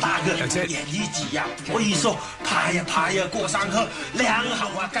尖这么大个，眼一挤呀，我一说爬呀爬呀过山河，两好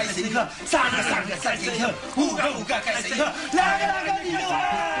啊该谁克，三个该谁克，五个该谁克，两个你克。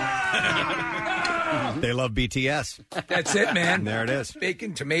 They love BTS. That's it, man. There it is.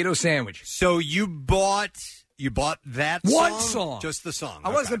 Bacon tomato sandwich. So you bought that one song? song, just the song. I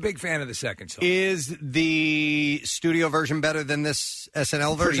wasn't a big fan of the second song. Is the studio version better than this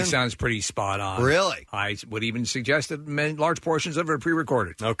SNL version? Sounds pretty spot on. Really? I would even suggest that large portions of it are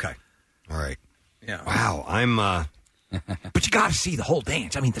pre-recorded. Okay. All right. Yeah. Wow. I'm. But you got to see the whole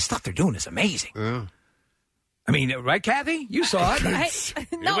dance. I mean, the stuff they're doing is amazing. I mean, right, Kathy? You saw it.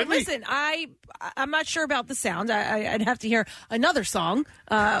 No, listen, I'm not sure about the sound. I'd have to hear another song.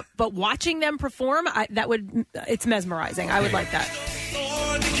 But watching them perform, it's mesmerizing. I would like that.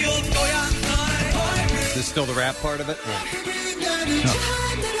 Is this still the rap part of it?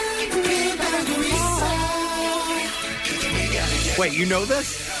 Wait, you know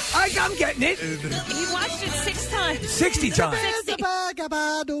this? I'm getting it. He watched it 6 times. 60 times. 60.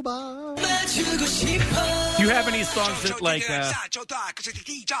 Do you have any songs that like?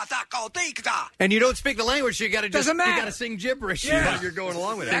 And you don't speak the language, so you got to Doesn't matter. You got to sing gibberish. Yeah. You're going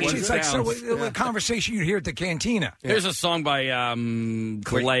along with it. Actually, it's like a conversation you hear at the cantina. There's a song by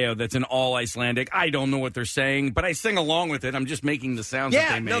Kaleo that's in all Icelandic. I don't know what they're saying, but I sing along with it. I'm just making the sounds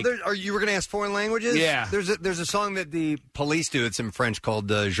that they make. You were going to ask foreign languages? Yeah. There's a song that the Police do. It's in French called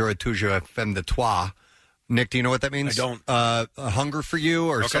J'aurais toujours femme de toi. Nick, do you know what that means? I don't. A hunger for you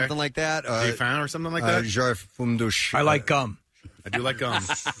or something like that? Fan or something like that? J'aurais femme de I like gum. I do like gum.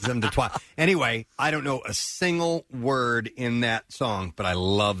 Femme de toi. Anyway, I don't know a single word in that song, but I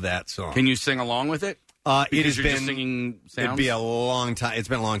love that song. Can you sing along with it? It has you're been just singing sounds? It'd be a long time. It's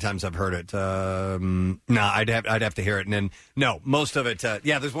been a long time since I've heard it. No, I'd have to hear it, and then most of it.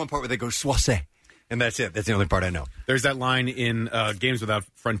 There's one part where they go soissé. And that's it. That's the only part I know. There's that line in Games Without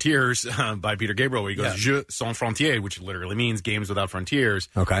Frontiers by Peter Gabriel where he goes, Je sans frontières, which literally means Games Without Frontiers.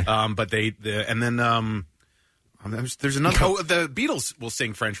 Okay. But and then there's another. The Beatles will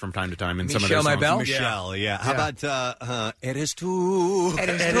sing French from time to time in some of their songs. Michelle, yeah. How about Eres tú?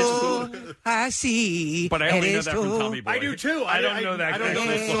 Eres tú. I see. But I only know that from Tommy Boy. I do too. I don't know that. I don't know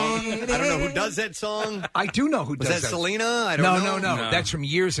that song. I don't know who does that song. I do know who does that. Was that Selena? I don't know. No. That's from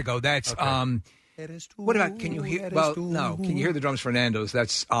years ago. That's what about? Can you hear? Well, no. Can you hear the drums, Fernando's?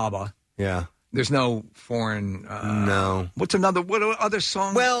 That's ABBA. Yeah. There's no foreign. No. What other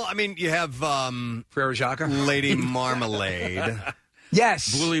song? Well, I mean, you have Frere Jacques, Lady Marmalade. Yes.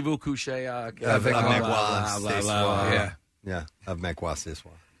 Voulez-vous coucher avec moi ce soir. Yeah. Yeah. Avec moi ce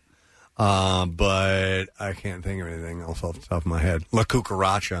soir. But I can't think of anything else off the top of my head. La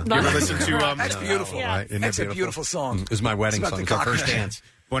Cucaracha. You ever listen to That's beautiful. Right? Isn't That's that a beautiful song. It was my wedding song. It's our first dance.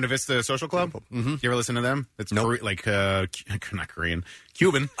 Buena Vista Social Club? Mm-hmm. You ever listen to them? It's not Korean.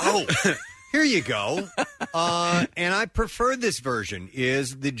 Cuban. Oh, here you go. And I prefer this version,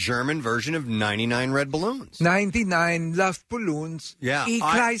 is the German version of 99 Red Balloons. 99 Luftballons. Yeah. Ich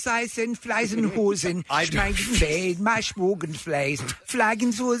Kleiseisen, Fleisenhosen, Schmeichel, Marschwogenfleisch,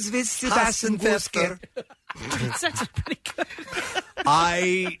 Flaggensoße, Sebastian That's pretty good.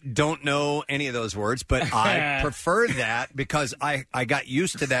 I don't know any of those words, but I prefer that because I got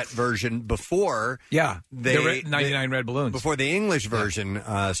used to that version before. Yeah, the 99 Red Balloons. Before the English version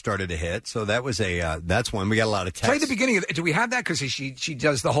started to hit. So that was that's one. We got a lot of text. Play the beginning of it. Do we have that? Because she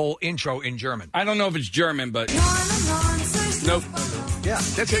does the whole intro in German. I don't know if it's German, but nope. Yeah,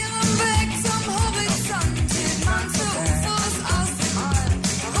 that's it.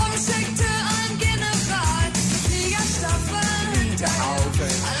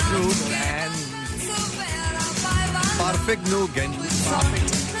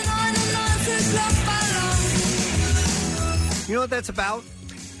 You know what that's about?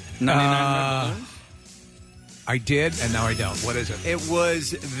 99 I did, and now I don't. What is it? It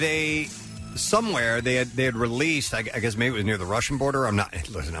was they had released. I guess maybe it was near the Russian border. I'm not.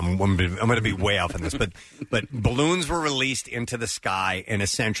 Listen, I'm going to be way off on this, but balloons were released into the sky, and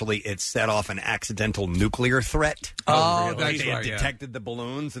essentially it set off an accidental nuclear threat. Oh, they that's had right, detected the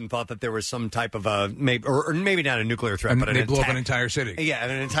balloons and thought that there was some type of a maybe not a nuclear threat, but they blew up an entire city. Yeah,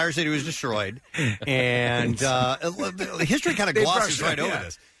 and an entire city was destroyed, and history kind of glosses right over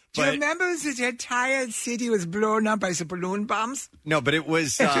this. Do you remember the entire city was blown up by the balloon bombs? No, but it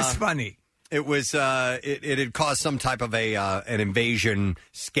was it's just funny. It was it had caused some type of an invasion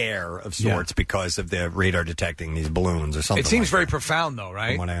scare of sorts because of the radar detecting these balloons or something. It seems like very that, profound, though,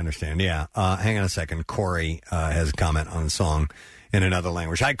 right? From what I understand, yeah. Hang on a second. Corey has a comment on the song in another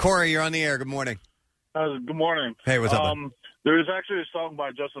language. Hi, Corey. You're on the air. Good morning. Good morning. Hey, what's up? Man? There was actually a song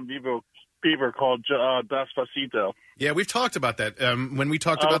by Justin Bieber called Despacito. Yeah, we've talked about that. When we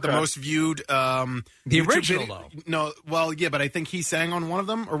talked about the most viewed... the original, though. No, well, yeah, but I think he sang on one of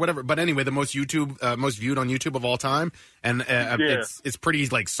them or whatever. But anyway, the most viewed on YouTube of all time. And it's pretty,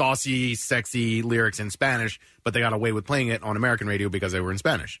 like, saucy, sexy lyrics in Spanish, but they got away with playing it on American radio because they were in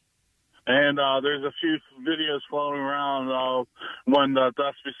Spanish. And there's a few videos floating around when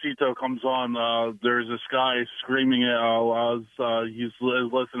Despacito comes on. There's this guy screaming it as he's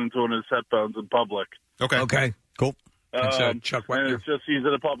listening to it in his headphones in public. Okay. Cool. Chuck Wagner. And it's just he's in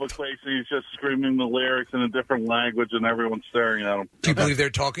a public place and he's just screaming the lyrics in a different language and everyone's staring at him. Do you believe they're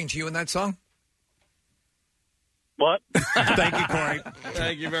talking to you in that song? What? Thank you, Corey.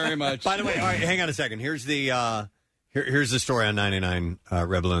 Thank you very much. By the way, all right, hang on a second. Here's the here's the story on 99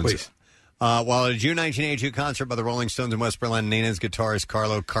 Red Balloons. Please. While at a June 1982 concert by the Rolling Stones in West Berlin, Nina's guitarist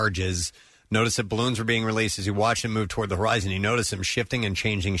Carlo Carges noticed that balloons were being released. As he watched them move toward the horizon, he noticed them shifting and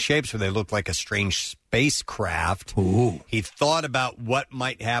changing shapes where they looked like a strange spacecraft. Ooh. He thought about what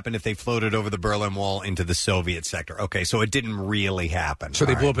might happen if they floated over the Berlin Wall into the Soviet sector. Okay, so it didn't really happen. So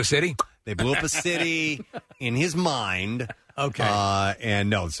they blew up a city? They blew up a city in his mind. Okay. And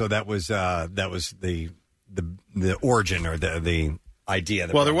no, so that was the origin or the idea.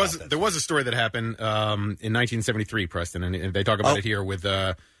 That there was a story that happened in 1973, Preston, and they talk about it here with.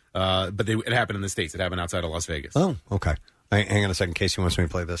 But it happened in the States. It happened outside of Las Vegas. Oh, okay. Hang on a second, Casey wants me to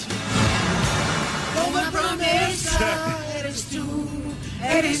play this.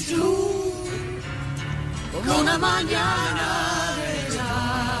 Eres tú, como una mañana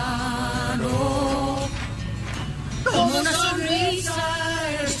verano, como una sonrisa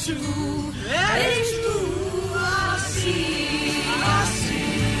eres tú, así,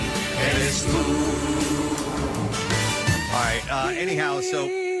 eres tú. All right, anyhow, so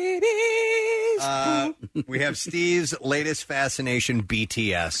we have Steve's latest fascination,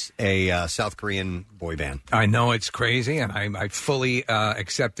 BTS, a South Korean boy band. I know it's crazy, and I fully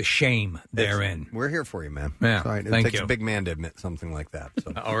accept the shame therein. We're here for you, man. Yeah, Sorry, thank takes you. a big man to admit something like that.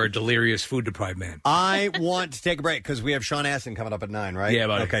 So. Or a delirious, food-deprived man. I want to take a break because we have Sean Astin coming up at 9, right? Yeah,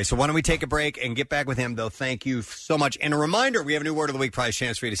 buddy. Okay, so why don't we take a break and get back with him, though. Thank you so much. And a reminder, we have a new Word of the Week prize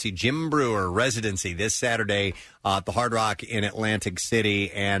chance for you to see Jim Brewer residency this Saturday at the Hard Rock in Atlantic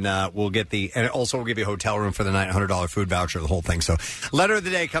City, and we'll give you a hotel room for the night, $100 food voucher, the whole thing. So letter of the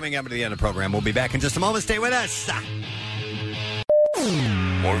day coming up at the end of the program. We'll be back in just a moment. Stay with us.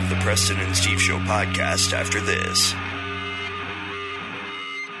 More of the Preston and Steve Show podcast after this.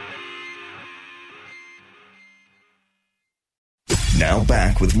 Now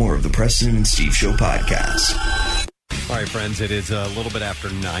back with more of the Preston and Steve Show podcast. All right, friends, it is a little bit after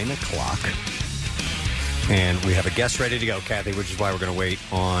 9 o'clock, and we have a guest ready to go, Kathy, which is why we're going to wait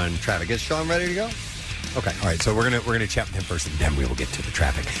on traffic. Is Sean ready to go? Okay, all right, so we're gonna chat with him first, and then we will get to the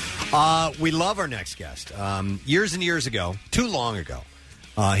traffic. We love our next guest. Years and years ago, too long ago,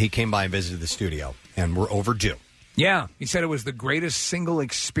 he came by and visited the studio, and we're overdue. Yeah, he said it was the greatest single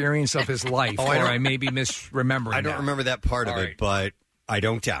experience of his life, or I may be misremembering. I don't remember that part of it, but I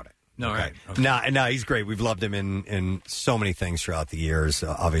don't doubt it. No, okay. No, he's great. We've loved him in so many things throughout the years.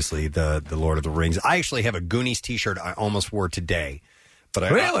 Obviously, the Lord of the Rings. I actually have a Goonies T-shirt I almost wore today, but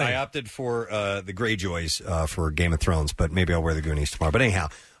I opted for the Greyjoys for Game of Thrones. But maybe I'll wear the Goonies tomorrow. But anyhow,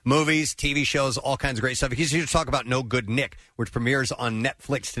 movies, TV shows, all kinds of great stuff. He's here to talk about No Good Nick, which premieres on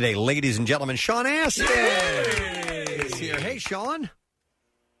Netflix today. Ladies and gentlemen, Sean Astin is here. Hey, Sean.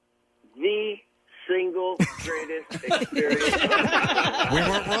 The single greatest experience. We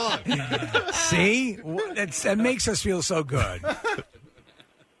weren't wrong. See? That makes us feel so good.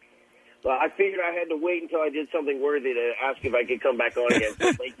 Well, I figured I had to wait until I did something worthy to ask if I could come back on again.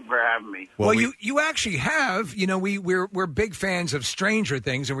 So thank you for having me. Well, you actually have. You know, we're big fans of Stranger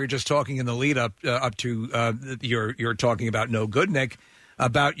Things, and we were just talking in the lead up to you're talking about No Good Nick,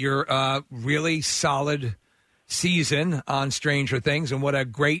 about your really solid season on Stranger Things, and what a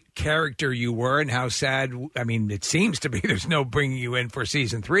great character you were, and how sad. I mean, it seems to be there's no bringing you in for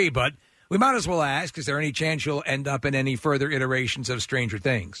season 3, but we might as well ask: is there any chance you'll end up in any further iterations of Stranger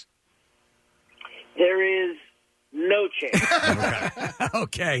Things? There is no chance.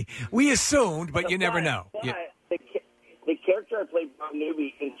 Okay. We assumed, but you never know. But the character I played, Bob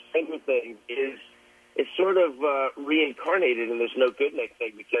Newby, in Stranger Things is sort of reincarnated in this No Good Nick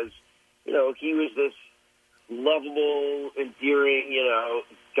thing, because, you know, he was this lovable, endearing, you know,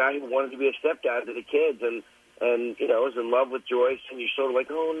 guy who wanted to be a stepdad to the kids, and you know, was in love with Joyce, and you're sort of like,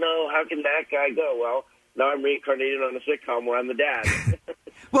 oh no, how can that guy go? Well, now I'm reincarnated on a sitcom where I'm the dad.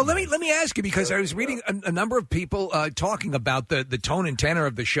 Well, let me ask you, because I was reading a number of people talking about the tone and tenor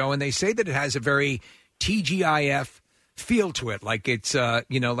of the show, and they say that it has a very TGIF feel to it, like it's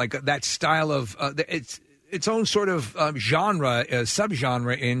you know, like that style of its own sort of genre,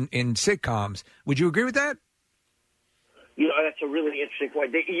 subgenre in sitcoms. Would you agree with that? You know, that's a really interesting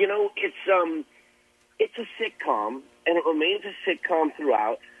point. You know, it's a sitcom, and it remains a sitcom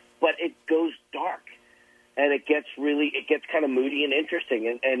throughout, but it goes dark. And it gets kind of moody and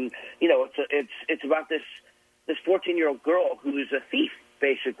interesting, and you know, it's about this 14-year-old girl who's a thief,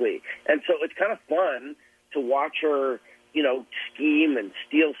 basically, and so it's kind of fun to watch her, you know, scheme and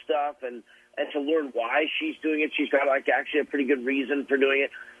steal stuff, and to learn why she's doing it. She's got like actually a pretty good reason for doing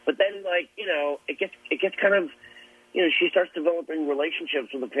it, but then, like, you know, it gets kind of, you know, she starts developing relationships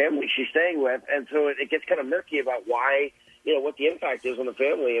with the family she's staying with, and so it gets kind of murky about why, you know, what the impact is on the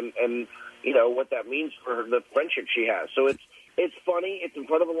family, and you know, what that means for her, the friendship she has. So it's funny. It's in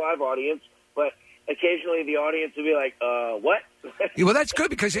front of a live audience, but occasionally the audience will be like, what? Well, that's good,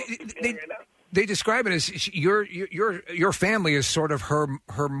 because they describe it as your family is sort of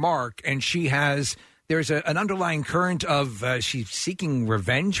her mark, and there's an underlying current of she's seeking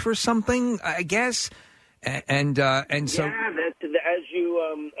revenge for something, I guess, and so yeah, as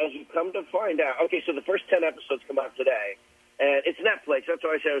you come to find out. Okay, so the first 10 episodes come out today. And it's Netflix. That's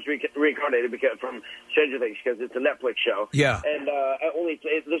why I said I was reincarnated from Stranger Things, because it's a Netflix show. Yeah. And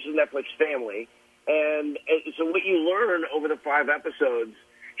this is Netflix family. And so what you learn over the 5 episodes,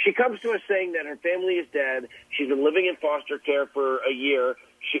 she comes to us saying that her family is dead. She's been living in foster care for a year.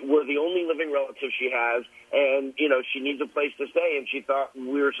 We're the only living relative she has. And, you know, she needs a place to stay. And she thought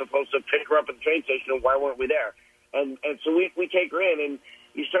we were supposed to pick her up at the train station, and why weren't we there? And so we take her in, and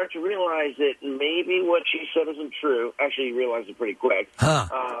you start to realize that maybe what she said isn't true. Actually, you realize it pretty quick. Huh.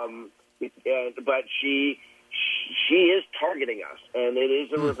 But she is targeting us, and it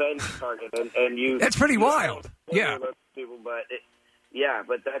is a revenge target. And you that's pretty wild. Yeah. People, but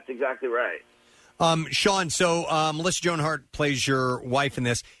that's exactly right. Sean, so Melissa Joan Hart plays your wife in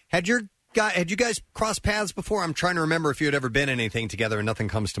this. Had you guys crossed paths before? I'm trying to remember if you had ever been in anything together, and nothing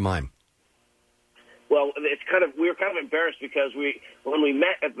comes to mind. Well, we were kind of embarrassed, because when we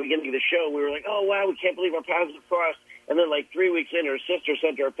met at the beginning of the show, we were like, oh, wow, we can't believe our paths have crossed. And then, like, 3 weeks in, her sister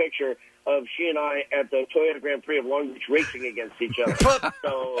sent her a picture of she and I at the Toyota Grand Prix of Long Beach racing against each other.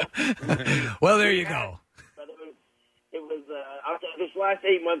 So, well, there you go. But it was this last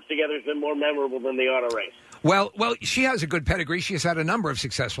 8 months together has been more memorable than the auto race. Well, she has a good pedigree. She has had a number of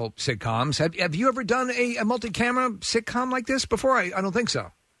successful sitcoms. Have you ever done a multi-camera sitcom like this before? I don't think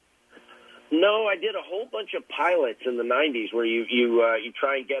so. No, I did a whole bunch of pilots in the 90s where you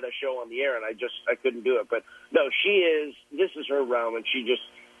try and get a show on the air, and I couldn't do it. But no, this is her realm, and she just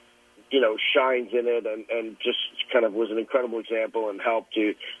shines in it and just kind of was an incredible example and help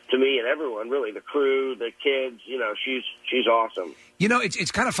to me and everyone, really, the crew, the kids. She's awesome.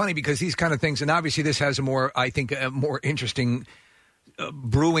 It's kind of funny because these kind of things, and obviously this has a more interesting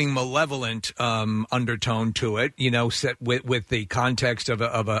brewing malevolent undertone to it, set with the context of a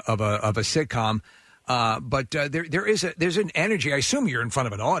sitcom. But there's an energy. I assume you're in front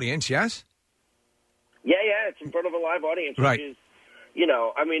of an audience, yes? Yeah, it's in front of a live audience, right. Which is,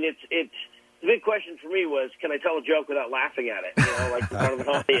 it's the big question for me was, can I tell a joke without laughing at it? Like in front of an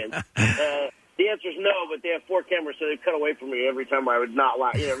audience. The answer is no, but they have 4 cameras, so they cut away from me every time I would not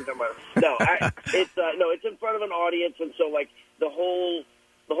laugh. Every time it's in front of an audience, and so like the whole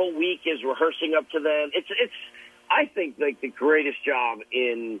week is rehearsing up to then. It's I think like the greatest job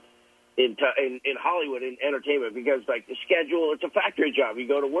in Hollywood in entertainment, because like the schedule, it's a factory job. You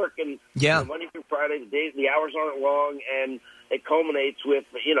go to work and Monday through Friday, the hours aren't long, and it culminates with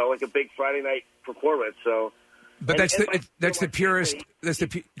like a big Friday night performance. So. But that's the purest.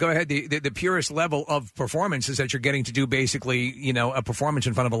 Go ahead. The purest level of performance is that you're getting to do basically a performance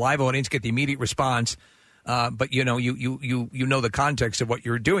in front of a live audience, get the immediate response. But you know the context of what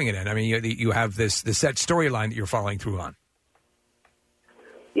you're doing it in. I mean, you have the set storyline that you're following through on.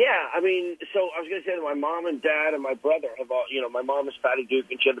 Yeah, I mean, so I was going to say that my mom and dad and my brother have all. My mom is Patty Duke,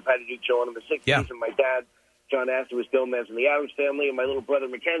 and she had the Patty Duke show on in the '60s, and my dad, John Astor, was Gomez in the Addams Family, and my little brother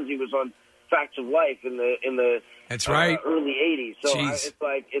Mackenzie was on Facts of Life in the that's right early '80s. So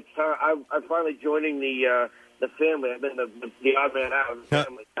it's time. I'm finally joining the family. I've been the odd man out of the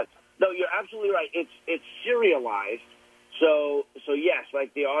family. No, you're absolutely right. It's serialized. So yes,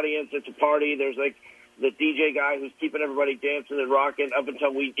 like the audience, it's a party. There's like the DJ guy who's keeping everybody dancing and rocking up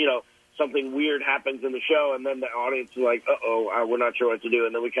until something weird happens in the show, and then the audience is like, we're not sure what to do,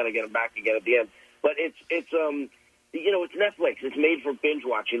 and then we kind of get them back again at the end. But it's it's Netflix. It's made for binge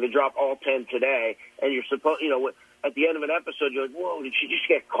watching. They drop all 10 today, and you're supposed, at the end of an episode, you're like, whoa, did she just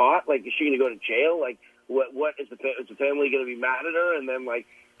get caught? Like, is she going to go to jail? Like, what is the family going to be mad at her? And then, like,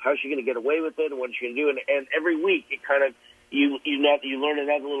 how is she going to get away with it? And what is she going to do? And every week, it kind of you learn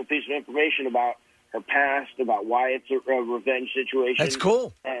another little piece of information about her past, about why it's a revenge situation. That's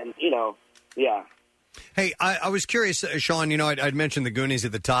cool. And yeah. Hey, I was curious, Sean, I'd mentioned the Goonies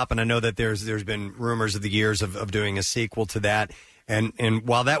at the top, and I know that there's been rumors of the years of doing a sequel to that. And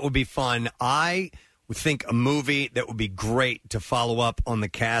while that would be fun, I would think a movie that would be great to follow up on the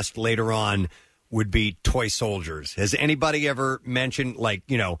cast later on would be Toy Soldiers. Has anybody ever mentioned,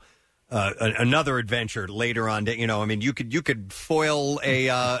 another adventure later on? You could foil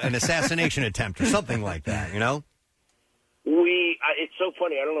an assassination attempt or something like that, It's so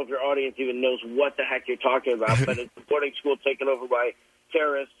funny. I don't know if your audience even knows what the heck you're talking about, but it's a boarding school taken over by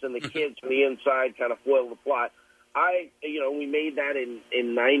terrorists, and the kids from the inside kind of foil the plot. We made that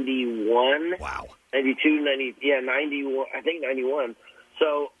in 91. Wow. 92, 91. I think 91.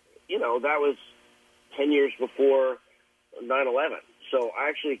 So, that was 10 years before 9/11. So I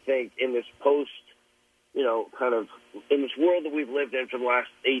actually think in this kind of in this world that we've lived in for the last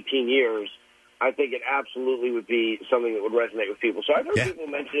 18 years, I think it absolutely would be something that would resonate with people. So I've heard people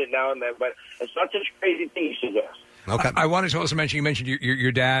mention it now and then, but it's not such a crazy thing you suggest. Okay. I wanted to also mention, you mentioned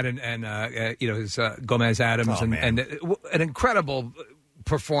your dad and his Gomez Addams, and an incredible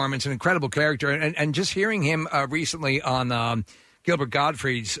performance, an incredible character, and just hearing him recently on Gilbert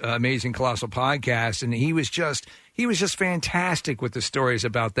Gottfried's Amazing Colossal Podcast, and he was just fantastic with the stories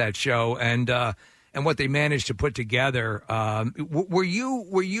about that show and what they managed to put together. Were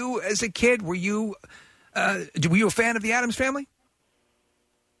you as a kid? Were you a fan of the Addams Family?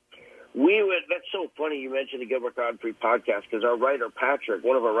 That's so funny you mentioned the Gilbert Gottfried podcast, because our writer Patrick,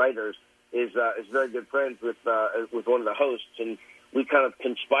 one of our writers, is very good friends with one of the hosts, and we kind of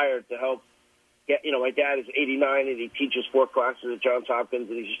conspired to help get. My dad is 89 and he teaches 4 classes at Johns Hopkins,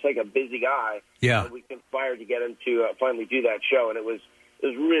 and he's just like a busy guy. Yeah, and we conspired to get him to finally do that show, and it was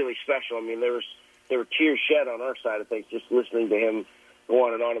really special. I mean, there were tears shed on our side of things just listening to him go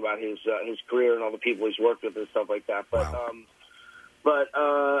on and on about his career and all the people he's worked with and stuff like that. But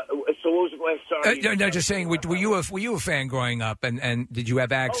so what was the question? Sorry. No, just saying. Were you a fan growing up, and did you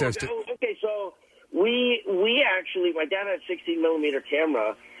have access to? Okay, so we actually, my dad had a 16mm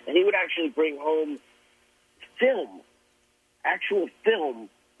camera, and he would actually bring home actual film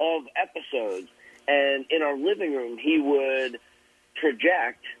of episodes, and in our living room he would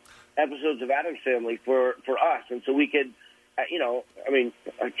project episodes of Addams Family for us, and so we could,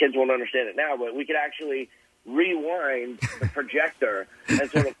 our kids won't understand it now, but we could actually rewind the projector and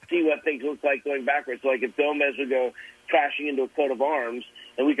sort of see what things things look like going backwards. So like if Gomez would go crashing into a coat of arms,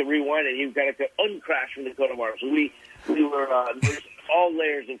 and we could rewind it, he would kind of uncrash from the coat of arms. So we were there's all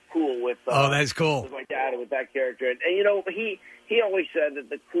layers of cool with. That's cool. With my dad and with that character, and you know, he always said that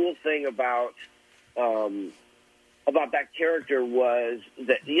the cool thing about that character was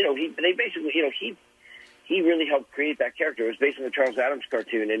that, you know, they basically, you know, he really helped create that character. It was based on the Charles Addams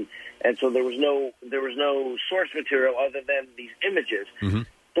cartoon, and so there was no source material other than these images. Mm-hmm.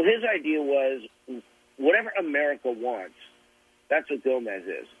 So his idea was, whatever America wants, that's what Gomez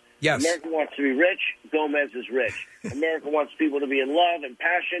is. Yes. America wants to be rich, Gomez is rich. America wants people to be in love and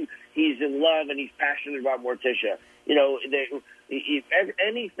passion, he's in love and he's passionate about Morticia. You know,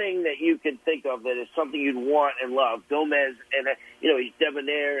 anything that you could think of that is something you'd want and love, Gomez, and you know, he's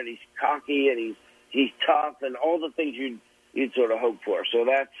debonair and he's cocky and he's tough and all the things you'd sort of hope for. So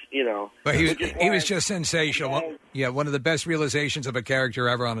that's, you know. But he was just sensational. Yeah, one of the best realizations of a character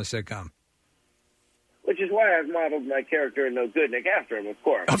ever on a sitcom. Which is why I've modeled my character in No Goodnick after him, of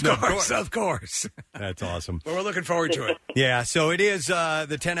course. Of course. That's awesome. Well, we're looking forward to it. Yeah, so it is,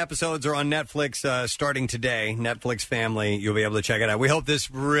 the 10 episodes are on Netflix starting today. Netflix Family, you'll be able to check it out. We hope this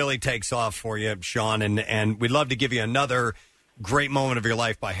really takes off for you, Sean, and we'd love to give you another great moment of your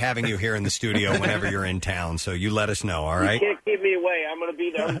life by having you here in the studio whenever you're in town. So you let us know, all right? You can't keep me away. I'm going to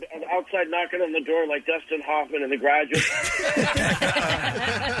be there outside knocking on the door like Dustin Hoffman in The Graduate.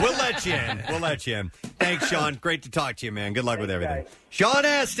 We'll let you in. Thanks, Sean. Great to talk to you, man. Good luck with everything. Sean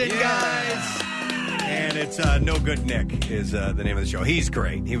Astin, guys. And it's No Good Nick is the name of the show. He's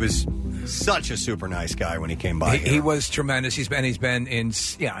great. He was such a super nice guy when he came by. He was tremendous. He's been in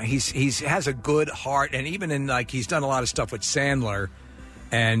he's has a good heart, and even in he's done a lot of stuff with Sandler,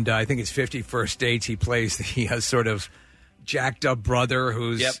 and I think it's 50 First Dates. He plays the sort of jacked up brother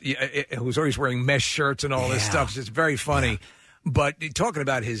who's always wearing mesh shirts and all this stuff. So it's very funny. But talking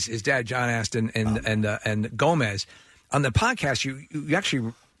about his dad, John Astin, and Gomez on the podcast, you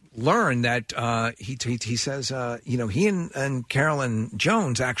actually learn that he says he and Carolyn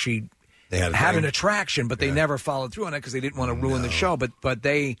Jones actually had an attraction, but they never followed through on it because they didn't want to ruin the show. But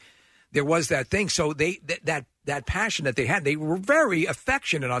there was that thing. So that passion that they had, they were very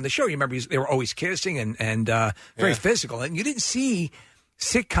affectionate on the show. You remember they were always kissing and very physical. And you didn't see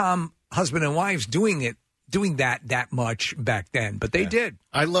sitcom husband and wives doing that much back then, but they did.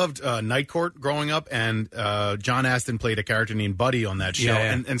 I loved Night Court growing up, and John Astin played a character named Buddy on that show.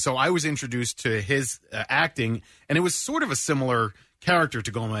 Yeah. And so I was introduced to his acting, and it was sort of a similar character to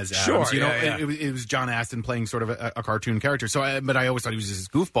Gomez Addams. Sure, It was John Astin playing sort of a cartoon character. But I always thought he was this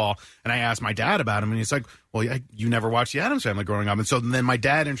goofball, and I asked my dad about him, and he's like, well, you never watched the Addams Family growing up. And so then my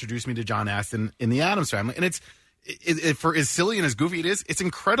dad introduced me to John Astin in the Addams Family, and it's for as silly and as goofy it is, it's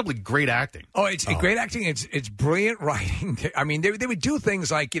incredibly great acting. Oh, it's great acting. It's brilliant writing. I mean, they would do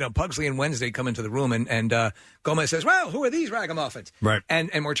things like, Pugsley and Wednesday come into the room and Gomez says, well, who are these ragamuffins? Right.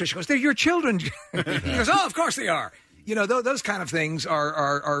 And Morticia goes, they're your children. He goes, oh, of course they are. Those kind of things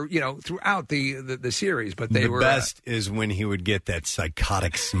are throughout the series, but they were... The best is when he would get that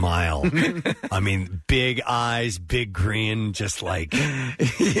psychotic smile. I mean, big eyes, big grin, just like,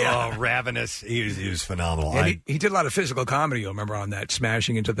 ravenous. He was phenomenal. And he did a lot of physical comedy, you'll remember, on that,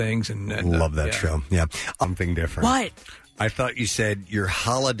 smashing into things. And love that show. Yeah. Something different. What? I thought you said your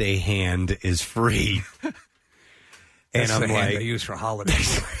holiday hand is free. That's I'm the hand like... I use for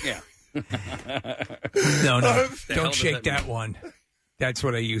holidays. Yeah. No, don't shake that one. That's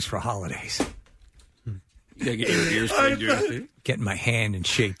what I use for holidays. You gotta get your ears cleaned. Getting my hand in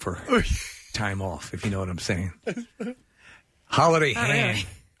shape for time off, if you know what I'm saying. Holiday hand.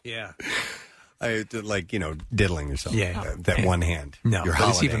 Yeah. I diddling or something. Yeah. That one hand. No, your but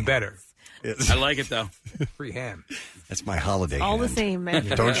holiday. it's even better. I like it, though. Free hand. That's my holiday All hand. the same, man.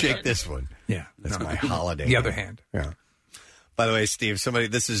 Don't shake this one. Yeah. That's my holiday The other hand. Yeah. By the way, Steve,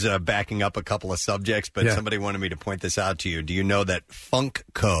 this is backing up a couple of subjects, but somebody wanted me to point this out to you. Do you know that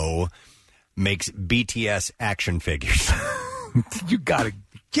Funko makes BTS action figures? You got to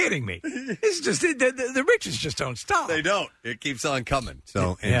be kidding me. It's just the riches just don't stop. They don't. It keeps on coming.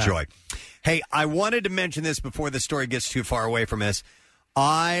 So enjoy. Hey, I wanted to mention this before the story gets too far away from us.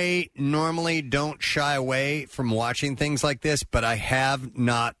 I normally don't shy away from watching things like this, but I have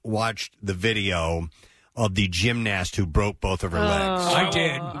not watched the video of the gymnast who broke both of her legs. I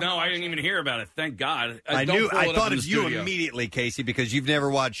did. No, I didn't even hear about it. Thank God. I thought of you immediately, Casey, because you've never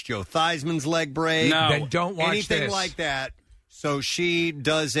watched Joe Theismann's leg break. No. Then don't watch anything this. like that. So she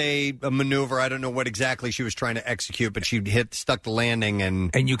does a maneuver. I don't know what exactly she was trying to execute, but she stuck the landing,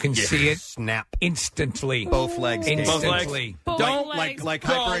 and you can see it snap instantly. Both legs, instantly. Like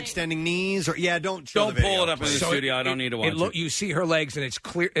hyperextending knees, or don't show Don't the video. pull it up in the studio. I don't need to watch it. You see her legs, and it's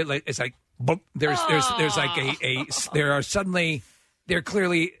clear. It's like boom, there's like there are suddenly. They're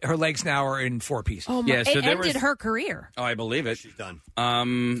clearly her legs now are in 4 pieces. Oh my! It ended her career. Oh, I believe it. She's done.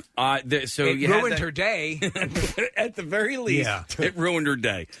 So it you ruined her day. At the very least, it ruined her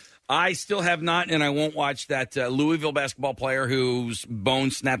day. I still have not, and I won't watch that Louisville basketball player whose bone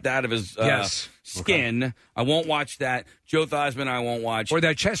snapped out of his skin. Okay. I won't watch that. Joe Theismann, I won't watch. Or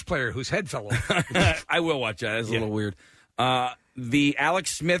that chess player whose head fell off. I will watch that. It's a little weird. The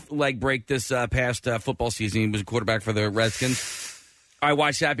Alex Smith leg break this past football season. He was a quarterback for the Redskins. I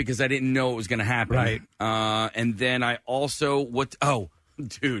watched that because I didn't know it was going to happen. Right. And then I also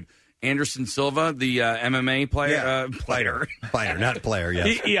dude, Anderson Silva, the MMA player, fighter, not player.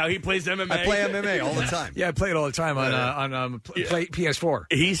 Yes. He plays MMA. I play MMA all the time. Yeah, I play it all the time on PS4.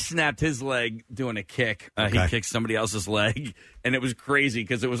 He snapped his leg doing a kick. He kicked somebody else's leg, and it was crazy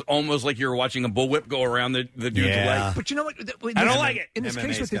because it was almost like you were watching a bullwhip go around the dude's leg. But you know what? I don't like it. In this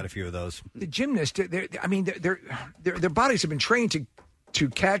case, MMA's got a few of those. The gymnasts, their bodies have been trained to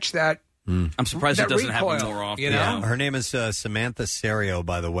catch that. I'm surprised that it doesn't recoil, happen more often. You know? Her name is Samantha Serio,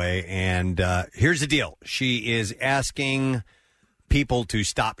 by the way. And here's the deal. She is asking people to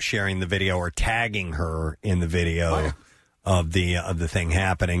stop sharing the video or tagging her in the video of the thing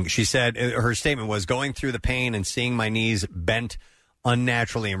happening. She said her statement was, going through the pain and seeing my knees bent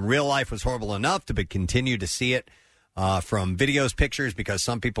unnaturally in real life was horrible enough to continue to see it from videos, pictures, because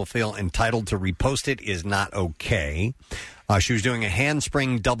some people feel entitled to repost it is not okay. She was doing a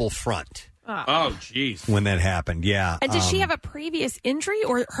handspring double front. Oh, jeez. When that happened, yeah. And did she have a previous injury,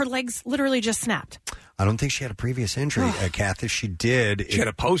 or her legs literally just snapped? I don't think she had a previous injury, Kath. If she did... She had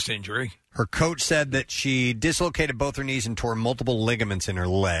a post-injury. Her coach said that she dislocated both her knees and tore multiple ligaments in her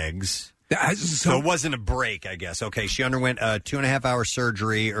legs. So it wasn't a break, I guess. Okay, she underwent a 2.5-hour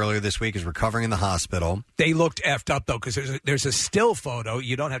surgery earlier this week, is recovering in the hospital. They looked effed up, though, because there's a still photo.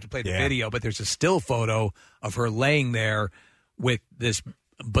 You don't have to play the video, but there's a still photo of her laying there with this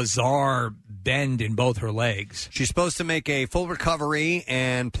bizarre bend in both her legs. She's supposed to make a full recovery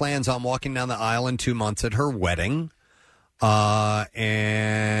and plans on walking down the aisle in 2 months at her wedding.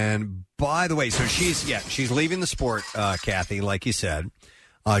 And by the way, so she's leaving the sport, Kathy, like you said.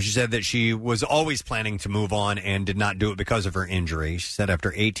 She said that she was always planning to move on and did not do it because of her injury. She said,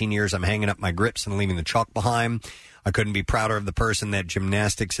 after 18 years, I'm hanging up my grips and leaving the chalk behind. I couldn't be prouder of the person that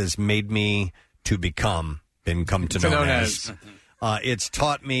gymnastics has made me to become, been come to know as. It's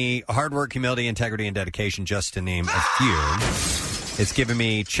taught me hard work, humility, integrity, and dedication, just to name a few. It's given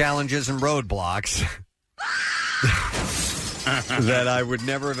me challenges and roadblocks that I would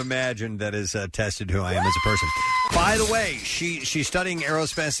never have imagined that has tested who I am as a person. By the way, she's studying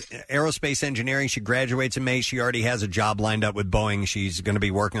aerospace engineering. She graduates in May. She already has a job lined up with Boeing. She's going to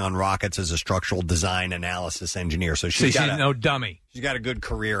be working on rockets as a structural design analysis engineer. So she's no dummy. She's got a good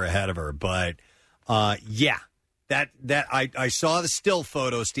career ahead of her. But that I saw the still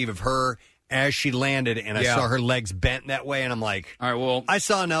photo, Steve, of her as she landed, and I saw her legs bent that way, and I'm like, all right, well, I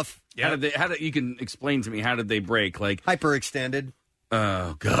saw enough. How did you can explain to me, how did they break? Like hyperextended.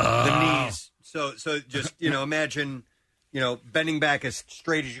 Oh God, the knees. So just imagine bending back as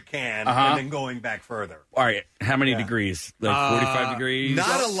straight as you can and then going back further. All right, how many degrees? Like 45 degrees?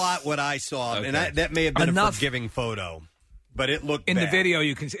 Not a lot. What I saw, and that may have been a forgiving photo, but it looked in bad. the video.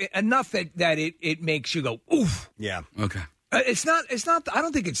 You can see enough that it makes you go oof. Yeah. Okay. It's not. I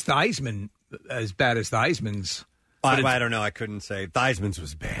don't think it's Theismann as bad as Theismann's. I don't know. I couldn't say. Theismann's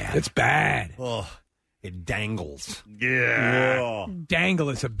was bad. It's bad. Oh, it dangles. Yeah. Whoa. Dangle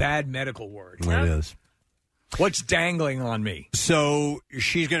is a bad medical word. It is. What's dangling on me? So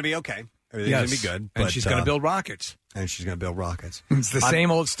she's going to be okay. Everything's going to be good. And she's going to build rockets. And she's going to build rockets. It's the same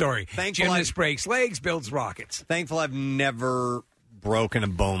old story. Thankful Gymnast breaks legs, builds rockets. Thankful I've never broken a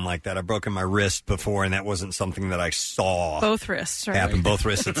bone like that. I've broken my wrist before, and that wasn't something that I saw. Both wrists, right? Happen both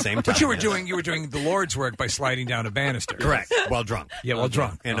wrists at the same time. But you were doing the Lord's work by sliding down a banister. Correct. While drunk. Yeah, while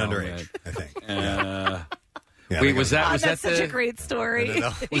drunk. And underage, I think. Wait, was that that's such a great story.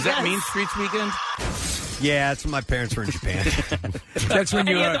 Was that Mean Streets weekend? Yeah, that's when my parents were in Japan. That's when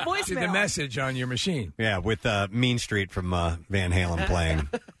you the did the message on your machine. Yeah, with Mean Street from Van Halen playing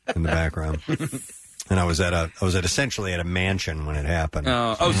in the background. And I was essentially at a mansion when it happened.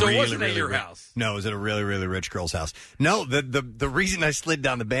 So it wasn't at your house? No, it was at a really, really rich girl's house. No, the reason I slid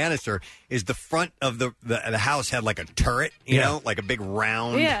down the banister is the front of the house had like a turret, you know, like a big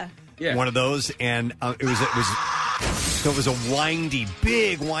round, one of those, and it was So it was a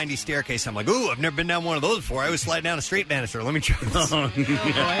big windy staircase. I'm like, ooh, I've never been down one of those before. I always slide down a straight banister. Let me try this.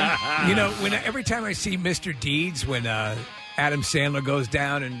 You know, every time I see Mr. Deeds, when Adam Sandler goes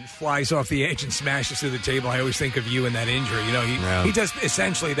down and flies off the edge and smashes through the table, I always think of you and that injury. You know, he does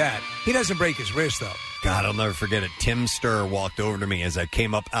essentially that. He doesn't break his wrist, though. God, I'll never forget it. Tim Sturr walked over to me as I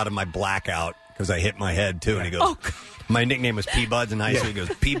came up out of my blackout because I hit my head, too, and he goes... My nickname was P-Buds in high school. He goes,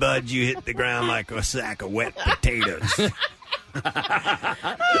 P-Buds, you hit the ground like a sack of wet potatoes. That's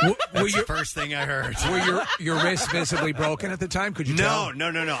the first thing I heard. Were your wrists visibly broken at the time? Could you tell? No.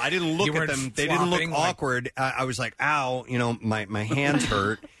 I didn't look at them. They didn't look awkward. I was like, ow, my hands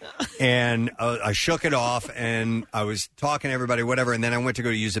hurt. And I shook it off, and I was talking to everybody, whatever, and then I went to go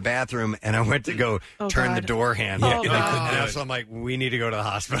use the bathroom, and I went to go turn the door handle. And so I'm like, we need to go to the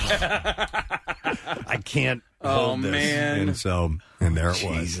hospital. I can't hold this. Man. And there it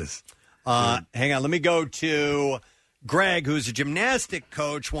was. Hang on, let me go to Greg, who's a gymnastic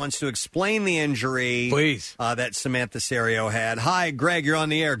coach, wants to explain the injury that Samantha Serio had. Hi, Greg, you're on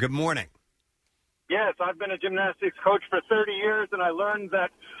the air. Good morning. Yes, I've been a gymnastics coach for 30 years, and I learned that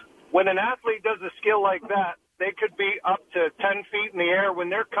when an athlete does a skill like that, they could be up to 10 feet in the air. When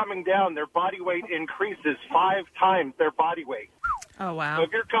they're coming down, their body weight increases 5 times their body weight. Oh, wow. So if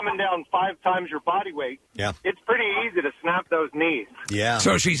you're coming down 5 times your body weight, it's pretty easy to snap those knees. Yeah.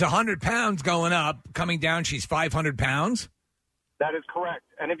 So she's 100 pounds going up. Coming down, she's 500 pounds? That is correct.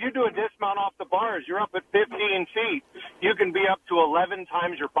 And if you do a dismount off the bars, you're up at 15 feet. You can be up to 11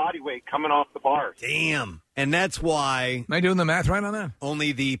 times your body weight coming off the bars. Damn. And that's why... Am I doing the math right on that?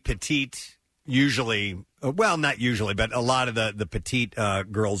 Only the petite usually... Well, not usually, but a lot of the petite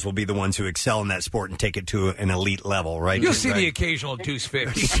girls will be the ones who excel in that sport and take it to an elite level, right? You'll see the occasional deuce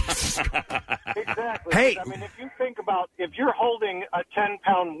 50. Exactly. Hey. I mean, if you think about if you're holding a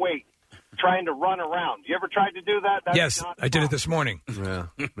 10-pound weight trying to run around, you ever tried to do that? That's yes, I did it this morning. Yeah.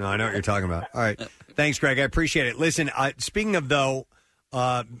 No, I know what you're talking about. All right. Thanks, Greg. I appreciate it. Listen, speaking of, though,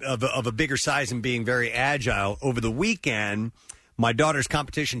 of a bigger size and being very agile, over the weekend, my daughter's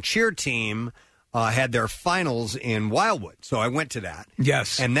competition cheer team had their finals in Wildwood. So I went to that.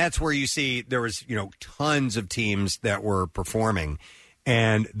 Yes. And that's where you see there was, tons of teams that were performing.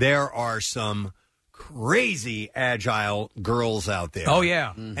 And there are some crazy agile girls out there. Oh, yeah.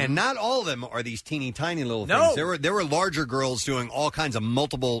 Mm-hmm. And not all of them are these teeny tiny little things. There were larger girls doing all kinds of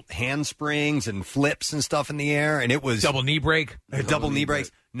multiple handsprings and flips and stuff in the air. And it was... Double knee break. Double knee breaks.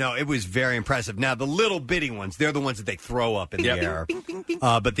 No, it was very impressive. Now, the little bitty ones, they're the ones that they throw up in the air.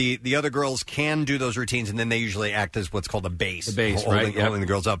 But the other girls can do those routines, and then they usually act as what's called a base. The base, holding right. the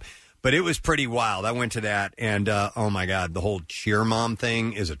girls up. But it was pretty wild. I went to that, and oh, my God, the whole cheer mom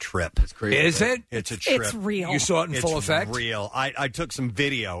thing is a trip. It's crazy. Is it? It's a trip. It's real. You saw it in full effect? It's real. I took some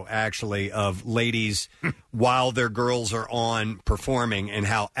video, actually, of ladies while their girls are on performing and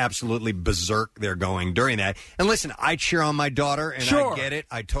how absolutely berserk they're going during that. And listen, I cheer on my daughter, and I get it.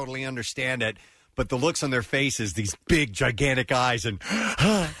 I totally understand it. But the looks on their faces, these big, gigantic eyes, and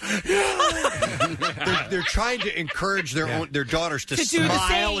they're trying to encourage their daughters to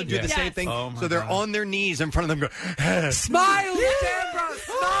smile and do the same thing. Oh, so they're on their knees in front of them going, Smiles, Deborah,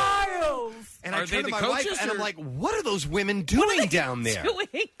 smiles! And I turn to my wife, and I'm like, what are those women doing down there?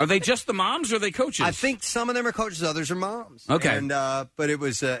 Are they just the moms or are they coaches? I think some of them are coaches, others are moms. Okay. And, but it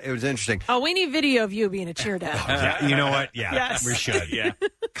was interesting. Oh, we need video of you being a cheer dad. Yeah, you know what? Yeah, Yes. we should. Yeah.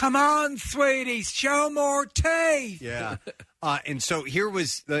 Come on, sweeties, show more teeth. Yeah. And so here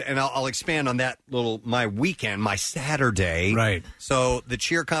was, and I'll expand on that my weekend, my Saturday. Right. So the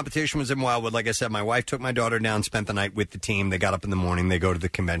cheer competition was in Wildwood. Like I said, my wife took my daughter down, spent the night with the team. They got up in the morning. They go to the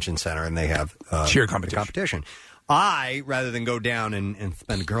convention center, and they have cheer competition. I, rather than go down and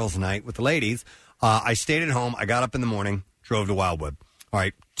spend a girls' night with the ladies, I stayed at home. I got up in the morning, drove to Wildwood. All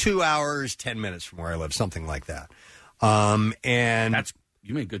right, 2 hours, 10 minutes from where I live, something like that. And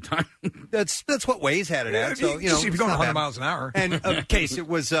you made good time. That's what Waze had it at. So if you're going 100 miles an hour, and in case it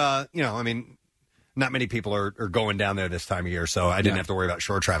was, I mean, not many people are going down there this time of year, so I didn't have to worry about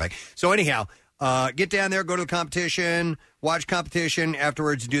shore traffic. So anyhow, get down there, go to the competition, watch competition.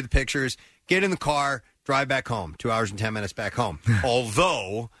 Afterwards, do the pictures. Get in the car, drive back home. 2 hours and 10 minutes back home.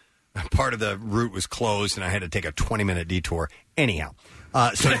 Although part of the route was closed, and I had to take a 20-minute detour. Anyhow,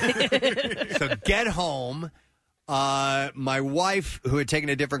 so get home. My wife, who had taken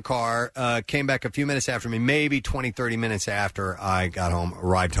a different car, came back a few minutes after me, maybe 20, 30 minutes after I got home,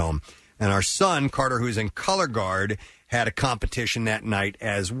 arrived home. And our son, Carter, who's in color guard, had a competition that night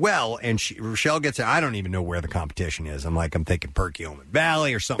as well. And Rochelle gets there. I don't even know where the competition is. I'm thinking Perkiomen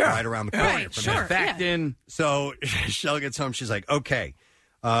Valley or something right around the corner from there. Backed in. So Rochelle gets home. She's like, okay,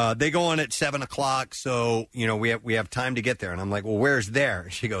 They go on at 7 o'clock, so we have time to get there. And I'm like, well, where's there?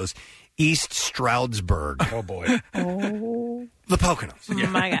 She goes, East Stroudsburg. Oh boy, the Poconos. Oh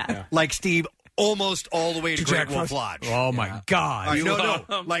my God! Yeah. Like Steve, almost all the way to Great Wolf Lodge. Oh my God!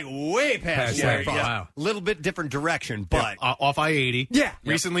 No, like way past there. Wow. A little bit different direction, but off I-80. Yeah.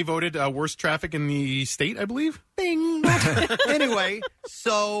 Recently voted worst traffic in the state, I believe. Bing. Anyway,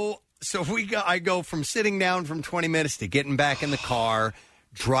 so I go from sitting down from 20 minutes to getting back in the car,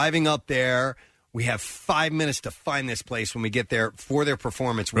 driving up there. We have 5 minutes to find this place when we get there for their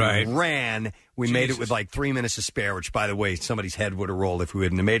performance. We ran. We made it with like 3 minutes to spare, which, by the way, somebody's head would have rolled if we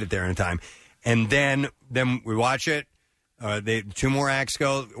hadn't made it there in time. And then we watch it. 2 more acts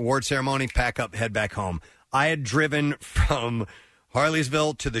go, award ceremony, pack up, head back home. I had driven from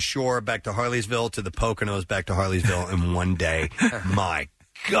Harleysville to the shore, back to Harleysville to the Poconos, back to Harleysville in one day. My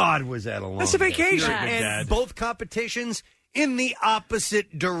God, was that a long That's a vacation. day. And both competitions in the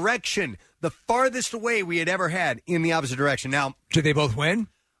opposite direction. The farthest away we had ever had in the opposite direction. Now, did they both win?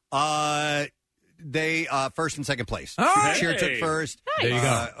 They first and second place. Oh, Cheer took first. Nice. There you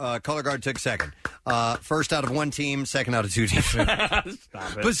go. Color guard took second. First out of 1 team, second out of 2 teams. Stop it.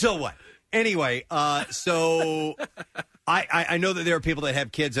 But so what? Anyway, so I know that there are people that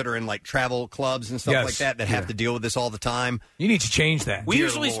have kids that are in like travel clubs and stuff like that have to deal with this all the time. You need to change that. We Dear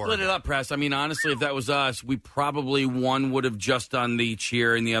usually Lord. split it up, Press. I mean, honestly, if that was us, we probably one would have just done the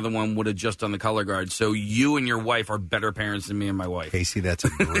cheer and the other one would have just done the color guard. So you and your wife are better parents than me and my wife. Casey, that's a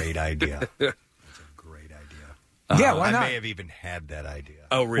great idea. Yeah, why not? I may have even had that idea.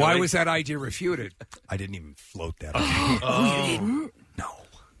 Oh, really? Why was that idea refuted? I didn't even float that idea. Oh, you didn't? No.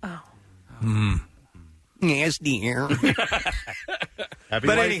 Oh. Yes, dear. Happy but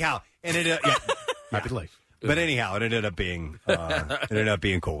life. anyhow, and it Happy life. But anyhow, it ended up being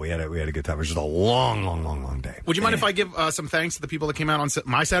cool. We had a good time. It was just a long day. Would you mind if I give some thanks to the people that came out on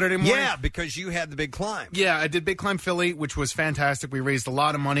my Saturday morning? Yeah, because you had the big climb. Yeah, I did Big Climb Philly, which was fantastic. We raised a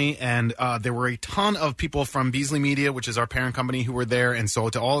lot of money, and there were a ton of people from Beasley Media, which is our parent company, who were there. And so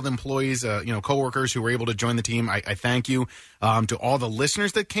to all of the employees, coworkers who were able to join the team, I thank you. To all the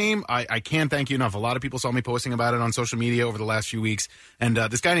listeners that came, I can't thank you enough. A lot of people saw me posting about it on social media over the last few weeks. And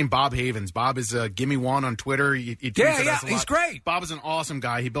this guy named Bob Havens. Bob is Gimme One on Twitter. He tweets at us a lot. He's great. Bob is an awesome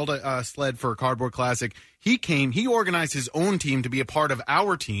guy. He built a sled for Cardboard Classic. He organized his own team to be a part of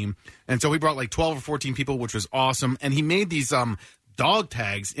our team. And so he brought like 12 or 14 people, which was awesome. And he made these dog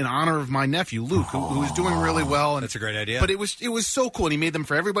tags in honor of my nephew, Luke, who's doing really well. And that's a great idea. But it was so cool. And he made them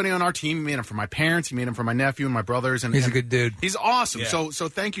for everybody on our team. He made them for my parents. He made them for my nephew and my brothers. And he's a good dude. He's awesome. Yeah. So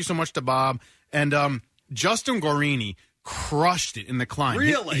thank you so much to Bob. And Justin Guarini crushed it in the climb.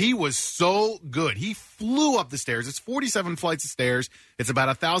 Really? He was so good. He flew up the stairs. It's 47 flights of stairs. It's about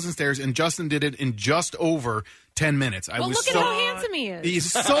 1,000 stairs, and Justin did it in just over 10 minutes. Look at how handsome he is.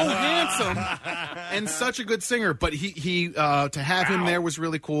 He's so handsome and such a good singer. But he to have him there was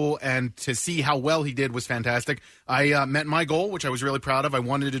really cool, and to see how well he did was fantastic. I met my goal, which I was really proud of. I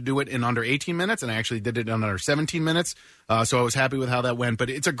wanted to do it in under 18 minutes, and I actually did it in under 17 minutes. So I was happy with how that went. But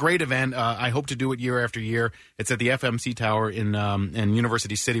it's a great event. I hope to do it year after year. It's at the FMC Tower in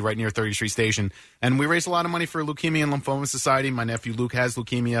University City, right near 30th Street Station. And we raised a lot of money for Leukemia and Lymphoma Society. My nephew Luke has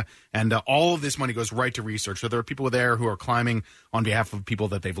leukemia, and all of this money goes right to research. So there are people there who are climbing on behalf of people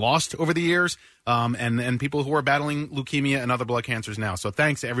that they've lost over the years, and people who are battling leukemia and other blood cancers now. So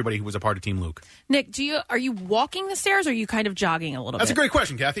thanks to everybody who was a part of Team Luke. Nick, are you walking the stairs, or are you kind of jogging a little That's bit? a great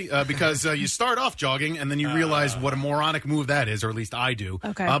question, Kathy, because you start off jogging, and then you realize what a moronic move that is, or at least I do.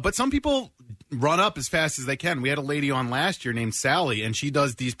 Okay. But some people run up as fast as they can. We had a lady on last year named Sally, and she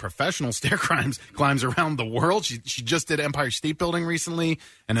does these professional stair climbs around the world. She just did Empire State Building recently,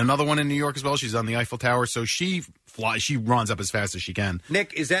 and another one in New York as well. She's on the Eiffel Tower, so she runs up as fast as she can.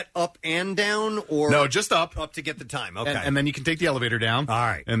 Nick, is that up and down, or no, just up? Up to get the time. Okay, and then you can take the elevator down. All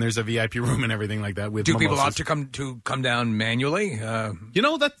right, and there's a VIP room and everything like that. With do people mimosas. opt to come down manually?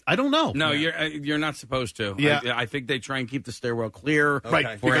 That I don't know. No, you're not supposed to. Yeah. I think they try and keep the stairwell clear,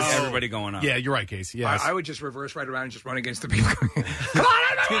 right? For everybody going up. Yeah, you're right, Casey. Yes. I would just reverse right around and just run against the people. Come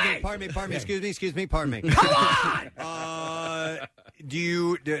on, pardon me. Excuse me. Come on. Do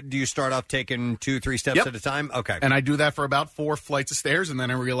you start off taking 2-3 steps at a time? Okay. And I do that for about 4 flights of stairs, and then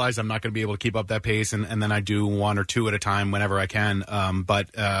I realize I'm not going to be able to keep up that pace, and then I do 1 or 2 at a time whenever I can. But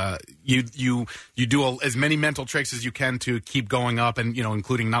you do as many mental tricks as you can to keep going up, and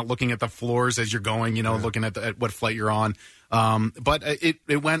including not looking at the floors as you're going. Looking at what flight you're on. But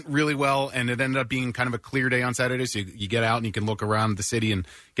it went really well, and it ended up being kind of a clear day on Saturday. So you get out and you can look around the city and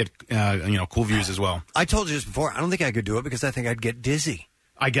get cool views as well. I told you this before. I don't think I could do it because I think I'd get dizzy.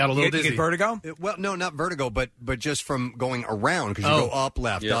 I got a little dizzy. You get vertigo? Well, no, not vertigo, but just from going around because you go up,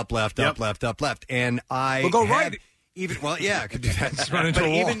 left, up, left, up, left, up, left, and I go right. I could do that. Just run into but a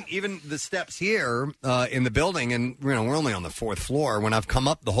wall. even the steps here in the building, and we're only on the 4th floor. When I've come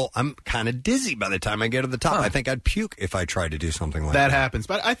up I'm kind of dizzy by the time I get to the top. I think I'd puke if I tried to do something like that. That happens,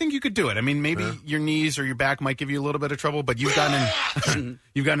 but I think you could do it. I mean, maybe your knees or your back might give you a little bit of trouble, but you've gotten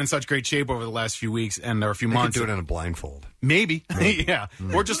in such great shape over the last few weeks and or a few months. You could do it in a blindfold. Maybe. Yeah.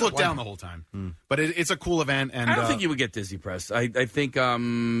 Or just look down the whole time. But it's a cool event. And I don't think you would get dizzy, Press. I think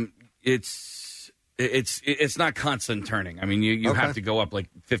it's not constant turning. I mean, you have to go up like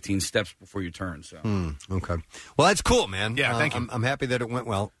 15 steps before you turn. So okay. Well, that's cool, man. Yeah, thank you. I'm happy that it went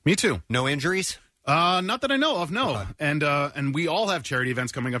well. Me too. No injuries? Not that I know of, no. And we all have charity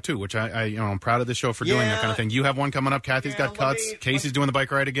events coming up too, which I'm proud of the show for doing that kind of thing. You have one coming up. Kathy's got cuts. Casey's doing the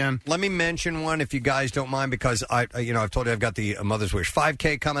bike ride again. Let me mention one if you guys don't mind, because I've told you I've got the Mother's Wish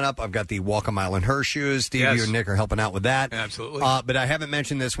 5K coming up. I've got the Walk a Mile in Her Shoes. Steve, you and Nick are helping out with that. Absolutely. But I haven't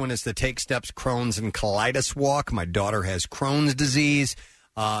mentioned this one. It's the Take Steps Crohn's and Colitis Walk. My daughter has Crohn's disease.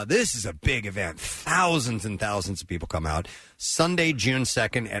 This is a big event. Thousands and thousands of people come out. Sunday, June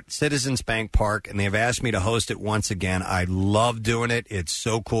 2nd at Citizens Bank Park, and they've asked me to host it once again. I love doing it. It's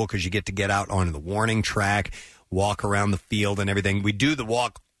so cool because you get to get out onto the warning track, walk around the field and everything. We do the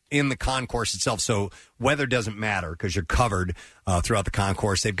walk in the concourse itself, so weather doesn't matter because you're covered throughout the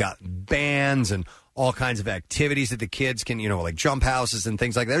concourse. They've got bands and all kinds of activities that the kids can, like jump houses and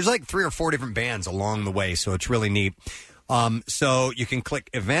things like that. There's like 3 or 4 different bands along the way, so it's really neat. So you can click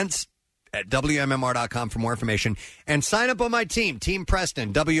events at WMMR.com for more information and sign up on my team, Team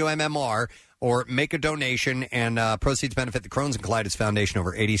Preston, WMMR, or make a donation, and proceeds benefit the Crohn's and Colitis Foundation.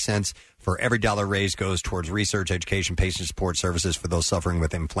 Over 80 cents for every dollar raised goes towards research, education, patient support services for those suffering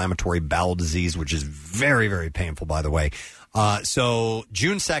with inflammatory bowel disease, which is very, very painful, by the way. So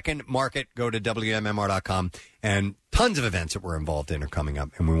June 2nd, mark it, go to WMMR.com, and tons of events that we're involved in are coming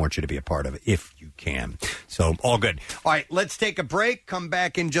up, and we want you to be a part of it if you can. So all good. All right, let's take a break. Come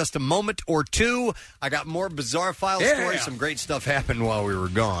back in just a moment or two. I got more Bizarre File stories. Some great stuff happened while we were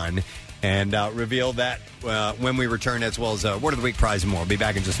gone, and reveal that when we return, as well as Word of the Week prize and more. We'll be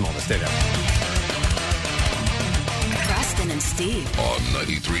back in just a moment. Stay there. Preston and Steve on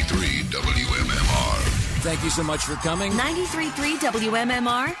 93.3 WMMR. Thank you so much for coming. 93.3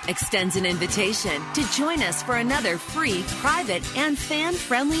 WMMR extends an invitation to join us for another free, private, and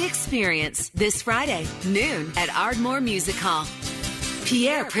fan-friendly experience this Friday, noon, at Ardmore Music Hall.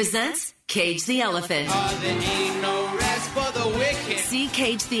 Pierre presents Cage the Elephant. See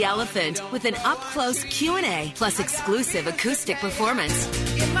Cage the Elephant with an up-close Q&A plus exclusive acoustic performance.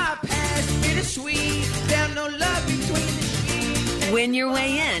 In my past, bittersweet, there's no love between the Win your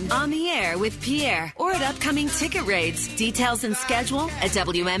way in on the air with Pierre or at upcoming ticket rates. Details and schedule at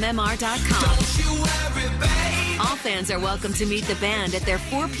WMMR.com. All fans are welcome to meet the band at their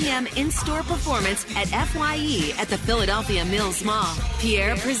 4 p.m. in-store performance at FYE at the Philadelphia Mills Mall.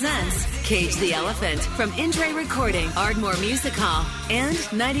 Pierre presents Cage the Elephant from Indre Recording, Ardmore Music Hall, and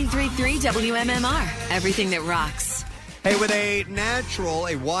 93.3 WMMR. Everything that rocks. Hey, with a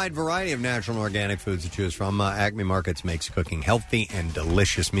wide variety of natural and organic foods to choose from, Acme Markets makes cooking healthy and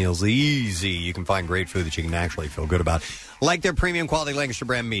delicious meals easy. You can find great food that you can actually feel good about. Like their premium quality Lancaster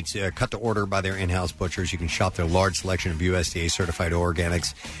brand meats, cut to order by their in-house butchers. You can shop their large selection of USDA certified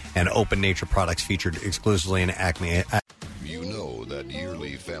organics and open nature products featured exclusively in Acme. You know that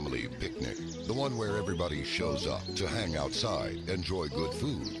yearly family picnic, the one where everybody shows up to hang outside, enjoy good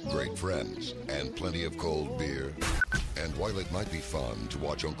food, great friends, and plenty of cold beer. And while it might be fun to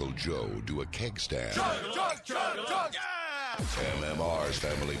watch Uncle Joe do a keg stand, MMR's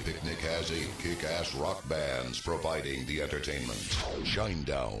Family Picnic has 8 kick-ass rock bands providing the entertainment.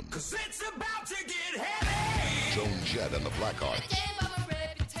 Shinedown, 'cause it's about to get heavy. Joan Jett and the Blackhearts,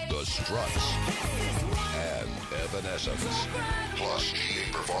 The Struts, and Evanescence. Plus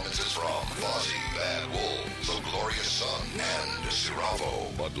GA performances from Fozzy, Bad Wolves, The Glorious Sun, and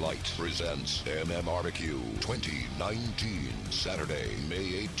Siravo. Bud Light presents MMRBQ 2019, Saturday,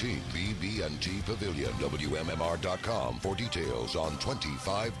 May 18th, BB&T Pavilion, WMMR.com for details on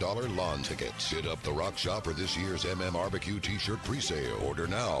 $25 lawn tickets. Hit up the Rock Shop for this year's MMRBQ t-shirt presale. Order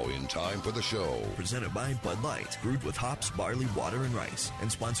now in time for the show. Presented by Bud Light, brewed with hops, barley, water, and rice,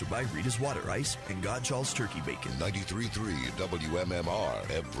 and sponsored by Rita's Water Ice and Godchall's Turkey Bacon. 93.3 WMMR,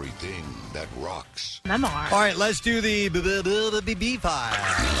 everything that rocks. All right, let's do the BB file.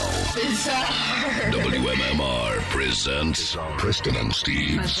 WMMR presents Preston and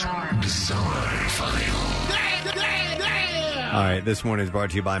Steve's Bizarre File. All right, this one is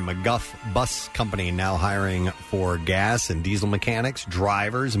brought to you by McGuff Bus Company, now hiring for gas and diesel mechanics,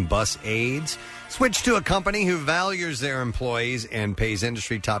 drivers, and bus aides. Switch to a company who values their employees and pays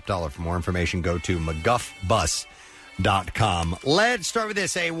industry top dollar. For more information, go to McGuffBus.com. Let's start with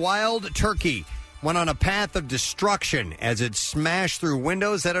this. A wild turkey went on a path of destruction as it smashed through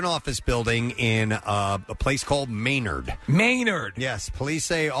windows at an office building in a place called Maynard. Maynard? Yes. Police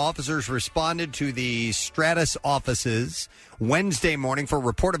say officers responded to the Stratus offices Wednesday morning for a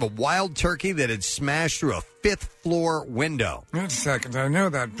report of a wild turkey that had smashed through a fifth-floor window. Wait a second. I know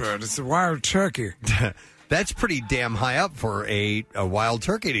that bird. It's a wild turkey. That's pretty damn high up for a wild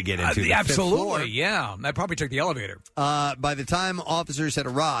turkey to get into. Absolutely, yeah. I probably took the elevator. By the time officers had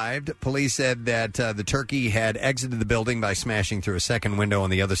arrived, police said that the turkey had exited the building by smashing through a second window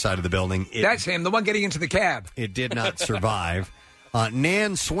on the other side of the building. That's him, the one getting into the cab. It did not survive.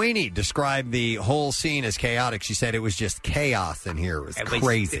 Nan Sweeney described the whole scene as chaotic. She said it was just chaos in here. It was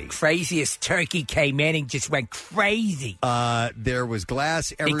crazy. The craziest turkey came in and just went crazy. There was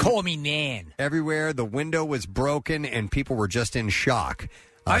glass They call me Nan. everywhere. The window was broken, and people were just in shock.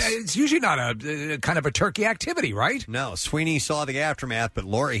 It's usually not a kind of a turkey activity, right? No. Sweeney saw the aftermath, but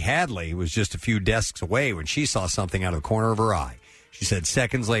Lori Hadley was just a few desks away when she saw something out of the corner of her eye. She said,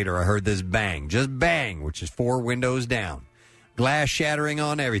 seconds later, I heard this bang, just bang, which is 4 windows down. Glass shattering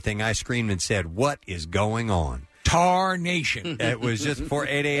on everything. I screamed and said, what is going on? Tarnation. It was just before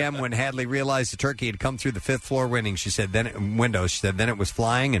 8 a.m. when Hadley realized the turkey had come through the fifth-floor window. She said, then it was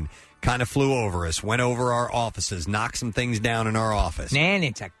flying and kind of flew over us, went over our offices, knocked some things down in our office. Man,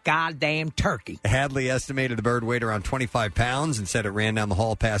 it's a goddamn turkey. Hadley estimated the bird weighed around 25 pounds and said it ran down the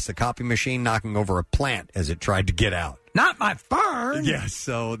hall past the copy machine, knocking over a plant as it tried to get out. Not my fern. Yes,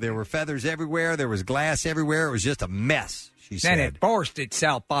 so there were feathers everywhere. There was glass everywhere. It was just a mess. Then it forced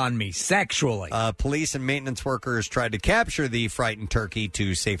itself on me sexually. Police and maintenance workers tried to capture the frightened turkey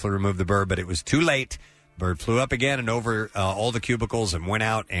to safely remove the bird, but it was too late. The bird flew up again and over all the cubicles and went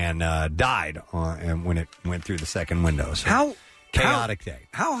out and died and when it went through the second window. So chaotic day.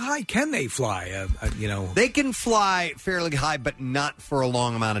 How high can they fly? They can fly fairly high, but not for a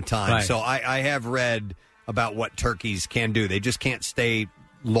long amount of time. Right. So I have read about what turkeys can do. They just can't stay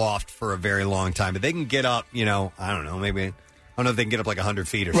loft for a very long time, but they can get up, I don't know, maybe, I don't know if they can get up like 100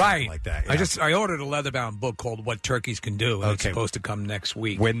 feet or something like that. Yeah. I ordered a leather-bound book called What Turkeys Can Do, and it's supposed to come next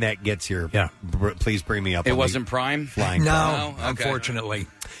week. When that gets here, please bring me up. It wasn't Prime? Flying No, Prime. unfortunately.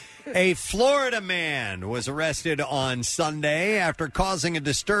 A Florida man was arrested on Sunday after causing a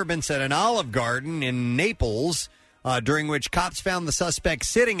disturbance at an Olive Garden in Naples, during which cops found the suspect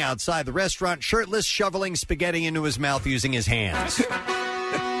sitting outside the restaurant, shirtless, shoveling spaghetti into his mouth using his hands.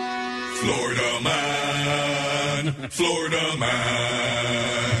 Florida man.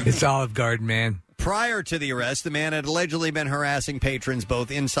 It's Olive Garden, man. Prior to the arrest, the man had allegedly been harassing patrons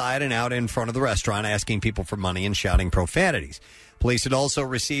both inside and out in front of the restaurant, asking people for money and shouting profanities. Police had also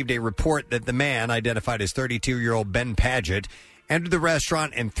received a report that the man, identified as 32-year-old Ben Padgett, entered the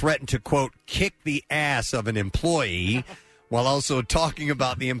restaurant and threatened to, quote, kick the ass of an employee while also talking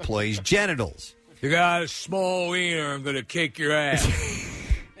about the employee's genitals. You got a small wiener, I'm going to kick your ass.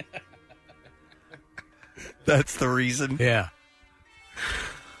 That's the reason? Yeah.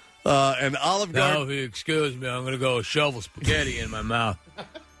 An Olive Garden... Now, if you excuse me, I'm going to go shovel spaghetti in my mouth.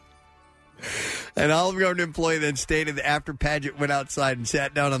 An Olive Garden employee then stated that after Padgett went outside and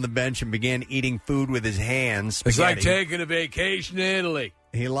sat down on the bench and began eating food with his hands, spaghetti, It's like taking a vacation in Italy.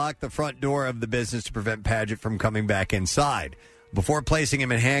 He locked the front door of the business to prevent Padgett from coming back inside. Before placing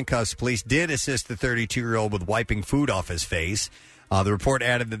him in handcuffs, police did assist the 32-year-old with wiping food off his face. The report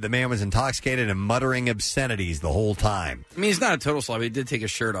added that the man was intoxicated and muttering obscenities the whole time. I mean, he's not a total slob. He did take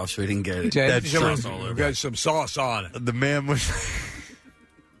his shirt off so he didn't get it. That's true. Got some sauce on it. The man was...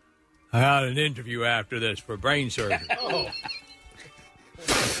 I had an interview after this for brain surgery.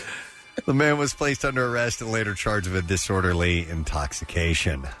 The man was placed under arrest and later charged with disorderly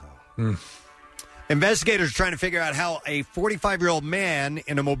intoxication. Investigators are trying to figure out how a 45-year-old man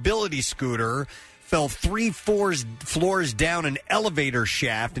in a mobility scooter fell 3 floors down an elevator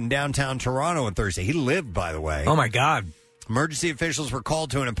shaft in downtown Toronto on Thursday. He lived, by the way. Oh, my God. Emergency officials were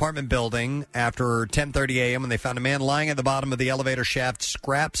called to an apartment building after 10:30 a.m. when they found a man lying at the bottom of the elevator shaft.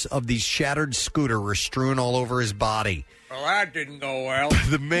 Scraps of the shattered scooter were strewn all over his body. Well, that didn't go well.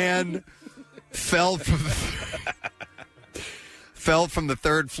 The man fell from the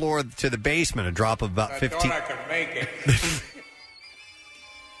third floor to the basement, a drop of about 15. I thought I could make it.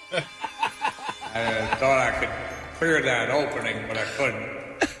 I thought I could clear that opening, but I couldn't.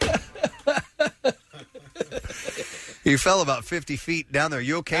 He fell about 50 feet down there.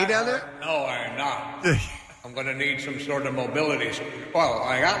 You okay down there? No, I am not. I'm I'm going to need some sort of mobility. Well,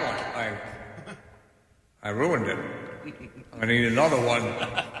 I got one. I ruined it. I need another one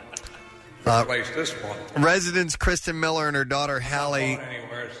to replace this one. Residents Kristen Miller and her daughter Hallie. Not going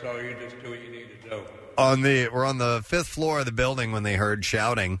anywhere, so you just do what you need to do. We're on the 5th floor of the building when they heard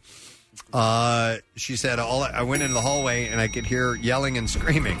shouting. She said, I went into the hallway and I could hear yelling and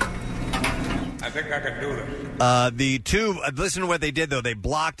screaming. I think I can do this. Listen to what they did, though. They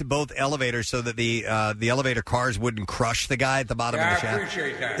blocked both elevators so that the elevator cars wouldn't crush the guy at the bottom of the shaft. I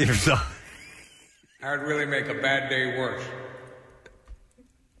appreciate that. That would really make a bad day worse.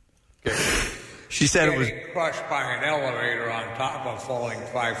 She said it was crushed by an elevator on top of falling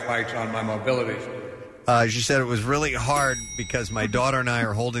 5 flights on my mobility scooter. She said it was really hard because my daughter and I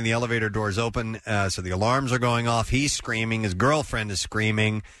are holding the elevator doors open, so the alarms are going off. He's screaming. His girlfriend is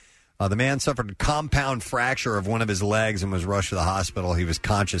screaming. The man suffered a compound fracture of one of his legs and was rushed to the hospital. He was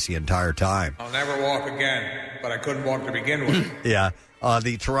conscious the entire time. I'll never walk again, but I couldn't walk to begin with. Yeah.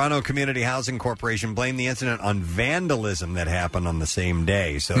 The Toronto Community Housing Corporation blamed the incident on vandalism that happened on the same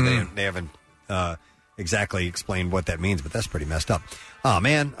day. So they haven't exactly explained what that means, but that's pretty messed up. Oh,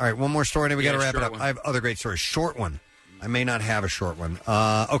 man. All right, one more story, and we got to wrap it up. I have other great stories. Short one. I may not have a short one.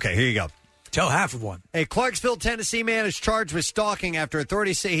 Okay, here you go. Tell half of one. A Clarksville, Tennessee man is charged with stalking after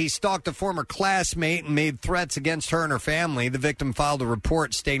authorities say he stalked a former classmate and made threats against her and her family. The victim filed a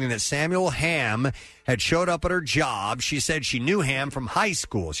report stating that Samuel Ham had showed up at her job. She said she knew Ham from high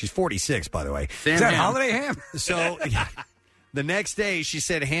school. She's 46, by the way. Is that Holiday Ham? So the next day, she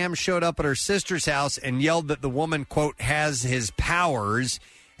said Ham showed up at her sister's house and yelled that the woman, quote, has his powers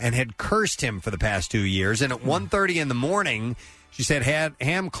and had cursed him for the past 2 years. And at 1:30 in the morning, she said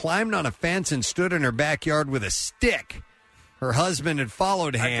Ham climbed on a fence and stood in her backyard with a stick. Her husband had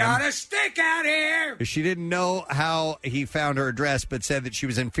followed Ham. I got a stick out here! She didn't know how he found her address, but said that she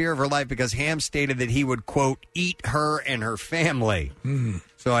was in fear of her life because Ham stated that he would, quote, eat her and her family.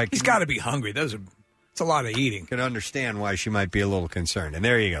 So He's got to be hungry. It's a lot of eating. Can understand why she might be a little concerned. And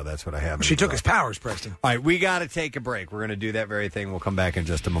there you go. That's what I have. She took his powers, Preston. All right, we got to take a break. We're going to do that very thing. We'll come back in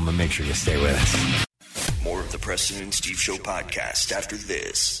just a moment. Make sure you stay with us. More of the Preston and Steve Show podcast after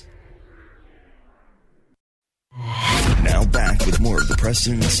this. Now back with more of the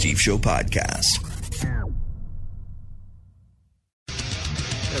Preston and Steve Show podcast.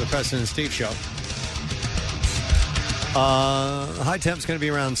 Yeah, the Preston and Steve Show. High temp's going to be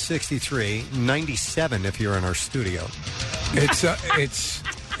around 63, 97 if you're in our studio. It's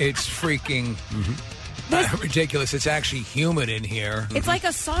freaking ridiculous. It's actually humid in here. It's like a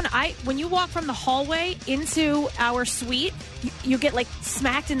sauna. When you walk from the hallway into our suite, you get like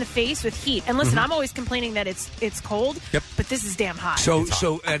smacked in the face with heat. And listen, I'm always complaining that it's cold. Yep. But this is damn hot.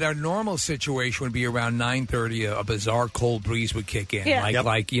 So at our normal situation would be around 9:30. A bizarre cold breeze would kick in, Yeah.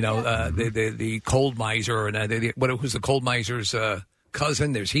 the cold miser and what was the cold miser's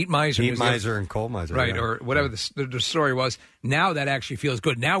cousin? There's heat miser, and cold miser, right? yeah. Or whatever the story was. Now that actually feels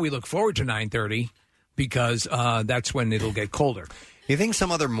good. Now we look forward to 9:30 because that's when it'll get colder. You think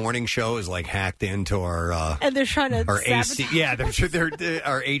some other morning show is like hacked into our and they're trying to our AC? sabotage. Yeah, they're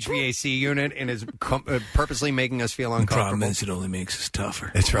our HVAC unit and is purposely making us feel uncomfortable. The problem is it only makes us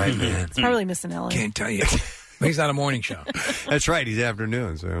tougher. That's right, man. It's probably missing Ellen. Can't tell you. He's not a morning show. That's right. He's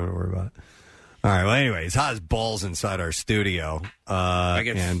afternoon, so don't worry about it. All right. Well, anyway, it's hot as balls inside our studio. I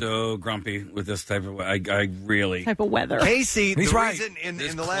get so grumpy with this type of. I really type of weather. Casey, He's the right. reason in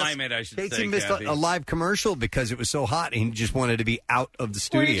This the last climate, I should Casey say, missed Kathy. a live commercial because it was so hot and he just wanted to be out of the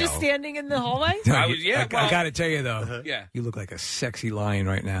studio. Were you just standing in the hallway? I got to tell you though, Yeah. you look like a sexy lion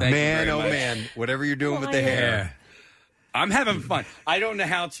right now. Thank you man, very oh much. man, whatever you're doing with the hair. I'm having fun. I don't know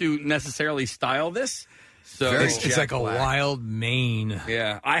how to necessarily style this. So It's like a wild mane.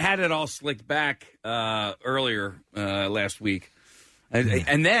 Yeah, I had it all slicked back earlier last week,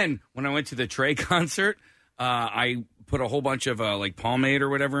 and then when I went to the Trey concert, I put a whole bunch of like pomade or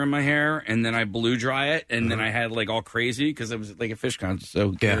whatever in my hair, and then I blew dry it, and then I had like all crazy because it was like a fish concert. So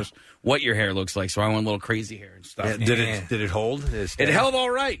who cares what your hair looks like? So I went a little crazy hair and stuff. Yeah, did it hold? It held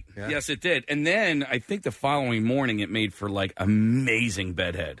all right. Yeah. Yes, it did. And then I think the following morning it made for like amazing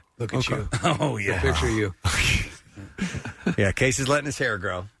bedhead. Look at you. Oh yeah, Picture you. Yeah, Casey's letting his hair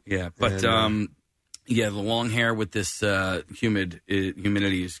grow. Yeah, but yeah, the long hair with this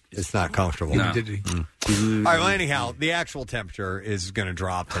humidity is It's not comfortable. No. All right, well, anyhow, the actual temperature is going to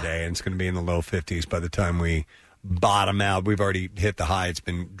drop today, and it's going to be in the low 50s by the time we bottom out. We've already hit the high. It's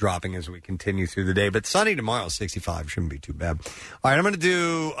been dropping as we continue through the day. But sunny tomorrow, 65. Shouldn't be too bad. All right, I'm going to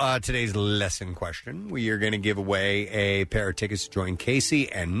do today's lesson question. We are going to give away a pair of tickets to join Casey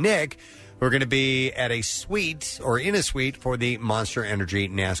and Nick. We're going to be at a suite, or in a suite, for the Monster Energy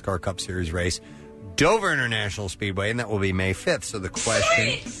NASCAR Cup Series race. Dover International Speedway, and that will be May 5th. So the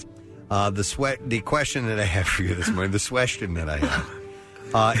question, the question that I have for you this morning, is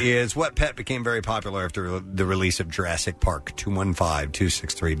what pet became very popular after the release of Jurassic Park?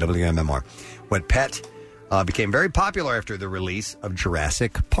 215-263-WMMR. What pet became very popular after the release of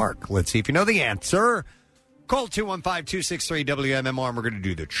Jurassic Park? Let's see if you know the answer. Call 215-263-WMMR, and we're going to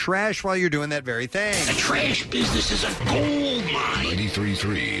do the trash while you're doing that very thing. The trash business is a gold mine.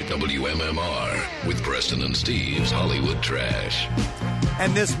 93.3 WMMR with Preston and Steve's Hollywood Trash.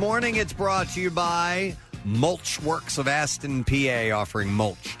 And this morning it's brought to you by Mulch Works of Aston, PA, offering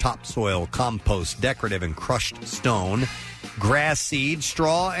mulch, topsoil, compost, decorative and crushed stone, grass seed,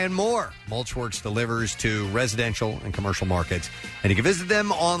 straw, and more. Mulchworks delivers to residential and commercial markets. And you can visit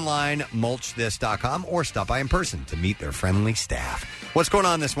them online, mulchthis.com, or stop by in person to meet their friendly staff. What's going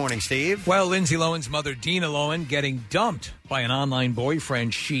on this morning, Steve? Well, Lindsay Lohan's mother, Dina Lohan, getting dumped by an online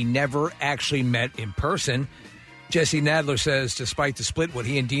boyfriend she never actually met in person. Jesse Nadler says despite the split, what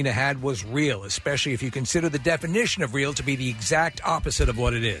he and Dina had was real, especially if you consider the definition of real to be the exact opposite of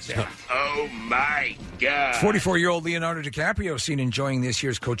what it is. Oh, my God. 44-year-old Leonardo DiCaprio seen enjoying this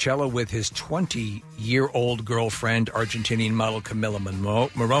year's Coachella with his 20-year-old girlfriend, Argentinian model Camila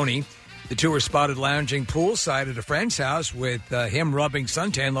Moroni. The two were spotted lounging poolside at a friend's house with him rubbing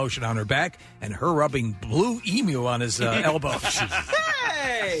suntan lotion on her back and her rubbing blue emu on his elbow.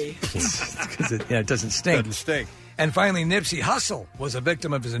 Hey! It doesn't stink. And finally, Nipsey Hussle was a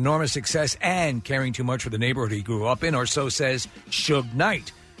victim of his enormous success and caring too much for the neighborhood he grew up in, or so says Suge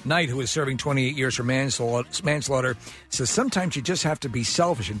Knight. Knight, who is serving 28 years for manslaughter, says sometimes you just have to be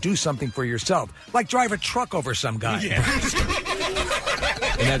selfish and do something for yourself, like drive a truck over some guy. Yeah.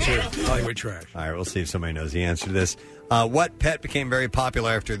 And that's your Hollywood Trash. All right, we'll see if somebody knows the answer to this. What pet became very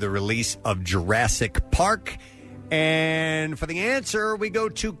popular after the release of Jurassic Park? And for the answer, we go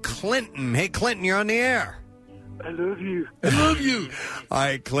to Clinton. Hey, Clinton, you're on the air. I love you. I love you. All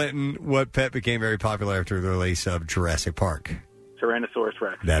right, Clinton, what pet became very popular after the release of Jurassic Park? Tyrannosaurus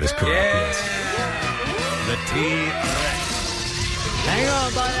Rex. That is correct, yes. The T-Rex. Hang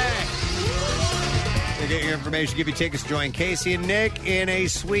on, buddy. To get your information, give you tickets to join Casey and Nick in a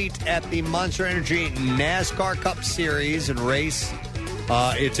suite at the Monster Energy NASCAR Cup Series and race.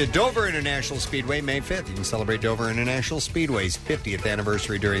 It's at Dover International Speedway, May 5th. You can celebrate Dover International Speedway's 50th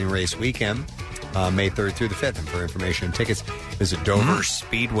anniversary during race weekend, May 3rd through the 5th. And for information and tickets, visit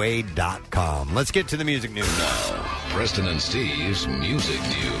DoverSpeedway.com. Let's get to the music news. Now, Preston and Steve's Music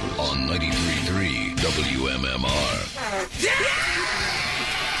News on 93.3 WMMR.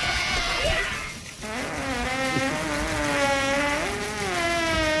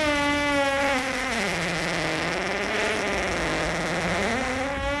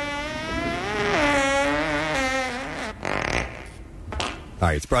 All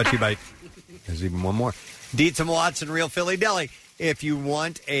right, it's brought to you by, there's even one more, Dietz & Watson Real Philly Deli. If you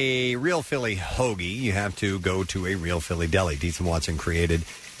want a Real Philly hoagie, you have to go to a Real Philly Deli. Dietz & Watson created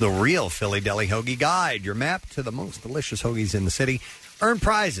the Real Philly Deli Hoagie Guide, your map to the most delicious hoagies in the city. Earn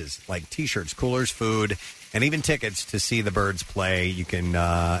prizes like T-shirts, coolers, food, and even tickets to see the Birds play. You can,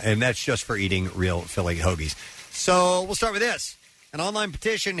 and that's just for eating Real Philly hoagies. So we'll start with this. An online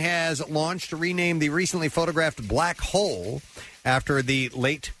petition has launched to rename the recently photographed black hole after the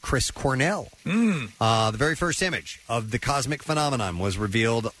late Chris Cornell. The very first image of the cosmic phenomenon was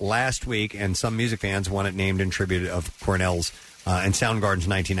revealed last week, and some music fans want it named in tribute of Cornell's and Soundgarden's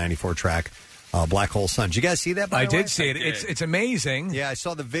 1994 track, Black Hole Sun. Did you guys see that, by the way? I did see it. It's amazing. Yeah, I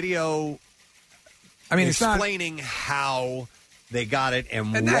saw the video. I mean, explaining how they got it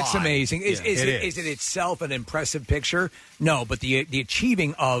and why. That's amazing. Is it it itself an impressive picture? No, but the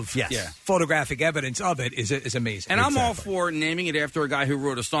achieving of photographic evidence of it is amazing. And I'm all for naming it after a guy who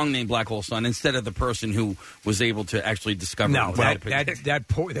wrote a song named Black Hole Sun instead of the person who was able to actually discover no, it.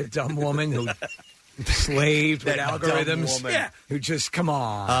 that dumb woman who slaved with algorithms. Yeah, who just come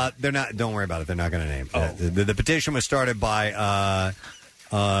on. They're not. Don't worry about it. They're not going to name. The petition was started by.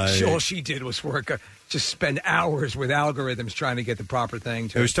 All she did was just spend hours with algorithms trying to get the proper thing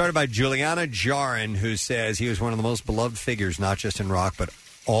to it. Was started by Juliana Jarin, who says he was one of the most beloved figures, not just in rock, but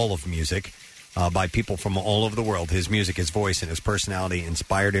all of music, by people from all over the world. His music, his voice, and his personality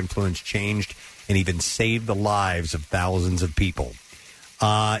inspired, influenced, changed, and even saved the lives of thousands of people.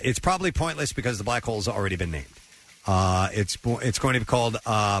 It's probably pointless because the black hole's already been named. It's going to be called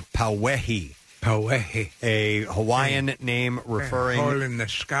Pauehi. Pauehi. A Hawaiian name referring... hole in the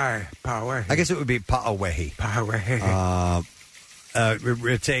sky. Pauehi. I guess it would be Pauehi. Pauehi.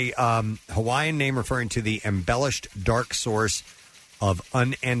 It's a Hawaiian name referring to the embellished dark source of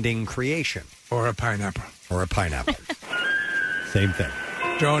unending creation. Or a pineapple. Same thing.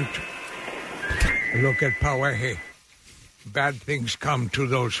 Don't Look at power. Bad things come to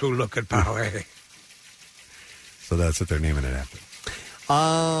those who look at power. So that's what they're naming it after.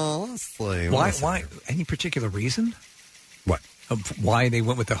 Let's see. Why? Any particular reason? What? Why they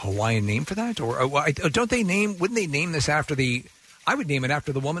went with the Hawaiian name for that? Or don't they name? Wouldn't they name this after the? I would name it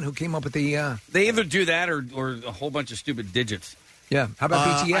after the woman who came up with the. They either do that or a whole bunch of stupid digits. Yeah. How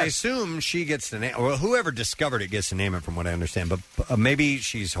about BTS? I assume she gets to name. Well, whoever discovered it gets to name it, from what I understand. But maybe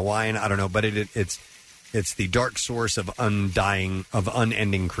she's Hawaiian. I don't know. But it's the dark source of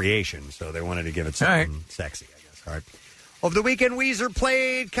unending creation. So they wanted to give it something sexy, I guess. All right. Over the weekend, Weezer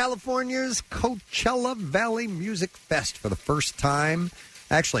played California's Coachella Valley Music Fest for the first time.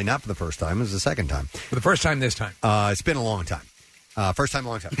 Actually, not for the first time. It was the second time. For the first time this time. It's been a long time. First time,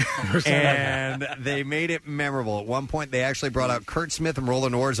 long time. And they made it memorable. At one point, they actually brought out Kurt Smith and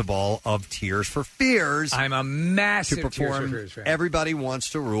Roland Orzabal of Tears for Fears. I'm a massive to perform Tears for Fears fan. Everybody Wants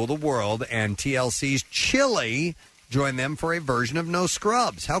to Rule the World, and TLC's Chili joined them for a version of No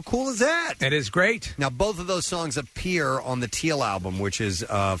Scrubs. How cool is that? It is great. Now, both of those songs appear on the Teal album, which is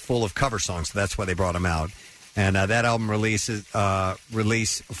full of cover songs, so that's why they brought them out. And that album release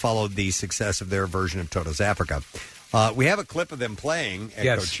followed the success of their version of Toto's Africa. We have a clip of them playing at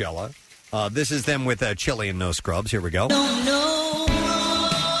Coachella. This is them with Chili and No Scrubs. Here we go.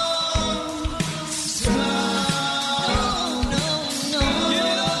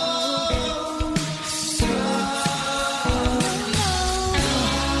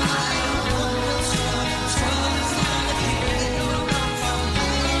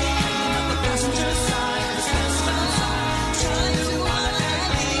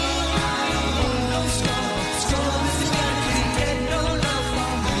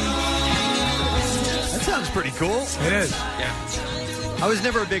 Pretty cool. It is. Yeah. I was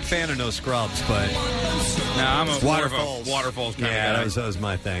never a big fan of No Scrubs, but I'm a Waterfalls. Waterfalls kind of guy. That was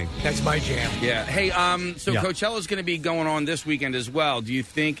my thing. That's my jam. Yeah. Hey, so Coachella's going to be going on this weekend as well. Do you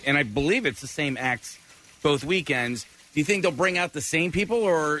think? And I believe it's the same acts both weekends. Do you think they'll bring out the same people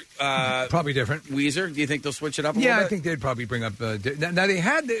or probably different? Weezer? Do you think they'll switch it up? A little bit? I think they'd probably bring up. Now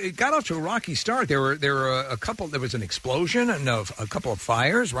it got off to a rocky start. There were a couple. There was an explosion and a couple of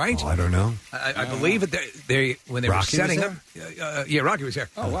fires. Right? Oh, I don't know. I believe that they when they Rocky were setting was up. Rocky was there.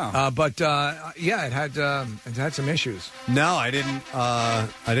 Oh wow! But it had some issues. No, I didn't hear all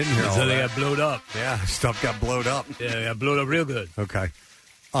So that. they got blowed up. Yeah, stuff got blowed up. Yeah, they got blowed up real good. Okay.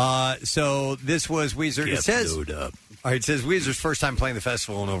 So this was Weezer. It says blowed up. All right, it says Weezer's first time playing the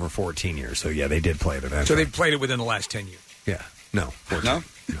festival in over 14 years. So, yeah, they did play it eventually. So they've played it within the last 10 years? Yeah. No. 14. No?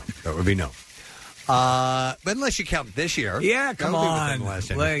 No. That would be no. But unless you count this year. Yeah, come on. The last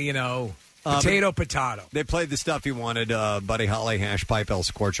 10 years. Potato. They played the stuff you wanted. Buddy Holly, Hash Pipe, El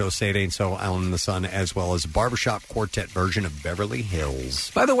Scorcho, Say It Ain't So, Island in the Sun, as well as a barbershop quartet version of Beverly Hills.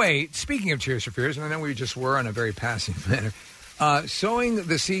 By the way, speaking of Tears for Fears, and I know we just were on a very passive manner, Sowing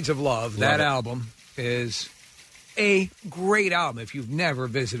the Seeds of Love, that album is a great album. If you've never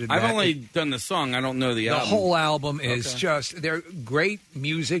visited I've only done the song. I don't know the album. The whole album is just, they're great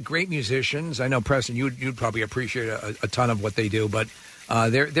music, great musicians. I know, Preston, you'd probably appreciate a ton of what they do, but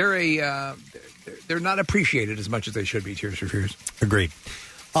they're not appreciated as much as they should be, Tears for Fears. Agreed.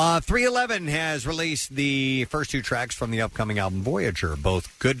 311 has released the first two tracks from the upcoming album Voyager.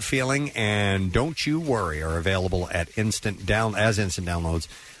 Both Good Feeling and Don't You Worry are available at instant downloads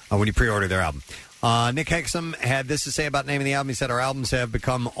when you pre-order their album. Nick Hexum had this to say about naming the album. He said, our albums have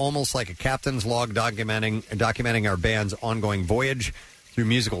become almost like a captain's log documenting our band's ongoing voyage through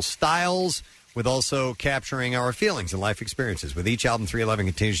musical styles, with also capturing our feelings and life experiences. With each album, 311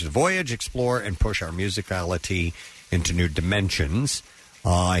 continues to voyage, explore, and push our musicality into new dimensions.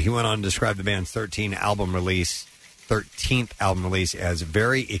 He went on to describe the band's 13th album release as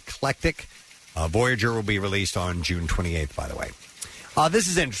very eclectic. Voyager will be released on June 28th, by the way. This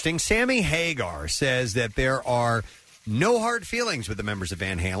is interesting. Sammy Hagar says that there are no hard feelings with the members of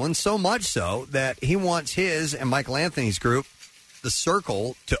Van Halen, so much so that he wants his and Michael Anthony's group, The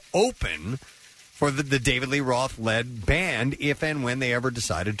Circle, to open for the David Lee Roth-led band if and when they ever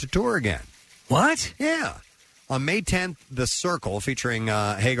decided to tour again. What? Yeah. On May 10th, The Circle, featuring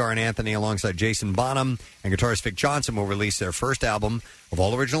Hagar and Anthony alongside Jason Bonham and guitarist Vic Johnson, will release their first album of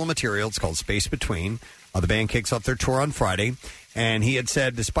all original material. It's called Space Between. The band kicks off their tour on Friday. And he had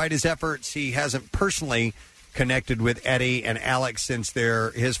said, despite his efforts, he hasn't personally connected with Eddie and Alex since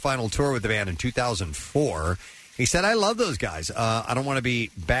his final tour with the band in 2004. He said, I love those guys. I don't want to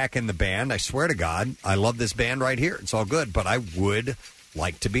be back in the band. I swear to God, I love this band right here. It's all good. But I would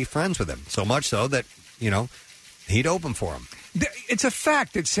like to be friends with him. So much so that, he'd open for him. It's a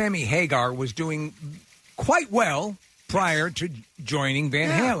fact that Sammy Hagar was doing quite well prior to joining Van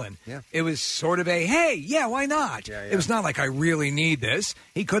Halen. Yeah. It was sort of a, hey, yeah, why not? It was not like I really need this.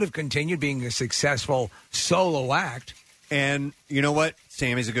 He could have continued being a successful solo act. And you know what?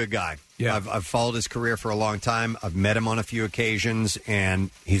 Sammy's a good guy. Yeah. I've followed his career for a long time. I've met him on a few occasions, and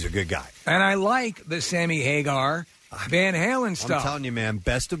he's a good guy. And I like the Sammy Hagar, Van Halen stuff. I'm telling you, man,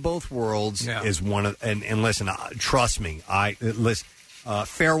 Best of Both Worlds is one of, and listen, trust me,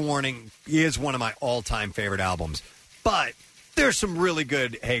 Fair Warning is one of my all-time favorite albums. But there's some really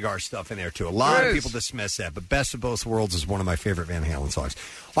good Hagar stuff in there, too. A lot of people dismiss that, but Best of Both Worlds is one of my favorite Van Halen songs.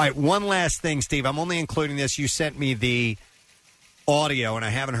 All right, one last thing, Steve. I'm only including this. You sent me the audio, and I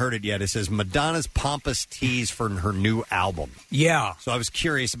haven't heard it yet. It says Madonna's pompous tease for her new album. Yeah. So I was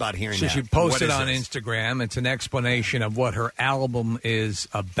curious about hearing that. So she posted What is on this? Instagram. It's an explanation of what her album is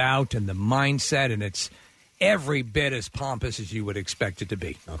about and the mindset, and it's every bit as pompous as you would expect it to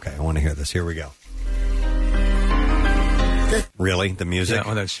be. Okay, I want to hear this. Here we go. Really? The music? Yeah,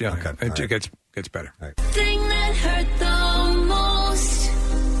 well, that's, yeah. Okay, It all right. gets better. All right. Thing that hurt the most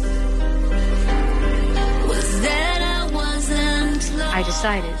was that I wasn't lost. I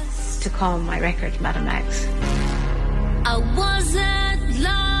decided to call my record Madam X. I wasn't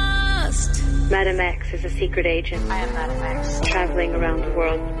lost. Madam X is a secret agent. I am Madam X. Traveling around the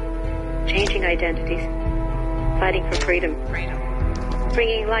world, changing identities, fighting for freedom.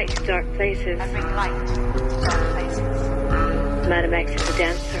 Bringing light to dark places. I bring light to dark places. Madam X is a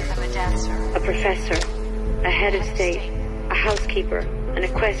dancer. I'm a dancer. A professor. A head of state. A housekeeper. An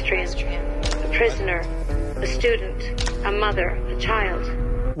equestrian. A prisoner. A student. A mother. A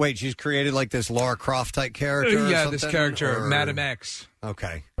child. Wait, she's created like this Lara Croft type character? Yeah, or this something? character, Or- Madam X.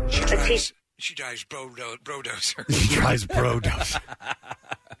 Okay. She drives Brodozer. She drives Brodozer.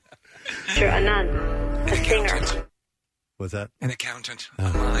 A nun. A singer. What's that? An accountant. A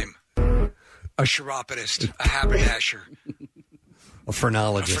mime. A chiropodist. A haberdasher. A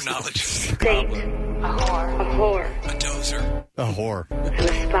phrenologist. A phrenologist. Saint. A whore. A dozer. A whore. And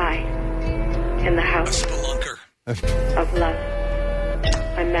a spy. In the house. A spelunker. Of love.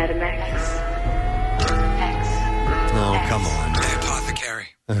 I'm Madam X. Oh, come on. The apothecary.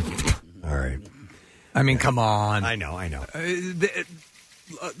 All right. I mean, come on. I know.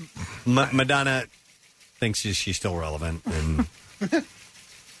 Madonna thinks she's still relevant, and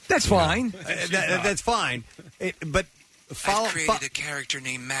that's fine. That's fine. But I've created a character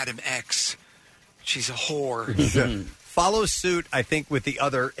named Madam X. She's a whore. Follow suit, I think, with the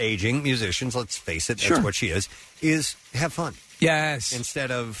other aging musicians. Let's face it, that's what she is have fun. Yes. Instead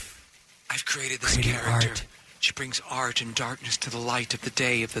of I've created this character. art. She brings art and darkness to the light of the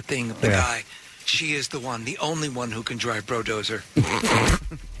day, of the thing, of the guy. She is the one, the only one who can drive Brodozer.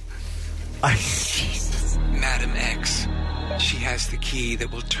 Jesus. Madam X. She has the key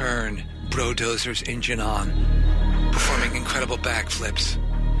that will turn Brodozer's engine on, performing incredible backflips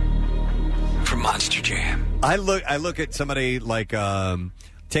for Monster Jam. I look at somebody like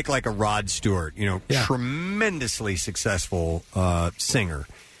take like a Rod Stewart, tremendously successful singer,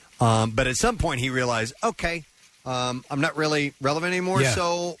 but at some point he realized, okay, I'm not really relevant anymore,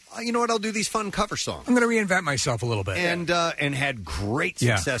 so you know what? I'll do these fun cover songs. I'm going to reinvent myself a little bit, and had great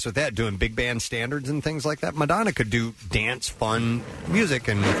success with that, doing big band standards and things like that. Madonna could do dance, fun music,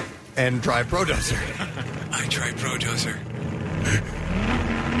 and drive Brodozer. I drive Brodozer.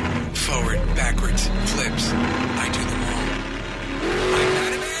 Forward, backwards, flips. I do them all. I'm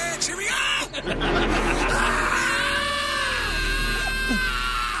Madam X. Here we go.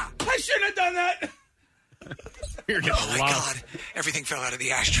 I shouldn't have done that. Oh my God! Everything fell out of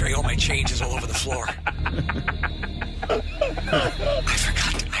the ashtray. All my change is all over the floor. I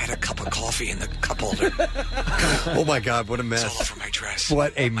forgot. I had a cup of coffee in the cup holder. Oh my God! What a mess! It's all over my dress.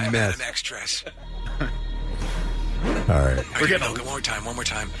 What a my mess! Madam X dress. All right. We're getting one more time. All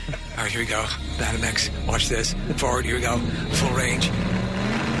right, here we go. Madam X. Watch this. Forward. Here we go. Full range.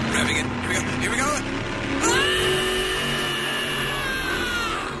 Revving it. Here we go.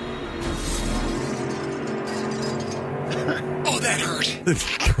 Oh, that hurt.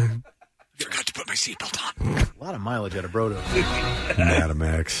 Forgot to put my seatbelt on. A lot of mileage out of Brodo. Madam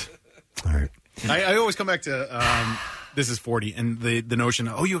X. All right. I always come back to this is 40 and the notion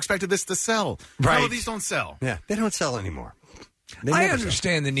of, you expected this to sell. Right. No, these don't sell. Yeah, they don't sell anymore. I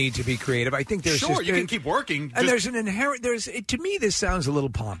understand the need to be creative. I think there's Sure, you can keep working. And there's an inherent. To me, this sounds a little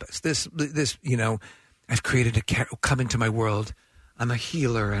pompous. This, I've created a come into my world. I'm a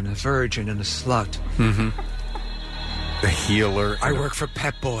healer and a virgin and a slut. Mm-hmm. A healer. I work for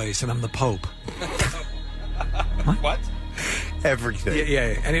Pep Boys and I'm the Pope. What? Everything.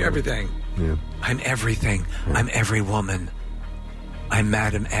 Yeah, everything. Yeah. I'm everything. I'm every woman. I'm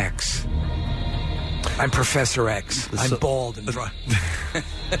Madam X. I'm Professor X. I'm bald and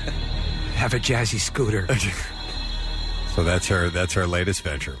have a jazzy scooter. So that's her latest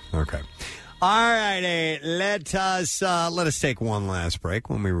venture. Okay. All righty, let us take one last break.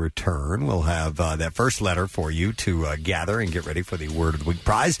 When we return, we'll have that first letter for you to gather and get ready for the Word of the Week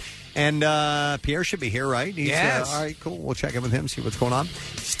prize. And Pierre should be here, right? Yes. All right, cool. We'll check in with him, see what's going on.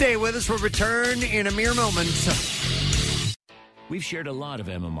 Stay with us. We'll return in a mere moment. We've shared a lot of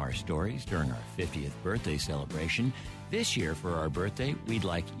MMR stories during our 50th birthday celebration. This year, for our birthday, we'd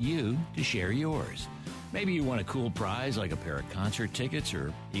like you to share yours. Maybe you won a cool prize like a pair of concert tickets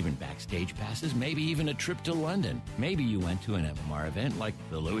or even backstage passes, maybe even a trip to London. Maybe you went to an MMR event like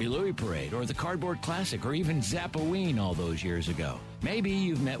the Louie Louie Parade or the Cardboard Classic or even Zappoween all those years ago. Maybe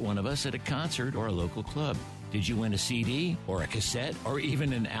you've met one of us at a concert or a local club. Did you win a CD or a cassette or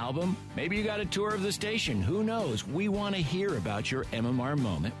even an album? Maybe you got a tour of the station. Who knows? We want to hear about your MMR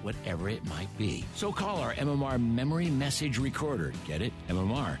moment, whatever it might be. So call our MMR Memory Message Recorder. Get it?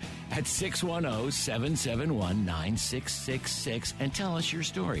 MMR. At 610-771-9666 and tell us your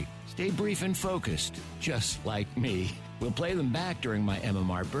story. Stay brief and focused, just like me. We'll play them back during my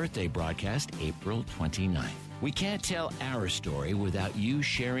MMR birthday broadcast, April 29th. We can't tell our story without you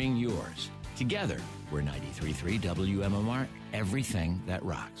sharing yours. Together, we're 93.3 WMMR, everything that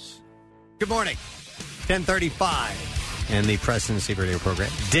rocks. Good morning. 10:35 and the Preston and Steve Radio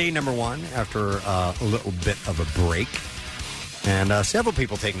program. Day number one after a little bit of a break. And several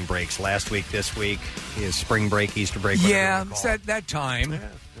people taking breaks last week, this week. Is spring break, Easter break, whatever you wanna it's call it. that time.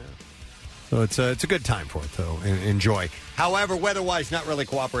 So it's a good time for it, though. Enjoy. However, weather-wise, not really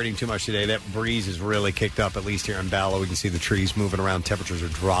cooperating too much today. That breeze is really kicked up, at least here in Bala. We can see the trees moving around. Temperatures are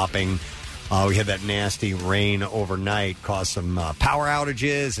dropping. We had that nasty rain overnight, caused some power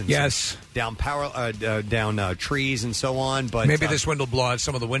outages and down trees and so on. But maybe this wind will blow out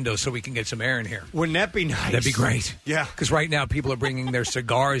some of the windows so we can get some air in here. Wouldn't that be nice? That'd be great. Yeah. Because right now people are bringing their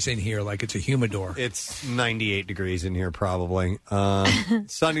cigars in here like it's a humidor. It's 98 degrees in here probably.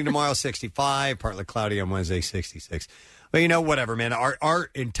 Sunday tomorrow, 65. Partly cloudy on Wednesday, 66. But, whatever, man. Our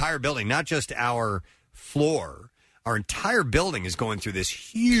entire building, not just our floor, our entire building is going through this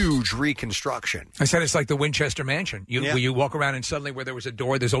huge reconstruction. I said it's like the Winchester Mansion. You walk around and suddenly where there was a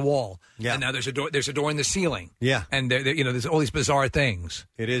door, there's a wall. Yeah. And now there's a door in the ceiling. Yeah. And there's all these bizarre things.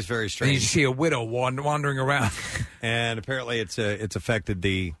 It is very And strange. you see a widow wandering around. And apparently it's affected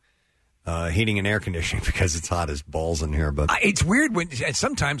the heating and air conditioning because it's hot as balls in here. But it's weird and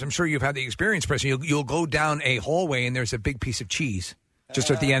sometimes I'm sure you've had the experience, Preston. You'll go down a hallway and there's a big piece of cheese just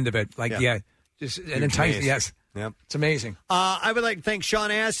at the end of it. Just an entire yes. Yep. It's amazing. I would like to thank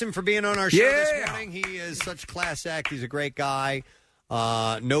Sean Astin for being on our show this morning. He is such a class act. He's a great guy.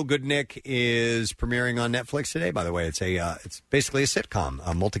 No Good Nick is premiering on Netflix today, by the way. It's basically a sitcom,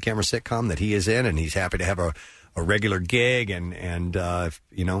 a multi-camera sitcom that he is in, and he's happy to have a regular gig, and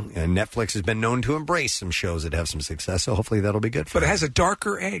Netflix has been known to embrace some shows that have some success, so hopefully that'll be good for him. But it has a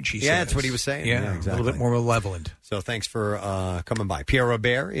darker edge, he says. That's what he was saying. Yeah, exactly. A little bit more malevolent. So thanks for coming by. Pierre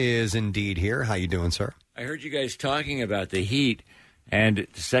Robert is indeed here. How you doing, sir? I heard you guys talking about the heat, and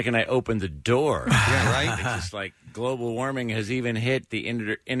the second I opened the door, it's just like global warming has even hit the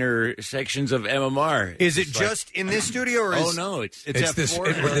intersections of MMR. Is it just in this studio, or is no, it's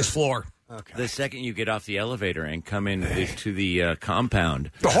this floor? Okay. The second you get off the elevator and come in to the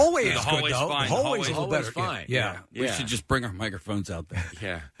compound, the hallway is the hallway's good, though. fine. The hallway's a little better. Fine. Yeah. We should just bring our microphones out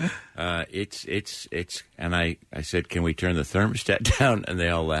there. Yeah, it's and I said, can we turn the thermostat down? And they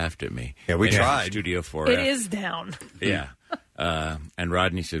all laughed at me. Yeah, we tried. Studio 4. It is down. Yeah, and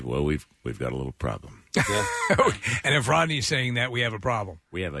Rodney said, well, we've got a little problem. Yeah. And if Rodney's saying that, we have a problem.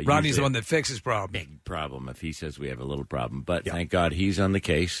 We have Rodney's the one that fixes problems. Big problem if he says we have a little problem. But thank God he's on the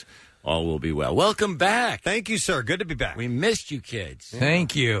case. All will be well. Welcome back. Thank you, sir. Good to be back. We missed you, kids.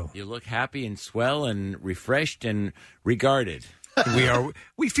 Thank you. You look happy and swell and refreshed and regarded.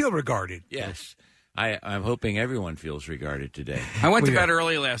 We feel regarded. Yes. I'm hoping everyone feels regarded today. I went to bed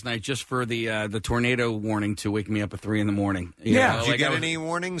early last night just for the tornado warning to wake me up at 3 a.m. Did you get any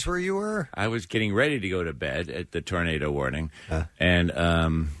warnings where you were? I was getting ready to go to bed at the tornado warning, and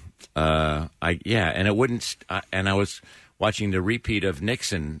it wouldn't. And I was watching the repeat of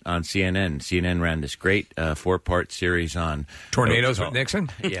Nixon on CNN. CNN ran this great 4-part series on tornadoes with Nixon.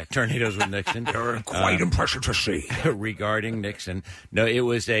 Yeah, tornadoes with Nixon. They're quite impressive to see. Regarding Nixon. No, it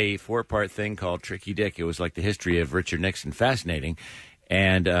was a 4-part thing called Tricky Dick. It was like the history of Richard Nixon. Fascinating.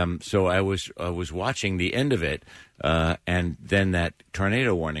 And so I was watching the end of it, and then that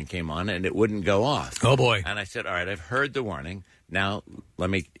tornado warning came on, and it wouldn't go off. Oh, boy. And I said, all right, I've heard the warning. Now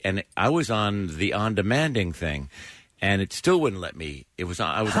let me – and I was on the on-demanding thing. and it still wouldn't let me. I was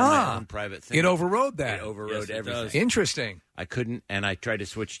on my own private thing. It overrode that. It overrode Yes, it everything. does. Interesting. I couldn't, and I tried to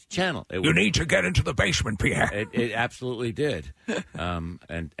switch the channel. You need to get into the basement, Pierre. It absolutely did, and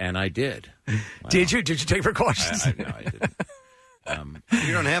I did. Wow. Did you? Did you take precautions? No, I didn't.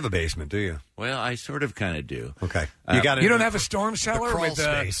 You don't have a basement, do you? Well, I sort of kind of do. Okay. You don't have a storm cellar crawl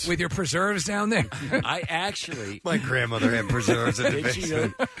space. with your preserves down there? I actually... My grandmother had preserves in the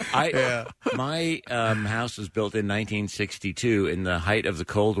basement. My house was built in 1962 in the height of the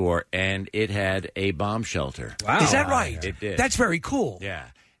Cold War, and it had a bomb shelter. Wow. Is that right? It did. That's very cool. Yeah.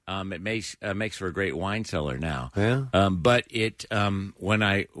 It makes for a great wine cellar now. Yeah. But it when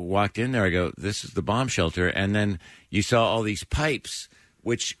I walked in there, I go, this is the bomb shelter. And then you saw all these pipes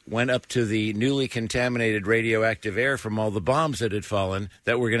which went up to the newly contaminated radioactive air from all the bombs that had fallen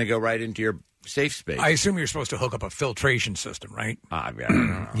that were going to go right into your safe space. I assume you're supposed to hook up a filtration system, right? I don't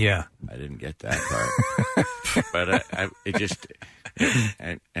know. Yeah. I didn't get that part. But it just...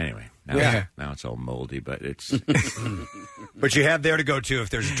 anyway, now it's all moldy, but it's... But you have there to go to if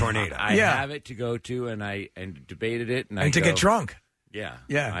there's a tornado. I have it to go to, and I debated it. And to get drunk. Yeah.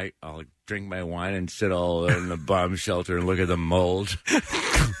 Yeah. I'll drink my wine and sit all in the bomb shelter and look at the mold.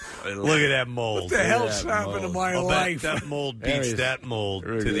 Look at that mold. What the hell's happened to my life? That mold beats that mold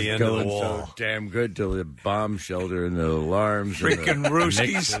to the end of the wall. So damn good till the bomb shelter and the alarms Freaking and the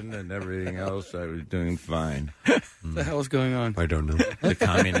Rooskies. Nixon and everything else. I was doing fine. What the hell is going on? I don't know. The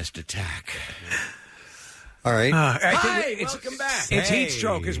communist attack. All right. Welcome back. It's heat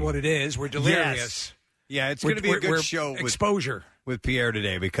stroke is what it is. We're delirious. Yes. Yeah, it's going to be a good show. Exposure. With Pierre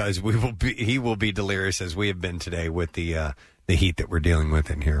today, because he will be delirious as we have been today with the heat that we're dealing with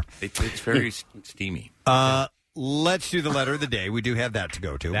in here. It's very steamy. Let's do the letter of the day. We do have that to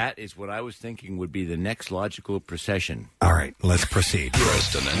go to. That is what I was thinking would be the next logical procession. All right, let's proceed.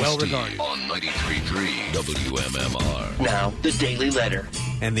 Preston and Well Steve regarded. on 93.3 WMMR. Now, the Daily Letter.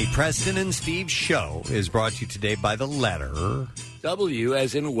 And the Preston and Steve show is brought to you today by the letter W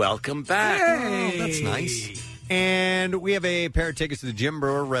as in welcome back. Hey, that's nice. And we have a pair of tickets to the Jim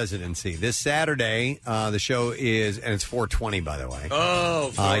Brewer residency this Saturday. The show is, and it's 420, by the way. Oh,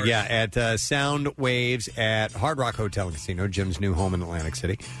 of course. at Sound Waves at Hard Rock Hotel and Casino, Jim's new home in Atlantic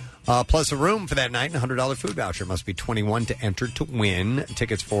City. Plus a room for that night and a $100 food voucher. Must be 21 to enter to win.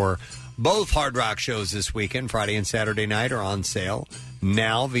 Tickets for both Hard Rock shows this weekend, Friday and Saturday night, are on sale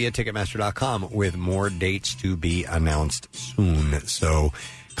now via Ticketmaster.com with more dates to be announced soon. So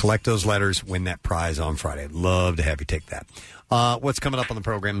collect those letters, win that prize on Friday. I'd love to have you take that. What's coming up on the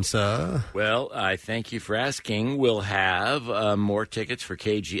program, sir? Well, I thank you for asking. We'll have more tickets for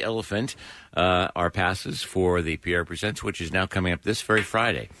KG Elephant, our passes for the Pierre Presents, which is now coming up this very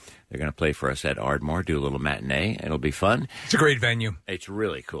Friday. They're going to play for us at Ardmore, do a little matinee. It'll be fun. It's a great venue. It's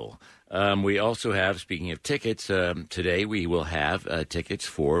really cool. We also have, speaking of tickets, today we will have tickets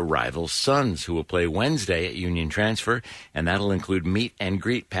for Rival Sons, who will play Wednesday at Union Transfer, and that'll include meet and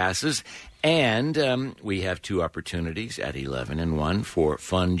greet passes. And we have two opportunities at 11 and 1 for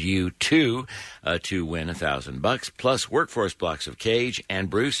Fund You 2 to win $1,000 plus workforce blocks of Cage and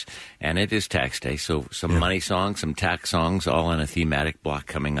Bruce. And it is tax day, so some money songs, some tax songs, all in a thematic block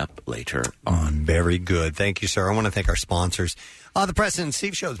coming up later on. Very good. Thank you, sir. I want to thank our sponsors. The Preston and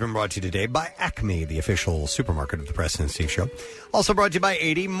Steve Show has been brought to you today by Acme, the official supermarket of the Preston and Steve Show. Also brought to you by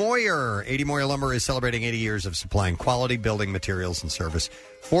 80 Moyer. 80 Moyer Lumber is celebrating 80 years of supplying quality building materials and service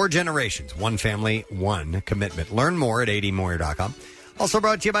for generations. One family, one commitment. Learn more at 80moyer.com. Also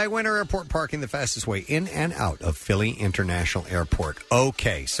brought to you by Winter Airport Parking, the fastest way in and out of Philly International Airport.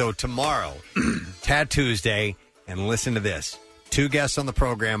 Okay, so tomorrow, Tattoos Day, and listen to this. Two guests on the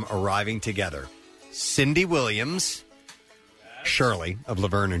program arriving together. Cindy Williams, Shirley of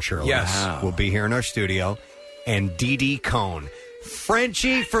Laverne and Shirley, will be here in our studio, and Dee Dee Cohn.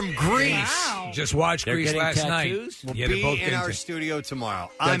 Frenchie from Greece. Wow. Just watched Grease last night. Will they're be both in our studio tomorrow.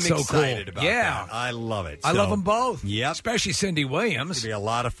 That's I'm so excited cool. about Yeah. that. I love it. I love them both. Yep. Especially Cindy Williams. It'll be a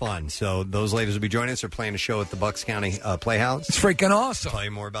lot of fun. So those ladies will be joining us. They're playing a show at the Bucks County Playhouse. It's freaking awesome. I'll tell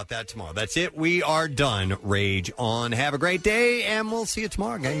you more about that tomorrow. That's it. We are done. Rage on. Have a great day, and we'll see you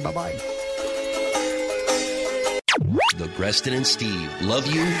tomorrow, gang. Bye-bye. The Preston and Steve Love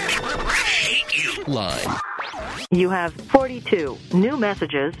You, Hate You line. You have 42 new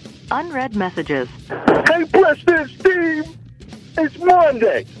messages, unread messages. Hey, Preston, Steve, it's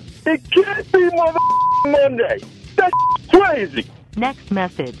Monday. It can't be Monday. That's crazy. Next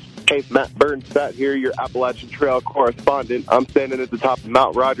message. Hey, Matt Bernstadt here, your Appalachian Trail correspondent. I'm standing at the top of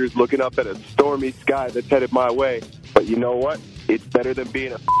Mount Rogers looking up at a stormy sky that's headed my way. But you know what? It's better than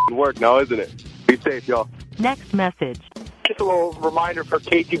being at work now, isn't it? Be safe, y'all. Next message. Just a little reminder for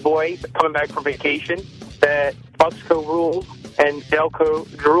Casey Boy coming back from vacation that Busco rules and Delco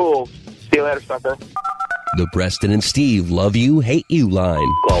drools. See you later, sucker. The Preston and Steve Love You, Hate You line.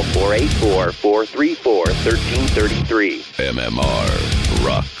 Call 484-434-1333. MMR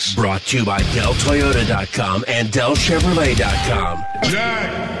rocks. Brought to you by DellToyota.com and DellChevrolet.com.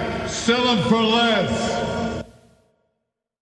 Jack, sell them for less.